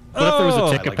sucked. What if there was Oh.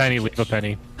 a take I a like penny, to leave a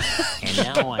penny? And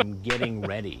now I'm getting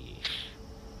ready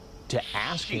to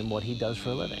ask him what he does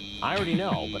for a living. I already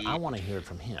know, but I want to hear it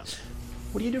from him.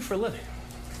 What do you do for a living?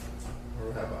 A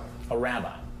rabbi. A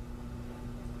rabbi.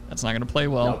 That's not going to play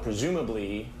Now, well.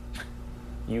 presumably,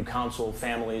 you counsel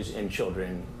families and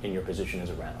children in your position as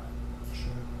a rabbi.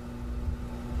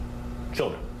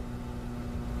 Children.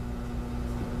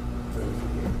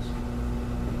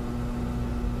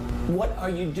 What are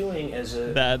you doing as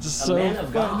a That's a so man of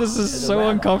fu- God, this is as a so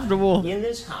rabbi, uncomfortable. in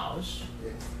this house,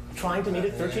 trying to meet a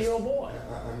 13-year-old boy?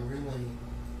 I'm really.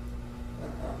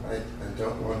 I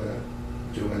don't want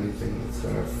to do anything that's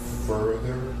going to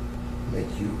further make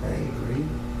you angry.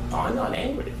 I'm not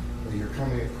angry. Well, you're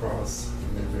coming across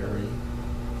in a very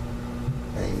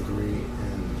angry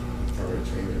and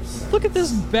authoritative sense. Look at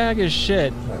this bag of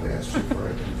shit. I've asked you for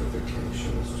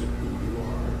identification as to who you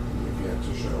are, and you've yet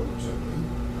to show it to me.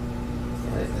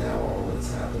 Right now, all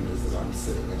that's happened is that I'm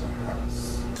sitting in a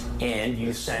house. And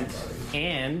you sent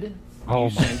Oh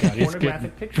you my sent God, he's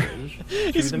pornographic pictures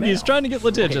through He's the mail. trying to get Okay,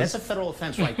 litigious. that's a federal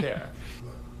offense right there.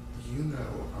 You know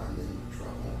I'm in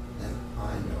trouble, and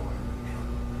I know I'm in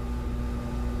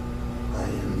trouble. I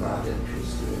am not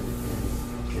interested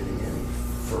in getting any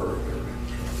further in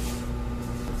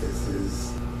trouble. This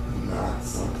is not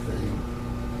something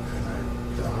that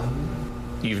I've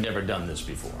done. You've never done this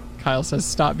before. Kyle says,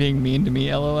 "Stop being mean to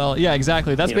me." LOL. Yeah,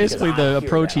 exactly. That's You know, because basically I the hear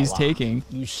approach that a he's lot. taking.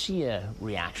 You see a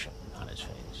reaction on his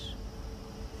face,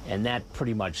 and that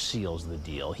pretty much seals the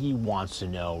deal. He wants to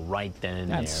know right then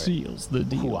and That there seals the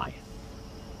deal. who I am.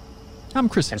 I'm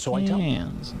Chris And so I tell him.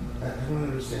 Hands. I don't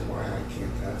understand why I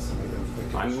can't have some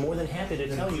identification. I'm more than happy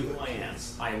to tell you who I am.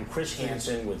 I am Chris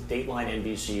Hansen with Dateline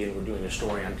NBC, and we're doing a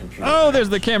story on computer. Oh, there's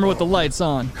the camera with the lights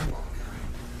on.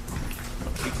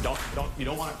 You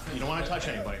don't want to touch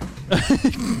anybody.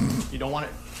 You don't want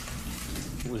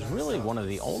to. It was really one of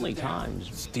the only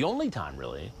time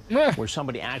really, where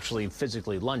somebody actually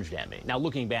physically lunged at me. Now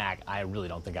looking back, I really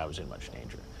don't think I was in much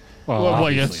danger. Well, what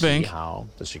do you Obviously, think? see how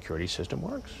the security system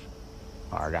works.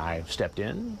 Our guy stepped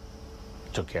in,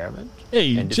 took care of it. Hey,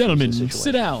 and diffused gentlemen, the sit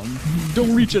situation. down.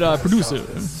 Don't reach at our producer.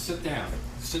 Sit down.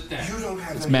 Sit down. You don't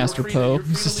have It's Master Poe.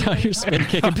 He's just out here spin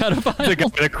kicking The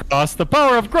pedophile. guy across the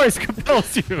power of Christ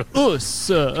compels you. Us.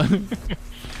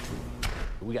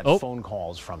 We got Oh. phone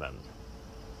calls from him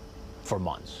for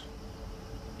months.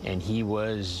 And he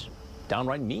was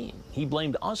downright mean. He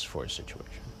blamed us for his situation.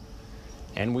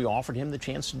 And we offered him the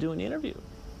chance to do an interview.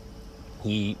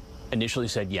 He initially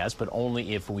said yes, but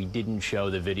only if we didn't show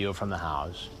the video from the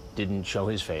house, didn't show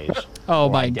his face. Oh or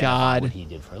my identify God. What he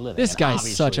did for a living. This And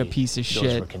guy's such a obviously, piece of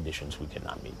Those shit. were conditions we could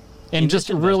not meet. And In just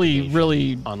this really, investigation,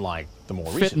 really unlike the more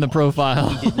fit recent in the one, profile.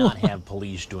 we did not have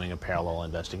police doing a parallel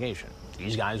investigation.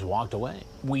 These guys walked away.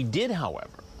 We did, however,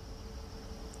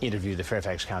 interview the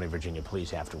Fairfax County, Virginia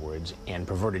police afterwards, and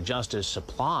Perverted Justice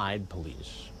supplied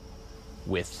police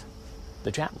with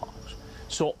the chat logs.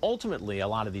 So ultimately, a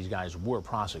lot of these guys were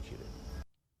prosecuted.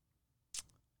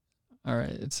 All right.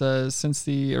 It says, since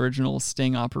the original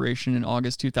sting operation in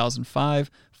August 2005,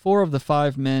 4 of the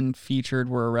 5 men featured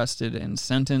were arrested and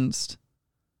sentenced.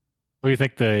 What do you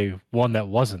think the one that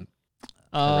wasn't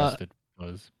arrested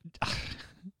was?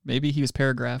 Maybe he was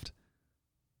paragraphed.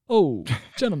 Oh,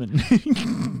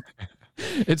 gentlemen.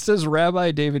 It says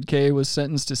Rabbi David K. was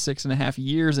sentenced to 6.5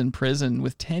 years in prison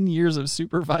with 10 years of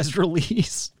supervised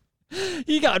release.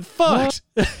 He got fucked.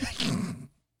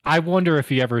 I wonder if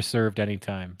he ever served any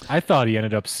time. I thought he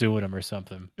ended up suing him or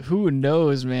something. Who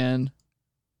knows, man?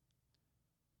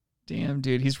 Damn,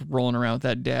 dude, he's rolling around with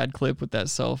that dad clip with that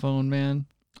cell phone, man.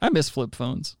 I miss flip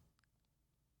phones.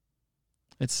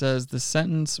 It says the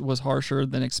sentence was harsher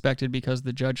than expected because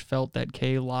the judge felt that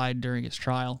K lied during his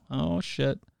trial. Oh,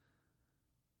 shit.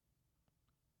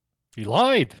 He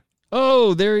lied.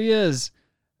 Oh, there he is.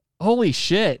 Holy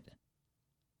shit.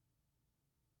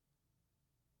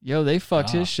 Yo, they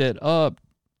fucked his shit up.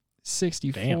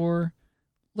 64. Damn.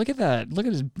 Look at that. Look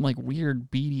at his like weird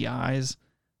beady eyes.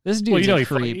 This dude's a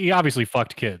creep. He obviously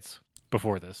fucked kids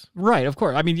before this. Right, of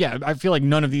course. I mean, yeah, I feel like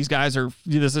none of these guys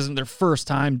this isn't their first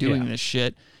time doing this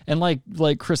shit. And like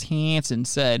Chris Hansen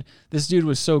said, this dude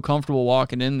was so comfortable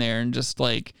walking in there and just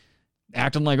like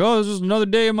acting like, oh, this is another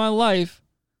day of my life.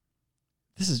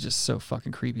 This is just so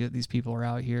fucking creepy that these people are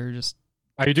out here just...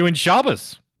 Are you doing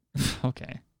Shabbos?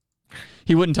 Okay.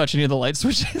 He wouldn't touch any of the light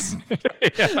switches.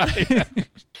 Yeah.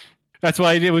 That's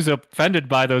why he was offended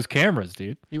by those cameras,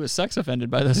 dude. He was sex offended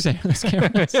by those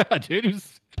cameras. Yeah, dude.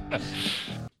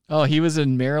 Oh, he was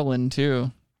in Maryland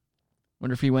too.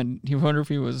 Wonder if he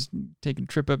was taking a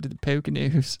trip up to the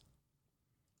Poconos.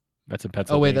 That's in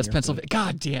Pennsylvania. Oh wait, that's Pennsylvania.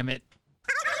 God damn it.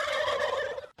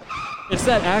 It's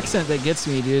that accent that gets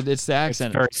me, dude. It's the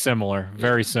accent. It's very similar.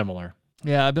 Very similar.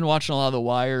 Yeah, I've been watching a lot of The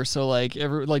Wire, so like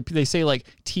they say like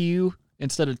 "tu"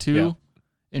 instead of "tu"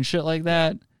 and shit like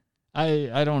that.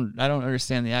 I don't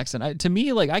understand the accent. To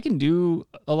me, like I can do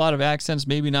a lot of accents,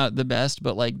 maybe not the best,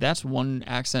 but like that's one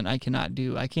accent I cannot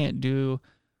do. I can't do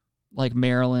like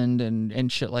Maryland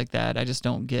and shit like that. I just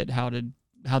don't get how the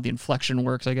inflection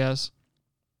works, I guess.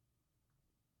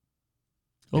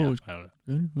 Yeah, I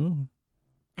don't know.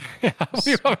 What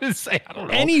do you want me to say? I don't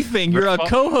know. Anything. You're a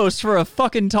co-host for a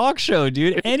fucking talk show,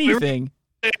 dude. Anything.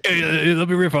 Hey, let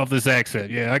me rip off this accent.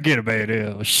 Yeah, I get it, man.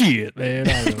 Yeah. Shit, man.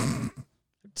 I don't know.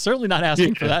 Certainly not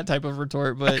asking for that type of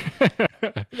retort, but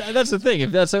that's the thing.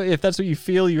 If that's what you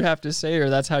feel you have to say, or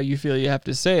that's how you feel you have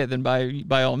to say it, then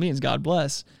by all means, God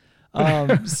bless.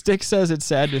 Stick says it's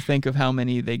sad to think of how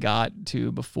many they got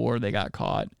to before they got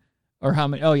caught, or how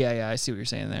many. Oh yeah, I see what you're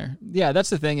saying there. Yeah, that's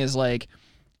the thing. Is like,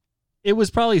 it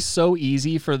was probably so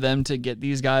easy for them to get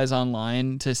these guys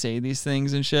online to say these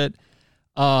things and shit.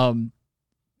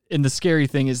 And the scary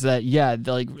thing is that, yeah,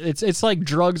 like it's like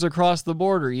drugs across the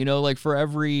border, you know, like for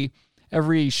every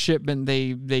shipment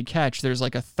they catch, there's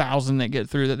like 1,000 that get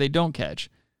through that they don't catch.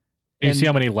 Can you see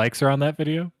how many likes are on that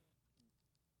video?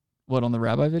 What, on the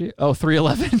Rabbi video? Oh,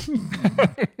 311.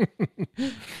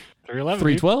 311.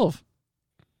 312.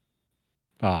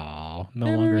 Oh, no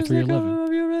longer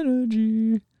 311. Your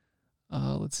energy.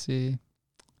 Let's see.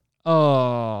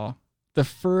 Oh, the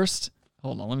first...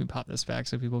 Hold on, let me pop this back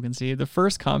so people can see. The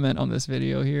first comment on this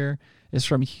video here is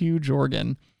from Hugh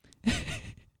Jorgen.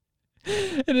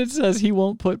 And it says he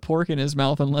won't put pork in his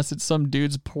mouth unless it's some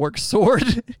dude's pork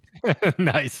sword.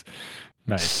 Nice.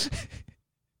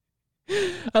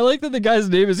 I like that the guy's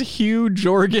name is Hugh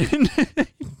Jorgen.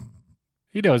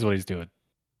 He knows what he's doing.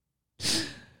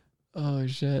 Oh,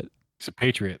 shit. He's a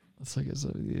patriot. Let's look at some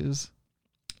of these.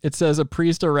 It says a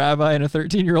priest, a rabbi, and a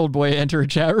 13-year-old boy enter a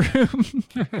chat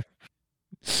room.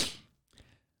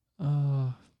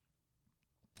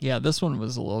 Yeah, this one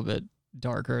was a little bit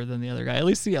darker than the other guy. At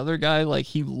least the other guy, like,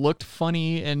 he looked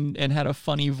funny and had a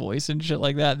funny voice and shit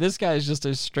like that. This guy is just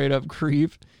a straight up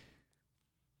creep.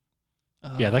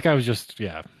 Yeah, that guy was just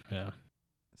yeah.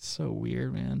 So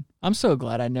weird, man. I'm so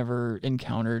glad I never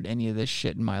encountered any of this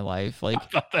shit in my life. Like, I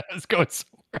thought that was going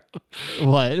somewhere.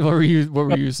 What were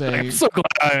you saying? I'm so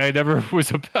glad I never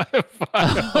was a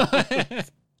pedophile.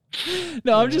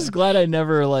 No, I'm just glad I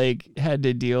never like had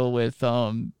to deal with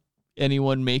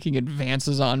anyone making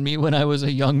advances on me when I was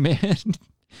a young man.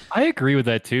 I agree with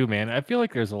that too, man. I feel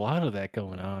like there's a lot of that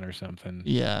going on or something.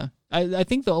 Yeah. I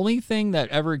think the only thing that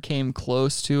ever came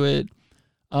close to it,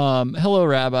 hello,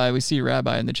 Rabbi. We see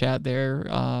Rabbi in the chat there.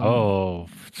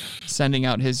 Sending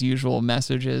out his usual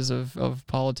messages of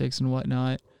politics and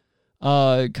whatnot.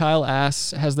 Kyle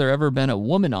asks, has there ever been a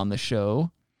woman on the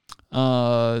show?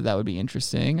 That would be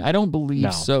interesting. I don't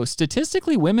believe so.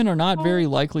 Statistically, women are not very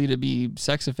likely to be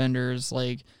sex offenders.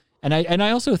 Like, and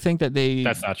I also think that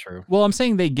that's not true. Well, I'm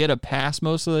saying they get a pass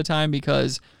most of the time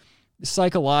because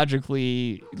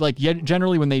psychologically, like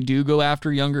generally when they do go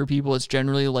after younger people, it's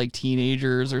generally like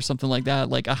teenagers or something like that.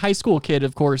 Like a high school kid,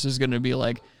 of course, is going to be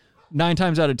like, 9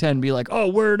 times out of 10 be like, oh,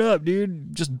 word up,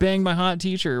 dude. Just bang my hot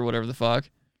teacher or whatever the fuck.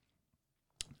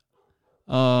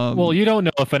 Well, you don't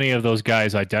know if any of those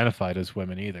guys identified as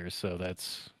women either, so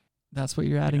that's what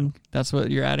you're adding. That's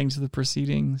what you're adding to the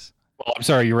proceedings. Well, I'm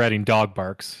sorry, you're adding dog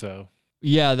barks, so.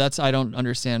 Yeah, I don't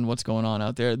understand what's going on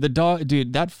out there. The dog,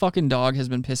 dude, that fucking dog has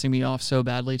been pissing me off so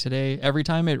badly today. Every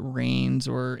time it rains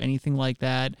or anything like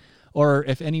that, or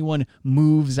if anyone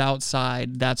moves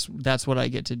outside, that's what I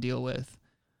get to deal with.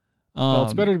 Well,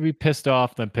 it's better to be pissed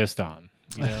off than pissed on.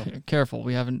 You know? Careful,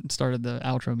 we haven't started the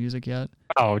outro music yet.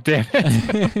 Oh, damn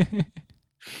it.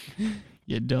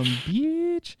 You dumb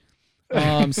bitch.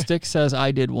 Stick says,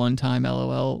 I did one time,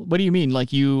 LOL. What do you mean?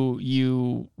 Like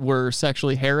you were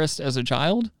sexually harassed as a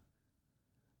child?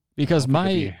 Because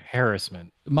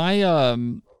harassment.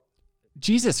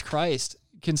 Jesus Christ.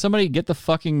 Can somebody get the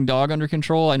fucking dog under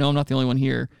control? I know I'm not the only one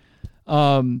here.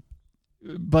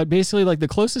 But basically, like, the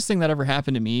closest thing that ever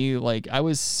happened to me, like, I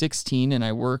was 16 and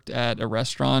I worked at a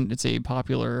restaurant. It's a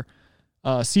popular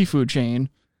seafood chain.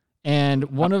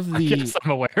 And one of the... I guess I'm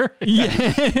aware.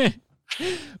 Yeah.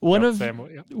 One of the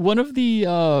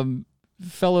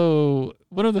fellow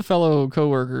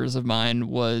coworkers of mine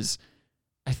was,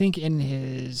 I think, in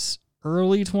his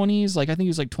early 20s. Like, I think he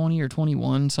was like 20 or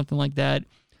 21, something like that.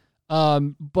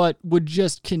 But would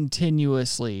just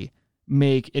continuously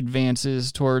make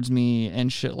advances towards me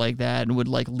and shit like that, and would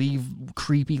like leave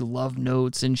creepy love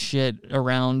notes and shit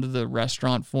around the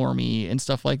restaurant for me and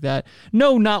stuff like that.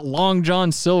 No, not Long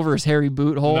John Silver's Harry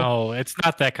Boothole. No, it's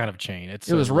not that kind of chain.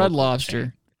 It was Red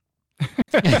Lobster.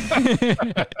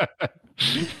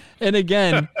 And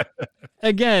again,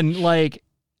 like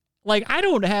I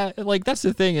don't have, like, that's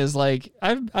the thing is, like,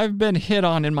 I've been hit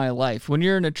on in my life. When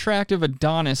you're an attractive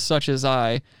Adonis such as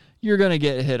I, you're gonna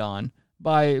get hit on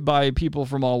by people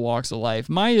from all walks of life.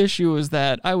 My issue is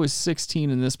that I was 16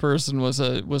 and this person was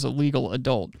a legal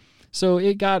adult. So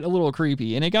it got a little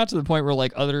creepy, and it got to the point where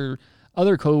like other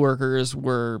coworkers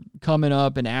were coming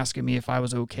up and asking me if I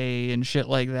was okay and shit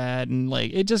like that, and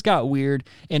like it just got weird,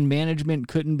 and management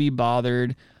couldn't be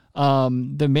bothered.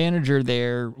 The manager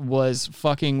there was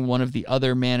fucking one of the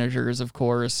other managers, of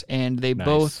course, and they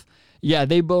both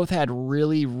had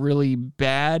really, really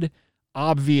bad,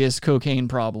 obvious cocaine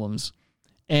problems.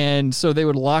 And so they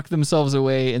would lock themselves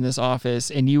away in this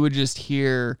office, and you would just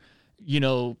hear,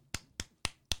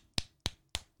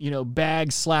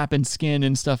 bags slapping skin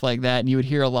and stuff like that. And you would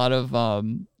hear a lot of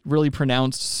really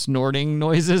pronounced snorting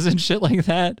noises and shit like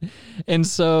that. And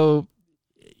so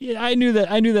yeah, I knew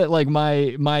that like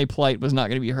my plight was not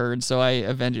going to be heard. So I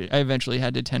eventually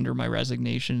had to tender my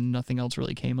resignation. Nothing else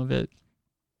really came of it.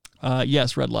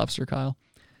 Yes, Red Lobster, Kyle.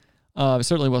 It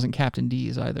certainly wasn't Captain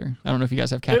D's either. I don't know if you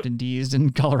guys have Captain D's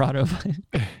in Colorado.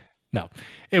 No,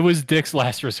 it was Dick's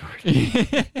Last Resort.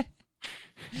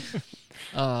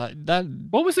 What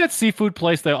was that seafood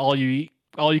place, that all you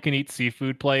can eat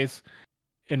seafood place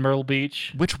in Myrtle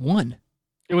Beach? Which one?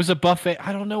 It was a buffet.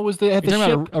 I don't know. Was the at the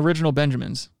ship? About Original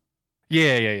Benjamin's?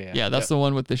 Yeah. Yeah, that's the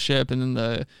one with the ship, and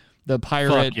then the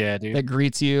pirate that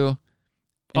greets you.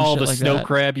 All the like snow that.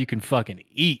 crab you can fucking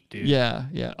eat, dude.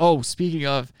 Yeah. Oh, speaking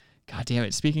of, God damn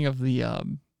it! Speaking of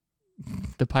the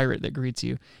pirate that greets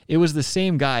you, it was the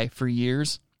same guy for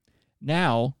years.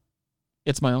 Now,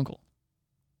 it's my uncle.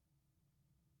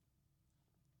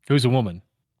 Who's a woman?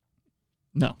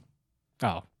 No.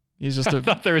 Oh. He's just I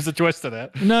thought there was a twist to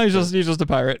that. No, he's just a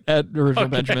pirate at Original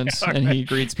Benjamin's, and he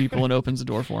greets people and opens the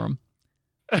door for them.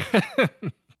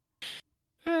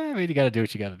 I mean, you got to do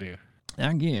what you got to do.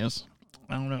 I guess.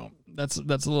 I don't know. That's a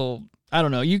little. I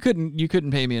don't know. You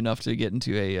couldn't pay me enough to get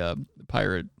into a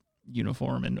pirate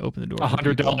uniform and open the door.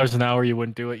 $100 an hour, you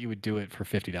wouldn't do it. You would do it for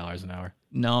 $50 an hour.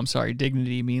 No, I'm sorry.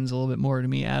 Dignity means a little bit more to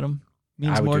me, Adam.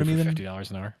 Means I would more do to it me for than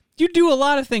 $50 an hour. You do a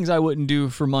lot of things I wouldn't do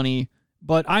for money,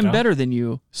 but I'm better than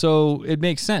you, so it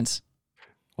makes sense.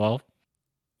 Well,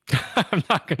 I'm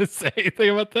not going to say anything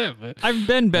about that, but I've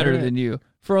been better than you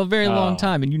for a very long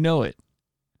time, and you know it.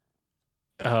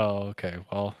 Oh, okay.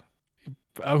 Well,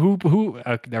 who?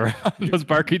 Never mind. Those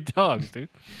barking dogs, dude.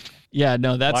 Yeah,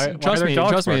 no, that's trust me.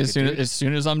 Barking, as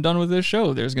soon as I'm done with this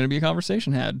show, there's going to be a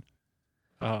conversation had.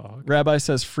 Oh, okay. Rabbi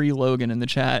says free Logan in the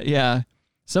chat. Yeah,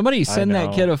 somebody send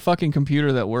that kid a fucking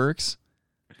computer that works.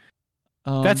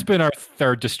 That's been our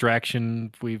third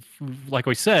distraction. Like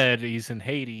we said, he's in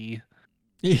Haiti.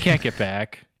 He can't get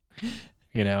back.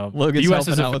 Logan's the U.S.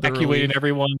 is helping out with the evacuating relief.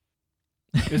 everyone.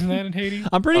 Isn't that in Haiti?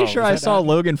 I'm pretty sure I saw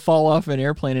Logan fall off an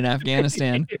airplane in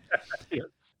Afghanistan. Yeah.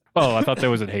 Oh, I thought that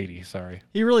was in Haiti. Sorry.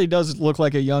 He really does look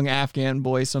like a young Afghan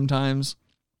boy sometimes.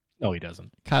 No, he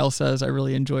doesn't. Kyle says, I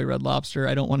really enjoy Red Lobster.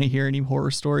 I don't want to hear any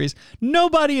horror stories.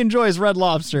 Nobody enjoys Red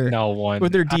Lobster. No one.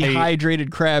 With their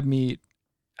dehydrated crab meat.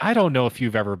 I don't know if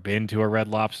you've ever been to a Red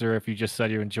Lobster if you just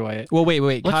said you enjoy it. Well,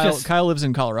 wait. Kyle lives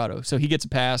in Colorado, so he gets a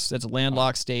pass. That's a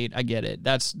landlocked state. I get it.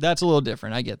 That's a little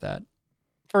different. I get that.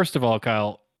 First of all,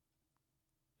 Kyle,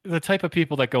 the type of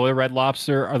people that go to Red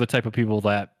Lobster are the type of people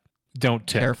that don't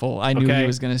tip. Careful. I knew he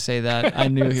was going to say that. I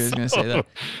knew he was going to say that.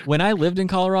 When I lived in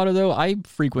Colorado, though, I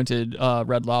frequented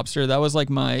Red Lobster. That was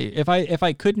like my if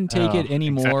I couldn't take it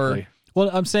anymore. Exactly. Well,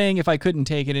 I'm saying if I couldn't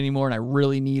take it anymore and I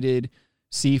really needed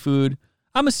seafood.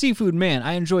 I'm a seafood man.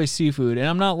 I enjoy seafood, and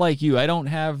I'm not like you. I don't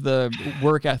have the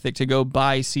work ethic to go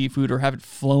buy seafood or have it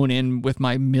flown in with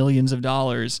my millions of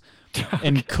dollars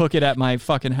and cook it at my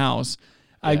fucking house.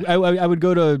 Yeah. I would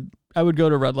go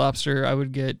to Red Lobster. I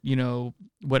would get,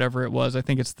 whatever it was. I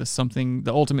think it's the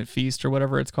Ultimate Feast or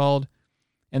whatever it's called.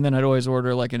 And then I'd always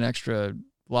order like an extra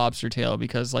lobster tail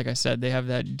because, like I said, they have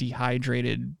that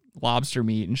dehydrated lobster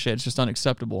meat and shit. It's just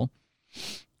unacceptable.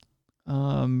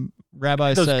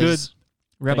 Rabbi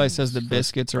says the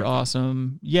biscuits are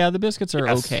awesome. Yeah, the biscuits are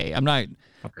okay. I'm not.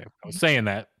 Okay, I was saying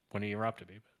that when he interrupted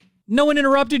me. No one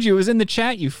interrupted you. It was in the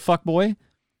chat, you fuckboy.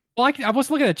 Well, I was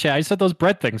looking at the chat. I said those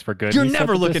bread things were good. You're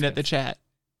never looking at the chat.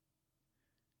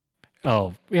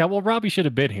 Oh, yeah. Well, Robbie should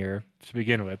have been here to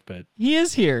begin with, but he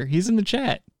is here. He's in the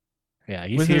chat. Yeah,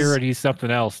 he's here and he's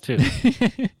something else too.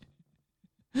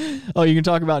 Oh, you can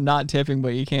talk about not tipping,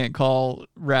 but you can't call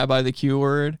Rabbi the Q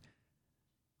word.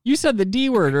 You said the D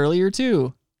word earlier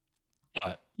too.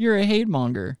 What? You're a hate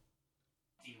monger.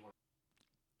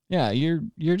 Yeah, you're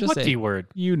just what D word?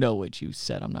 You know what you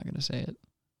said. I'm not going to say it.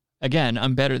 Again,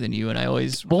 I'm better than you, and I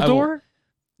always Buldor?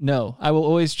 No, I will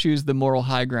always choose the moral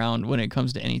high ground when it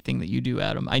comes to anything that you do,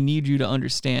 Adam. I need you to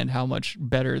understand how much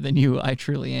better than you I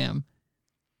truly am.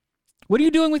 What are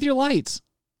you doing with your lights?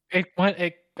 You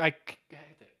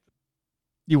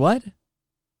what?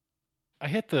 I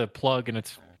hit the plug and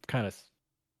it's kind of.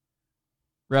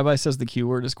 Rabbi says the Q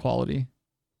word is quality.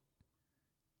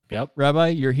 Yep. Rabbi,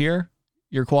 you're here.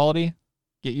 You're quality.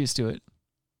 Get used to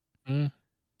it.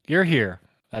 You're here.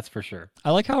 That's for sure.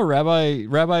 I like how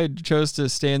Rabbi chose to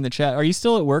stay in the chat. Are you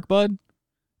still at work, bud?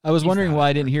 I was wondering why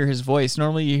I didn't hear his voice.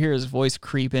 Normally you hear his voice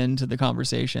creep into the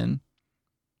conversation.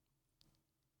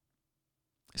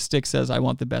 Stick says, I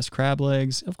want the best crab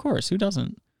legs. Of course, who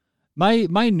doesn't?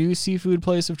 My new seafood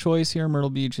place of choice here in Myrtle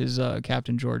Beach is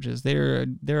Captain George's. They're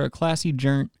a classy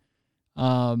joint.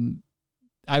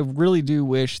 I really do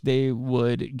wish they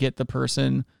would get the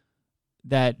person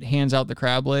that hands out the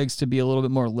crab legs to be a little bit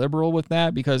more liberal with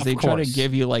that, because they try to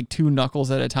give you like 2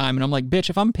 knuckles at a time. And I'm like, bitch,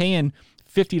 if I'm paying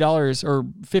 $50 or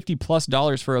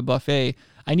 $50+ for a buffet,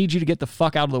 I need you to get the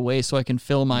fuck out of the way so I can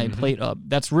fill my plate up.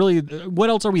 That's really, what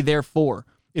else are we there for?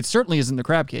 It certainly isn't the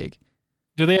crab cake.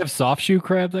 Do they have soft shoe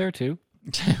crab there too?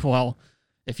 Well,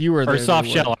 if you were there. Or soft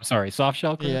shell, I'm sorry, soft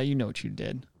shell crab? Yeah, you know what you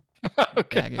did.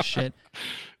 Bag of shit.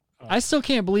 I still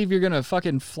can't believe you're going to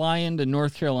fucking fly into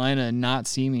North Carolina and not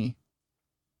see me.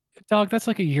 Dog, that's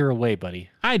like a year away, buddy.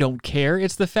 I don't care.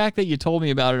 It's the fact that you told me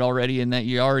about it already and that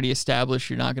you already established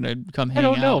you're not going to come hang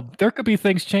out. I don't know. There could be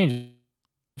things changing.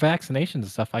 Vaccinations and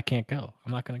stuff, I can't go.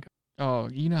 I'm not going to go. Oh,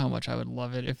 you know how much I would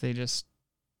love it if they just,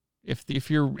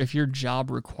 if your job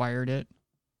required it.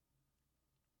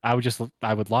 I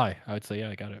would lie. I would say, yeah,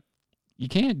 I got it. You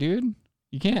can't, dude.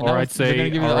 You can't. Or I'd say, they're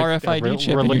going to give you the RFID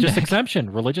chip. Religious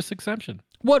exemption. Religious exemption.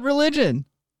 What religion?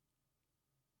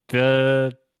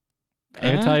 The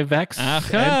anti-vax,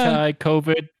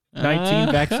 anti-COVID-19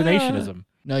 vaccinationism.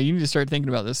 No, you need to start thinking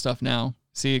about this stuff now.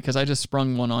 See, because I just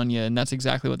sprung one on you, and that's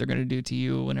exactly what they're going to do to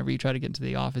you whenever you try to get into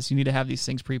the office. You need to have these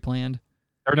things pre-planned.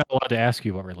 They're not allowed to ask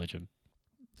you what religion.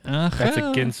 That's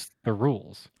against the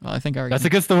rules. Well, I think that's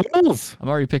against the rules. I'm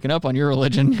already picking up on your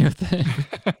religion.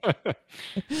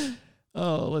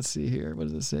 Oh, let's see here. What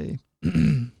does it say?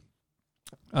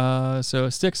 So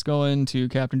Stick's going to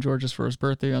Captain George's for his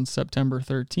birthday on September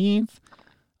 13th.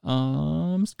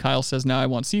 Kyle says, now I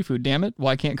want seafood. Damn it.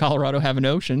 Why can't Colorado have an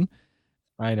ocean?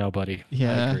 I know, buddy.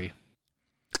 Yeah. I agree.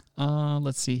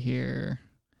 Let's see here.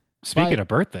 Speaking of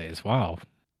birthdays, wow.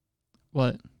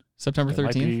 What? September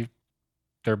 13th?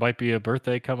 There might be a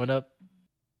birthday coming up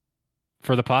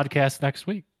for the podcast next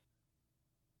week.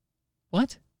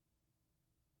 What?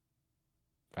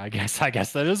 I guess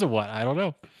that is a what. I don't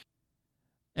know.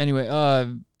 Anyway,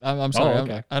 I'm sorry. Oh,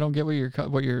 okay. I don't get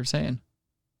what you're saying.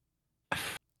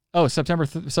 Oh, September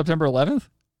 11th?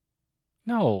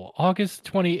 No, August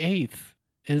 28th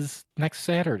is next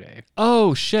Saturday.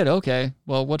 Oh shit. Okay.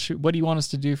 Well, what do you want us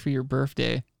to do for your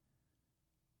birthday?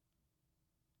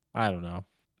 I don't know.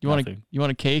 You want a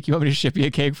cake? You want me to ship you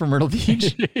a cake from Myrtle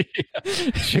Beach?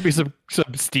 Ship me some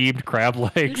steamed crab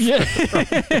legs. Yeah.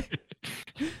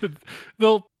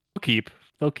 They'll keep.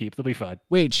 They'll be fine.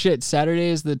 Wait, shit.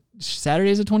 Saturday's the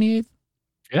 28th?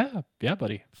 Yeah,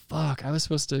 buddy. Fuck, I was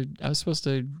supposed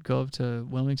to go up to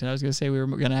Wilmington. I was gonna say we were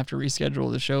gonna have to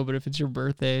reschedule the show, but if it's your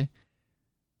birthday,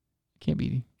 can't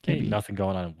be. Nothing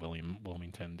going on in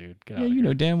Wilmington, dude. Get out Yeah, of you here.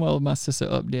 know damn well my sister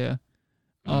up there.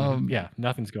 Yeah,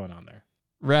 nothing's going on there.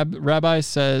 Rabbi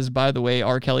says, by the way,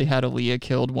 R. Kelly had Aaliyah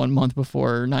killed 1 month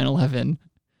before 9/11.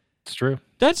 It's true.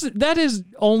 That is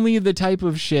only the type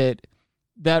of shit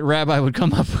that Rabbi would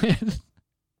come up with.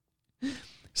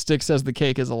 Stick says the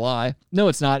cake is a lie. No,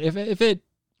 it's not.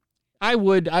 I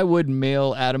would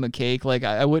mail Adam a cake. Like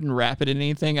I wouldn't wrap it in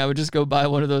anything. I would just go buy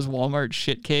one of those Walmart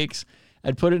shit cakes.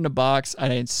 I'd put it in a box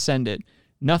and I'd send it.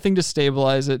 Nothing to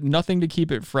stabilize it, nothing to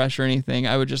keep it fresh or anything.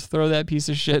 I would just throw that piece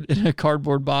of shit in a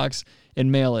cardboard box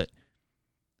and mail it.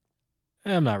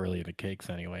 I'm not really into cakes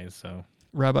anyways, so.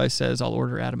 Rabbi says, I'll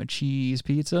order Adam a cheese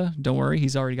pizza. Don't worry,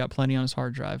 he's already got plenty on his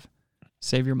hard drive.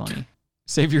 Save your money.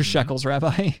 Save your shekels,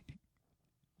 Rabbi.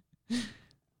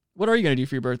 What are you going to do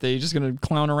for your birthday? You just going to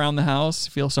clown around the house?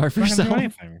 Feel sorry for yourself?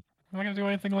 I'm not going to do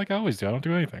anything like I always do. I don't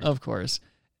do anything. Of course.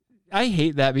 I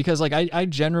hate that because like I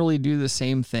generally do the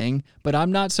same thing, but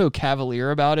I'm not so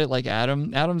cavalier about it like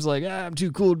Adam. Adam's like, I'm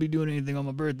too cool to be doing anything on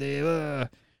my birthday.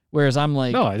 Whereas I'm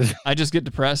like, no, I just get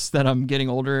depressed that I'm getting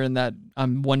older and that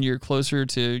I'm 1 year closer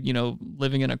to,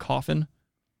 living in a coffin.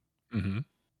 Mm-hmm.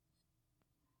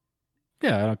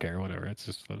 Yeah, I don't care. Whatever. It's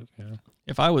just,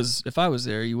 If I was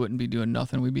there, you wouldn't be doing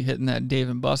nothing. We'd be hitting that Dave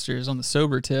and Buster's on the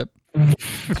sober tip,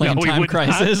 playing Time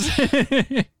Crisis.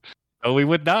 No, we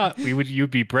would not. You'd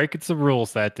be breaking some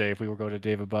rules that day if we were going to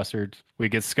Dave & Buster's. We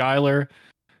get Skylar.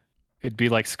 It'd be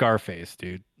like Scarface,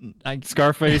 dude.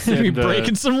 Scarface and be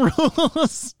breaking some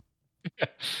rules.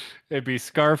 It'd be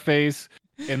Scarface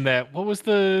and that. What was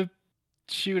the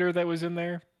shooter that was in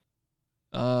there?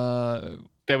 That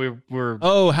we were.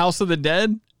 Oh, House of the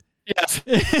Dead. Yes.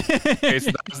 Okay,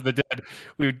 so that was the dead.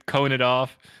 We would cone it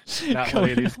off. Not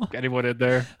let anyone in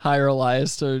there. Hire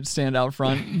Elias to stand out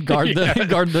front, guard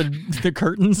the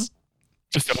curtains.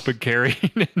 Just open carry.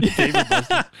 David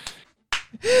Buster.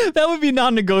 That would be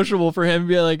non-negotiable for him.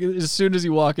 Be like, as soon as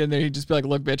you walk in there, he'd just be like,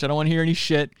 "Look, bitch, I don't want to hear any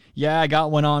shit. Yeah, I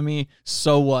got one on me.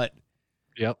 So what?"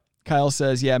 Yep. Kyle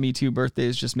says, "Yeah, me too.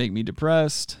 Birthdays just make me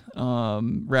depressed."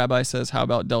 Rabbi says, "How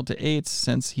about Delta 8s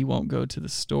since he won't go to the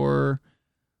store?"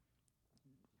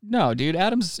 No, dude,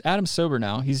 Adam's sober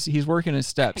now. He's working his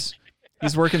steps.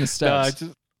 He's working the steps.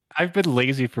 No, I've been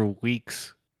lazy for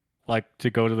weeks, like to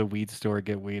go to the weed store and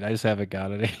get weed. I just haven't got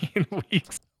it in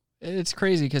weeks. It's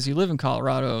crazy because you live in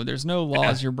Colorado. There's no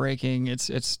laws you're breaking.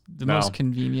 It's the most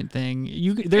convenient thing.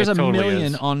 There's a totally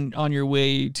million on your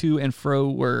way to and fro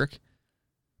work.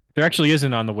 There actually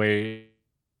isn't on the way.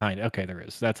 Okay, there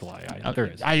is. That's a lie. There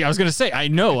is. I was gonna say I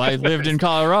know. I lived in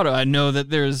Colorado. I know that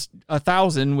there's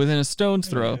 1,000 within a stone's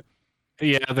throw.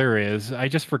 Yeah, there is. I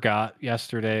just forgot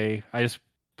yesterday. I just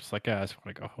was like, I just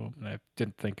want to go home, and I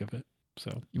didn't think of it.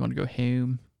 So you want to go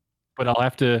home? But I'll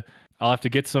have to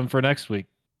get some for next week.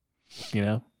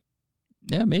 Yeah,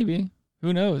 maybe.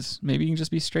 Who knows? Maybe you can just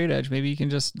be straight edge. Maybe you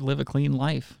can just live a clean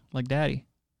life like Daddy.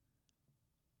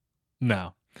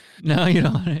 No, you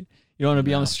don't. You don't want to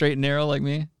be on the straight and narrow like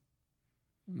me?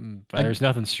 But there's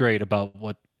nothing straight about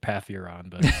what path you're on.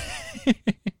 But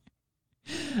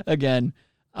again,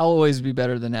 I'll always be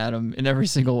better than Adam in every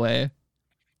single way.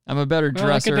 I'm a better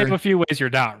dresser. I can name a few ways you're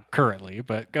not currently,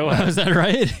 but go ahead. Is that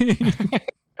right?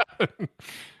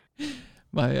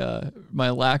 My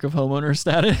lack of homeowner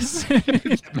status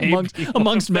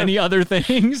amongst many other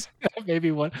things.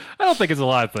 Maybe one. I don't think it's a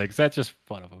lot of things. That's just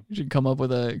one of them. You should come up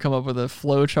with a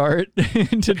flow chart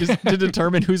to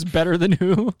determine who's better than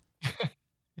who.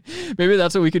 Maybe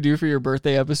that's what we could do for your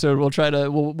birthday episode.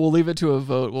 We'll leave it to a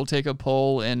vote. We'll take a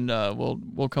poll and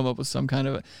we'll come up with some kind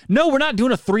of No, we're not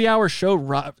doing a 3-hour show.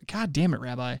 God damn it,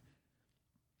 Rabbi.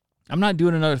 I'm not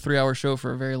doing another 3-hour show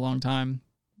for a very long time.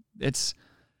 It's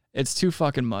too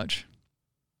fucking much.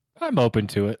 I'm open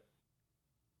to it.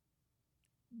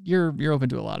 You're open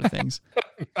to a lot of things.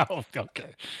 Oh,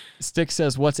 okay. Stick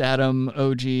says, "What's Adam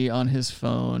OG on his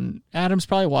phone?" Adam's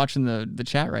probably watching the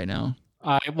chat right now.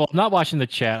 I'm not watching the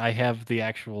chat. I have the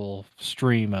actual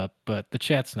stream up, but the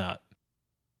chat's not.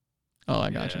 Oh, I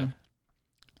got you.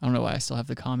 I don't know why I still have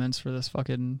the comments for this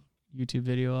fucking YouTube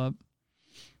video up.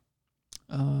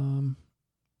 I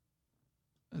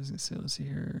was gonna say, let's see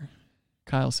here.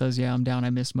 Kyle says, "Yeah, I'm down.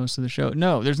 I missed most of the show."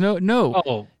 No, there's no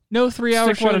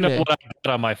 3-hour show today. What I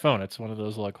got on my phone. It's one of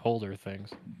those like holder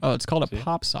things. Oh, it's called a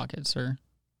pop socket, sir.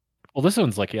 Well, this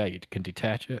one's like, yeah, you can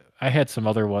detach it. I had some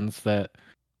other ones that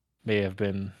may have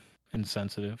been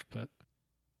insensitive, but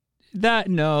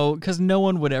no, because no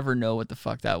one would ever know what the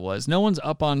fuck that was. No one's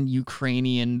up on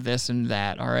Ukrainian this and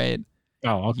that. All right.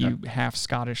 Oh, okay. You half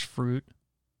Scottish fruit.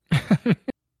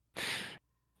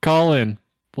 Call in.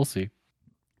 We'll see.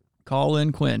 Call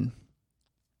in Quinn.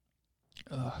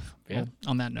 Yeah. Well,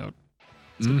 on that note,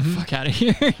 let's get the fuck out of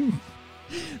here.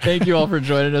 Thank you all for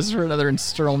joining us for another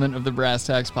installment of the Brass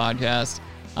Tacks podcast.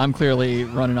 I'm clearly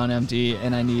running on empty,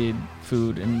 and I need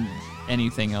food and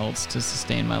anything else to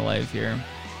sustain my life here.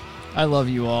 I love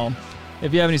you all.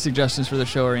 If you have any suggestions for the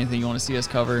show or anything you want to see us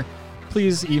cover,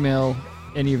 please email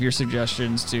any of your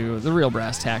suggestions to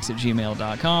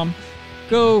therealbrasstacks@gmail.com.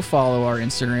 Go follow our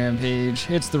Instagram page.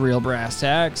 It's The Real Brass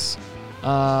Tacks.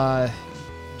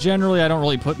 Generally, I don't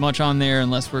really put much on there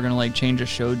unless we're going to like change a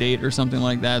show date or something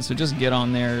like that. So just get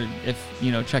on there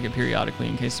check it periodically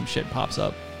in case some shit pops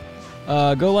up.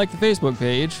 Go like the Facebook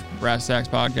page, Brass Tacks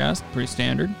Podcast. Pretty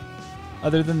standard.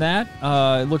 Other than that,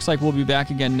 it looks like we'll be back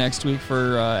again next week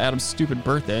for Adam's stupid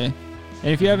birthday.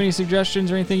 And if you have any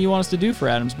suggestions or anything you want us to do for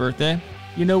Adam's birthday,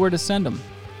 you know where to send them.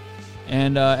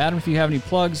 And Adam, if you have any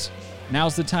plugs,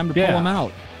 now's the time to pull them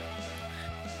out.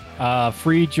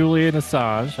 Free Julian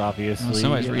Assange, obviously. Oh,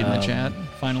 somebody's reading the chat,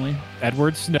 finally.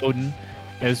 Edward Snowden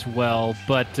as well.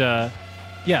 But,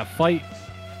 fight,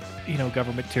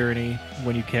 government tyranny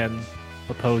when you can.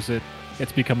 Oppose it.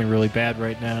 It's becoming really bad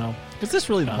right now. Is this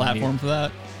really the platform for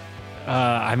that?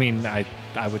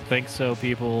 I would think so,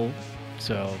 people.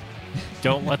 So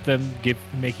don't let them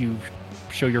make you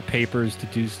show your papers to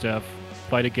do stuff.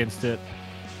 Fight against it.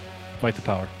 Fight the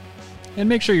power. And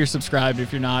make sure you're subscribed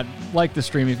if you're not. Like the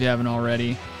stream if you haven't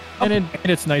already. And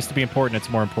it's nice to be important. It's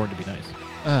more important to be nice.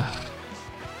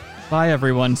 Bye,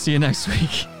 everyone. See you next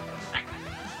week.